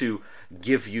just to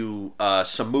give you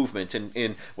some movement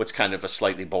in what's kind of a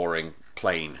slightly boring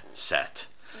plane set.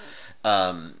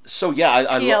 So yeah,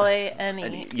 I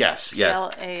Plane. Yes.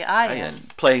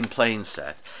 Plain. Plane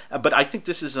set. But I think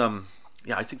this is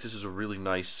I think this is a really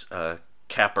nice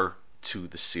capper to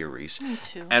the series. Me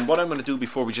too. And what I'm going to do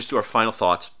before we just do our final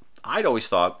thoughts, I'd always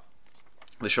thought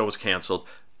the show was canceled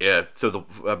because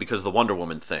of the Wonder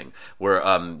Woman thing, where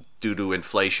due to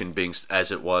inflation being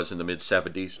as it was in the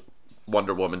mid-'70s,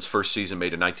 Wonder Woman's first season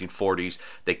made in 1940s,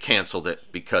 they canceled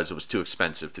it because it was too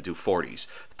expensive to do 40s.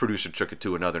 The producer took it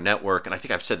to another network, and I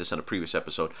think I've said this on a previous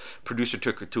episode. Producer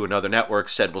took it to another network,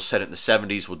 said we'll set it in the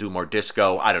 70s, we'll do more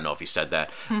disco. I don't know if he said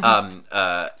that.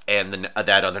 And then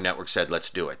that other network said,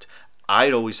 let's do it. I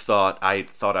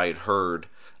had heard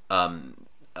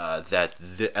that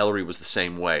the Ellery was the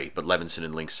same way, but Levinson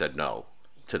and Link said no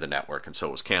to the network, and so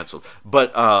it was canceled.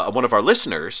 But one of our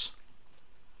listeners,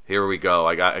 here we go.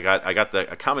 I got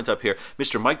a comment up here.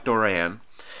 Mr. Mike Doran,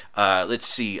 let's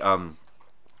see.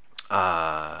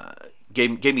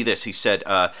 Gave me this. He said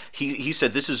he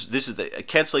said this is the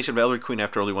cancellation of Ellery Queen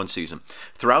after only one season.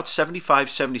 Throughout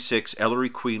 75-76, Ellery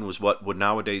Queen was what would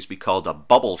nowadays be called a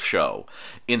bubble show.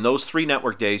 In those 3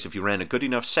 network days, if you ran a good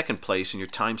enough second place in your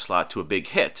time slot to a big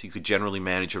hit, you could generally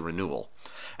manage a renewal.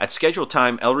 At scheduled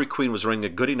time, Ellery Queen was running a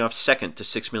good enough second to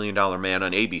 $6 Million Man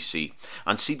on ABC.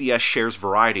 On CBS, Cher's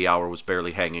Variety Hour was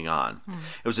barely hanging on.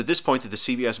 It was at this point that the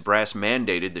CBS brass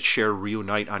mandated that Cher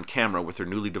reunite on camera with her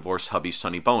newly divorced hubby,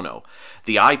 Sonny Bono.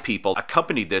 The Eye People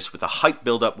accompanied this with a hype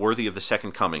build-up worthy of the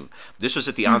Second Coming. This was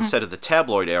at the onset of the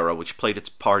tabloid era, which played its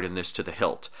part in this to the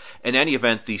hilt. In any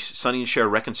event, the Sonny and Cher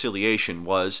reconciliation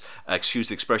was, excuse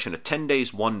the expression, a 10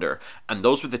 days wonder, and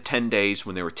those were the 10 days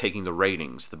when they were taking the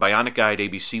ratings. The Bionic Guy at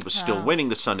ABC was still winning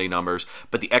the Sunday numbers,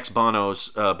 but the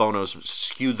ex-Bonos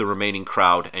skewed the remaining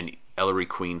crowd, and Ellery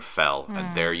Queen fell,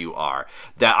 and there you are.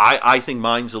 That I think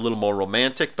mine's a little more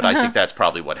romantic, but I think that's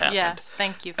probably what happened. Yes,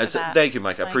 thank you for that. Thank you,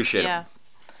 Mike. I appreciate it.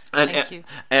 Thank you.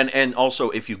 And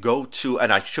also, if you go to,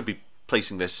 and I should be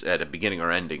placing this at a beginning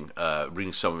or ending,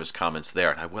 reading some of his comments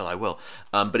there, and I will.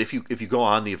 But if you go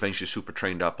on the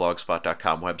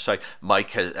AvengersSuperTrain.blogspot.com website,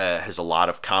 Mike has a lot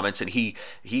of comments, and he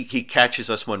catches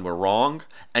us when we're wrong,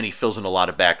 and he fills in a lot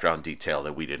of background detail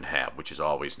that we didn't have, which is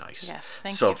always nice. Yes,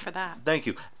 thank you for that. Thank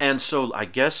you. And so I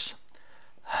guess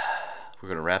we're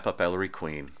going to wrap up Ellery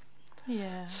Queen.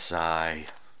 Yeah. Sigh.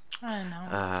 I know,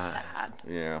 it's sad.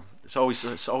 Yeah. It's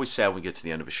always sad when we get to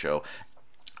the end of a show.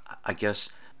 I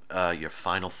guess your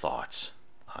final thoughts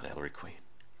on Ellery Queen.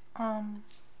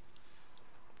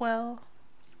 Well,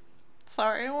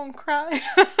 sorry, I won't cry.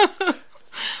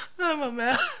 I'm a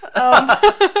mess.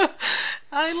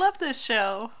 I love this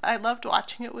show. I loved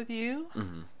watching it with you.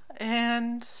 Mm-hmm.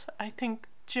 And I think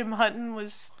Jim Hutton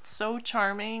was so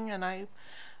charming, and I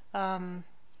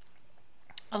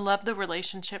love the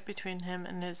relationship between him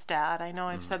and his dad. I know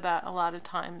I've said that a lot of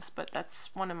times, but that's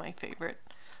one of my favorite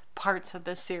parts of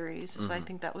this series. Is I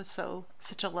think that was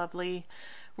such a lovely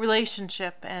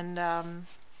relationship, and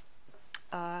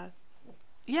I've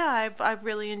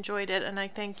really enjoyed it, and I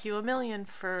thank you a million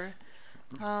for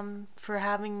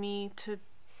having me to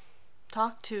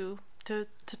talk to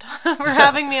for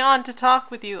having me on to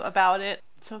talk with you about it.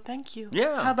 So thank you.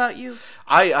 Yeah. How about you?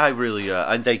 I really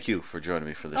and thank you for joining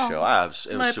me for the show.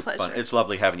 It was super pleasure. fun. It's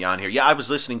lovely having you on here. Yeah, I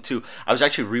was actually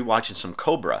rewatching some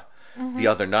Cobra the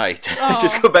other night.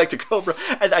 Just go back to Cobra,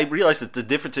 and I realized that the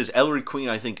difference is Ellery Queen,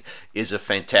 I think, is a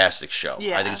fantastic show.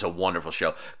 Yeah. I think it's a wonderful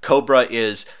show. Cobra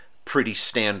is pretty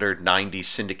standard 90s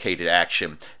syndicated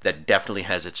action that definitely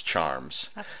has its charms.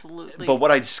 Absolutely. But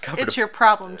what I discovered... It's your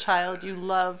problem child you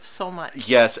love so much.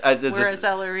 Yes. Whereas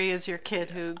Ellery is your kid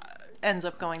who ends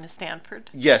up going to Stanford.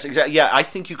 Yes, exactly. Yeah, I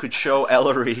think you could show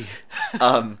Ellery...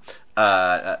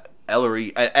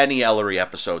 any Ellery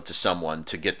episode to someone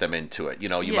to get them into it. You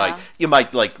know, you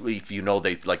might like, if you know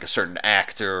they like a certain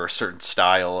actor or a certain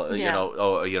style,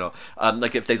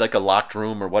 like if they like a locked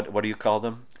room, or what do you call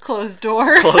them? Closed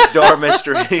door. Closed door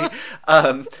mystery. You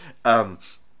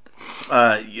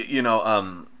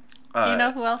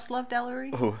know who else loved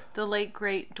Ellery? Who? The late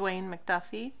great Dwayne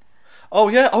McDuffie. Oh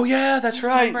yeah, that's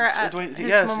right. Remember at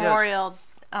his memorial.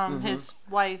 His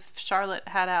wife Charlotte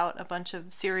had out a bunch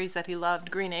of series that he loved,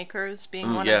 Green Acres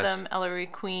being one of them, Ellery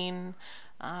Queen.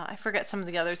 I forget some of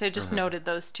the others. I just noted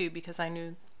those two because I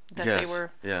knew that they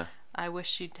were. Yeah. I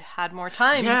wish you'd had more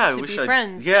time to be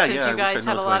friends. Because you guys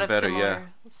had a lot of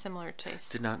similar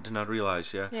tastes. Did not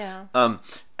realize. Yeah. Yeah.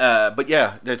 But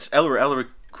yeah, that's Ellery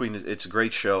Queen. It's a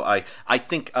great show. I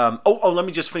think. Let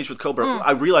me just finish with Cobra.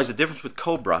 I realized the difference with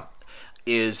Cobra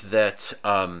is that.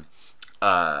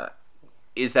 I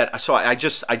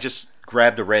just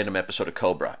grabbed a random episode of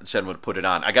Cobra and said I'm going to put it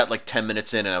on. I got like 10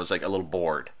 minutes in and I was like a little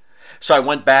bored. So I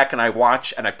went back and I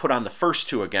watched and I put on the first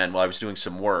two again while I was doing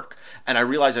some work. And I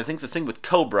realized I think the thing with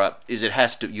Cobra is you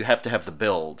have to have the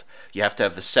build. You have to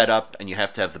have the setup and you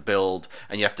have to have the build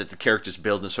and you have to have the characters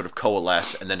build and sort of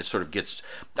coalesce, and then it sort of gets,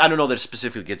 I don't know that it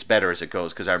specifically gets better as it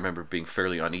goes because I remember it being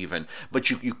fairly uneven, but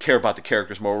you care about the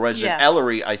characters more. Whereas in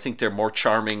Ellery, I think they're more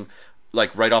charming.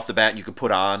 Like right off the bat, you could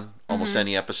put on almost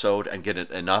any episode and get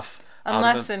it enough.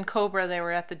 Unless in Cobra they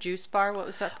were at the juice bar. What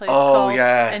was that place called? Oh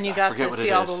yeah, and you got to see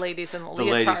all the ladies in the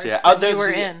leotards. You were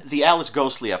in. The Alice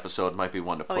Ghostly episode might be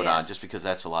one to put on just because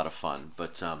that's a lot of fun.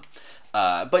 But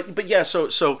yeah.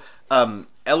 So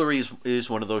Ellery is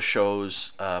one of those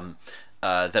shows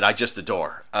that I just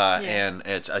adore, and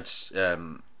it's.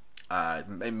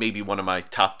 Maybe one of my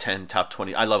top 10, top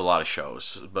 20. I love a lot of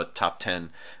shows, but top 10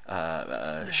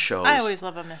 shows. I always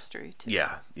love a mystery too.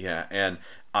 Yeah, and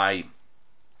I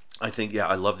think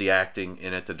I love the acting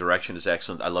in it. The direction is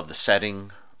excellent. I love the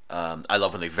setting. I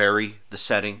love when they vary the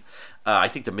setting. I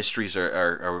think the mysteries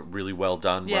are really well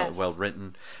done, well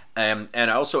written. And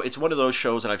also, it's one of those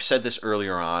shows, and I've said this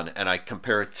earlier on, and I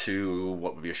compare it to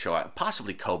what would be a show,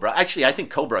 possibly Cobra. Actually, I think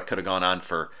Cobra could have gone on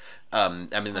for.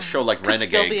 The show like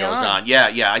Renegade goes on.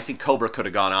 Yeah. I think Cobra could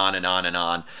have gone on and on and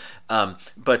on.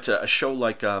 But a show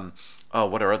like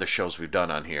what are other shows we've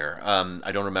done on here?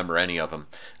 I don't remember any of them.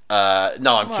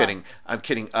 No, I'm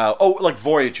kidding. Like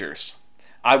Voyagers.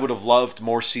 I would have loved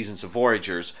more seasons of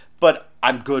Voyagers, but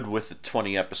I'm good with the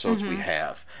 20 episodes we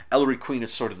have. Ellery Queen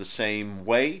is sort of the same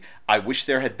way. I wish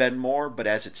there had been more, but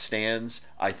as it stands,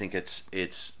 I think this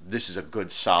is a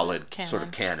good solid sort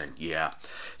of canon. Yeah.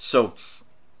 So.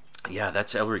 Yeah,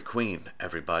 that's Ellery Queen,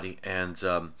 everybody, and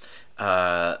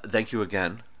thank you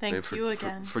again. Thank you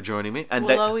again for joining me. And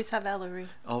we'll always have Ellery.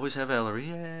 Always have Ellery,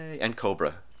 yay! And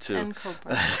Cobra too. And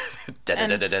Cobra.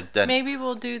 Maybe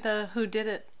we'll do the Who Did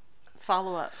It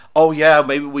follow up. Oh yeah,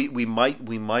 maybe we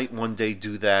might one day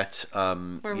do that.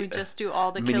 Where we just do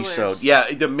all the mini-sode. killers.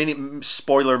 Yeah, the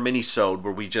spoiler mini-sode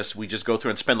where we just go through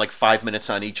and spend like 5 minutes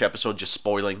on each episode just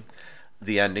spoiling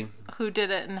the ending. Who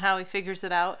did it and how he figures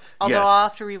it out. Although Yes. I'll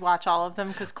have to rewatch all of them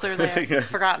because clearly I've Yes.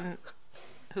 forgotten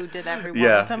who did every one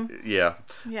of them. Yeah.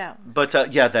 Yeah.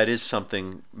 But yeah, that is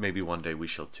something maybe one day we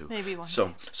shall do. Maybe one So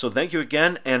day. so thank you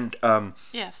again, and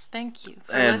Yes, thank you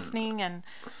for and- listening and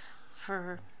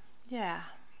for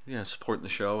supporting the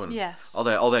show and Yes.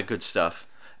 all that good stuff.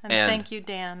 And thank you,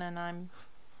 Dan, and I'm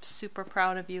super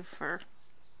proud of you for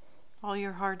all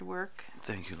your hard work.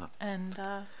 Thank you, love.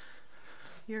 And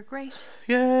you're great.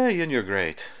 Yeah, and you're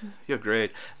great. You're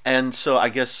great. And so I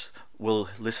guess we'll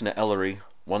listen to Ellery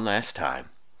one last time.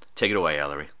 Take it away,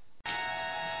 Ellery.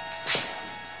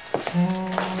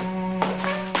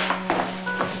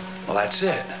 Well, that's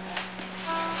it.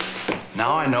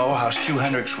 Now I know how Stu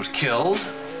Hendricks was killed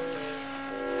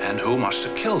and who must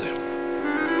have killed him.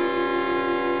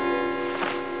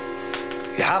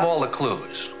 You have all the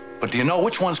clues, but do you know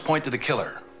which ones point to the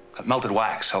killer? That melted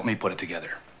wax helped me put it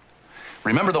together.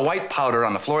 Remember the white powder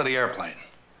on the floor of the airplane.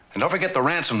 And don't forget the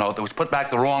ransom note that was put back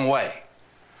the wrong way.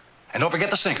 And don't forget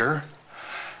the sinker.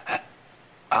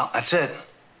 Well, that's it.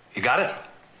 You got it?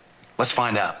 Let's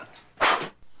find out.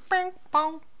 Bing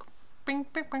bong, bing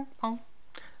bing bing bong.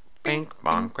 Bing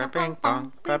bong, bing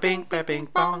bong, ba bing ba bing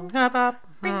bong, ha ba.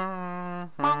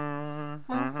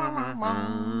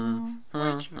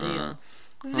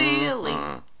 Really?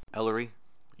 Ellery,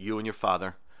 you and your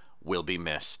father will be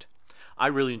missed. I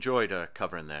really enjoyed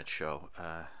covering that show.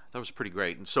 That was pretty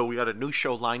great. And so we got a new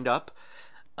show lined up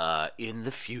in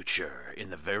the future,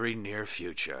 in the very near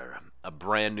future. A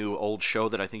brand new old show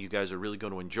that I think you guys are really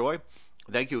going to enjoy.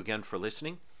 Thank you again for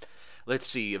listening. Let's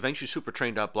see,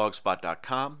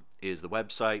 AdventureSupertrain.blogspot.com is the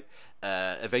website.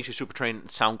 Adventure Supertrain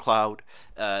SoundCloud,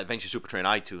 Adventure Supertrain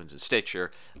iTunes and Stitcher.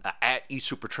 At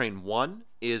eSupertrain1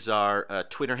 is our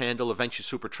Twitter handle. Adventure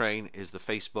Supertrain is the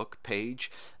Facebook page.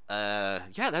 Yeah,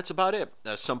 that's about it.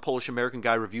 Some Polish American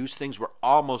guy reviews things. We're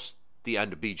almost the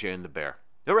end of BJ and the Bear.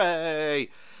 Hooray!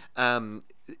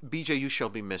 BJ, you shall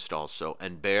be missed also.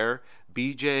 And Bear,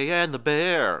 BJ and the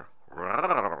Bear.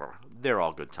 They're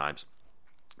all good times.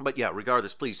 But yeah,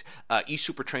 regardless, please,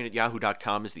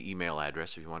 eSupertrain@yahoo.com is the email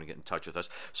address if you want to get in touch with us.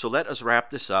 So let us wrap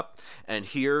this up. And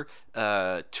here,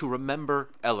 to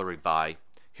remember Ellery by,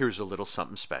 here's a little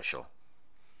something special.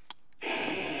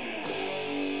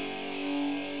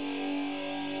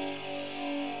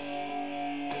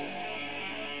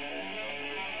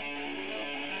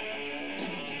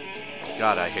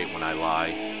 God, I hate when I lie.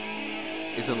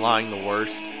 Isn't lying the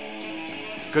worst?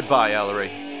 Goodbye, Ellery.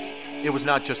 It was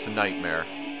not just a nightmare.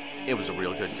 It was a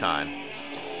real good time.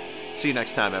 See you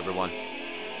next time, everyone.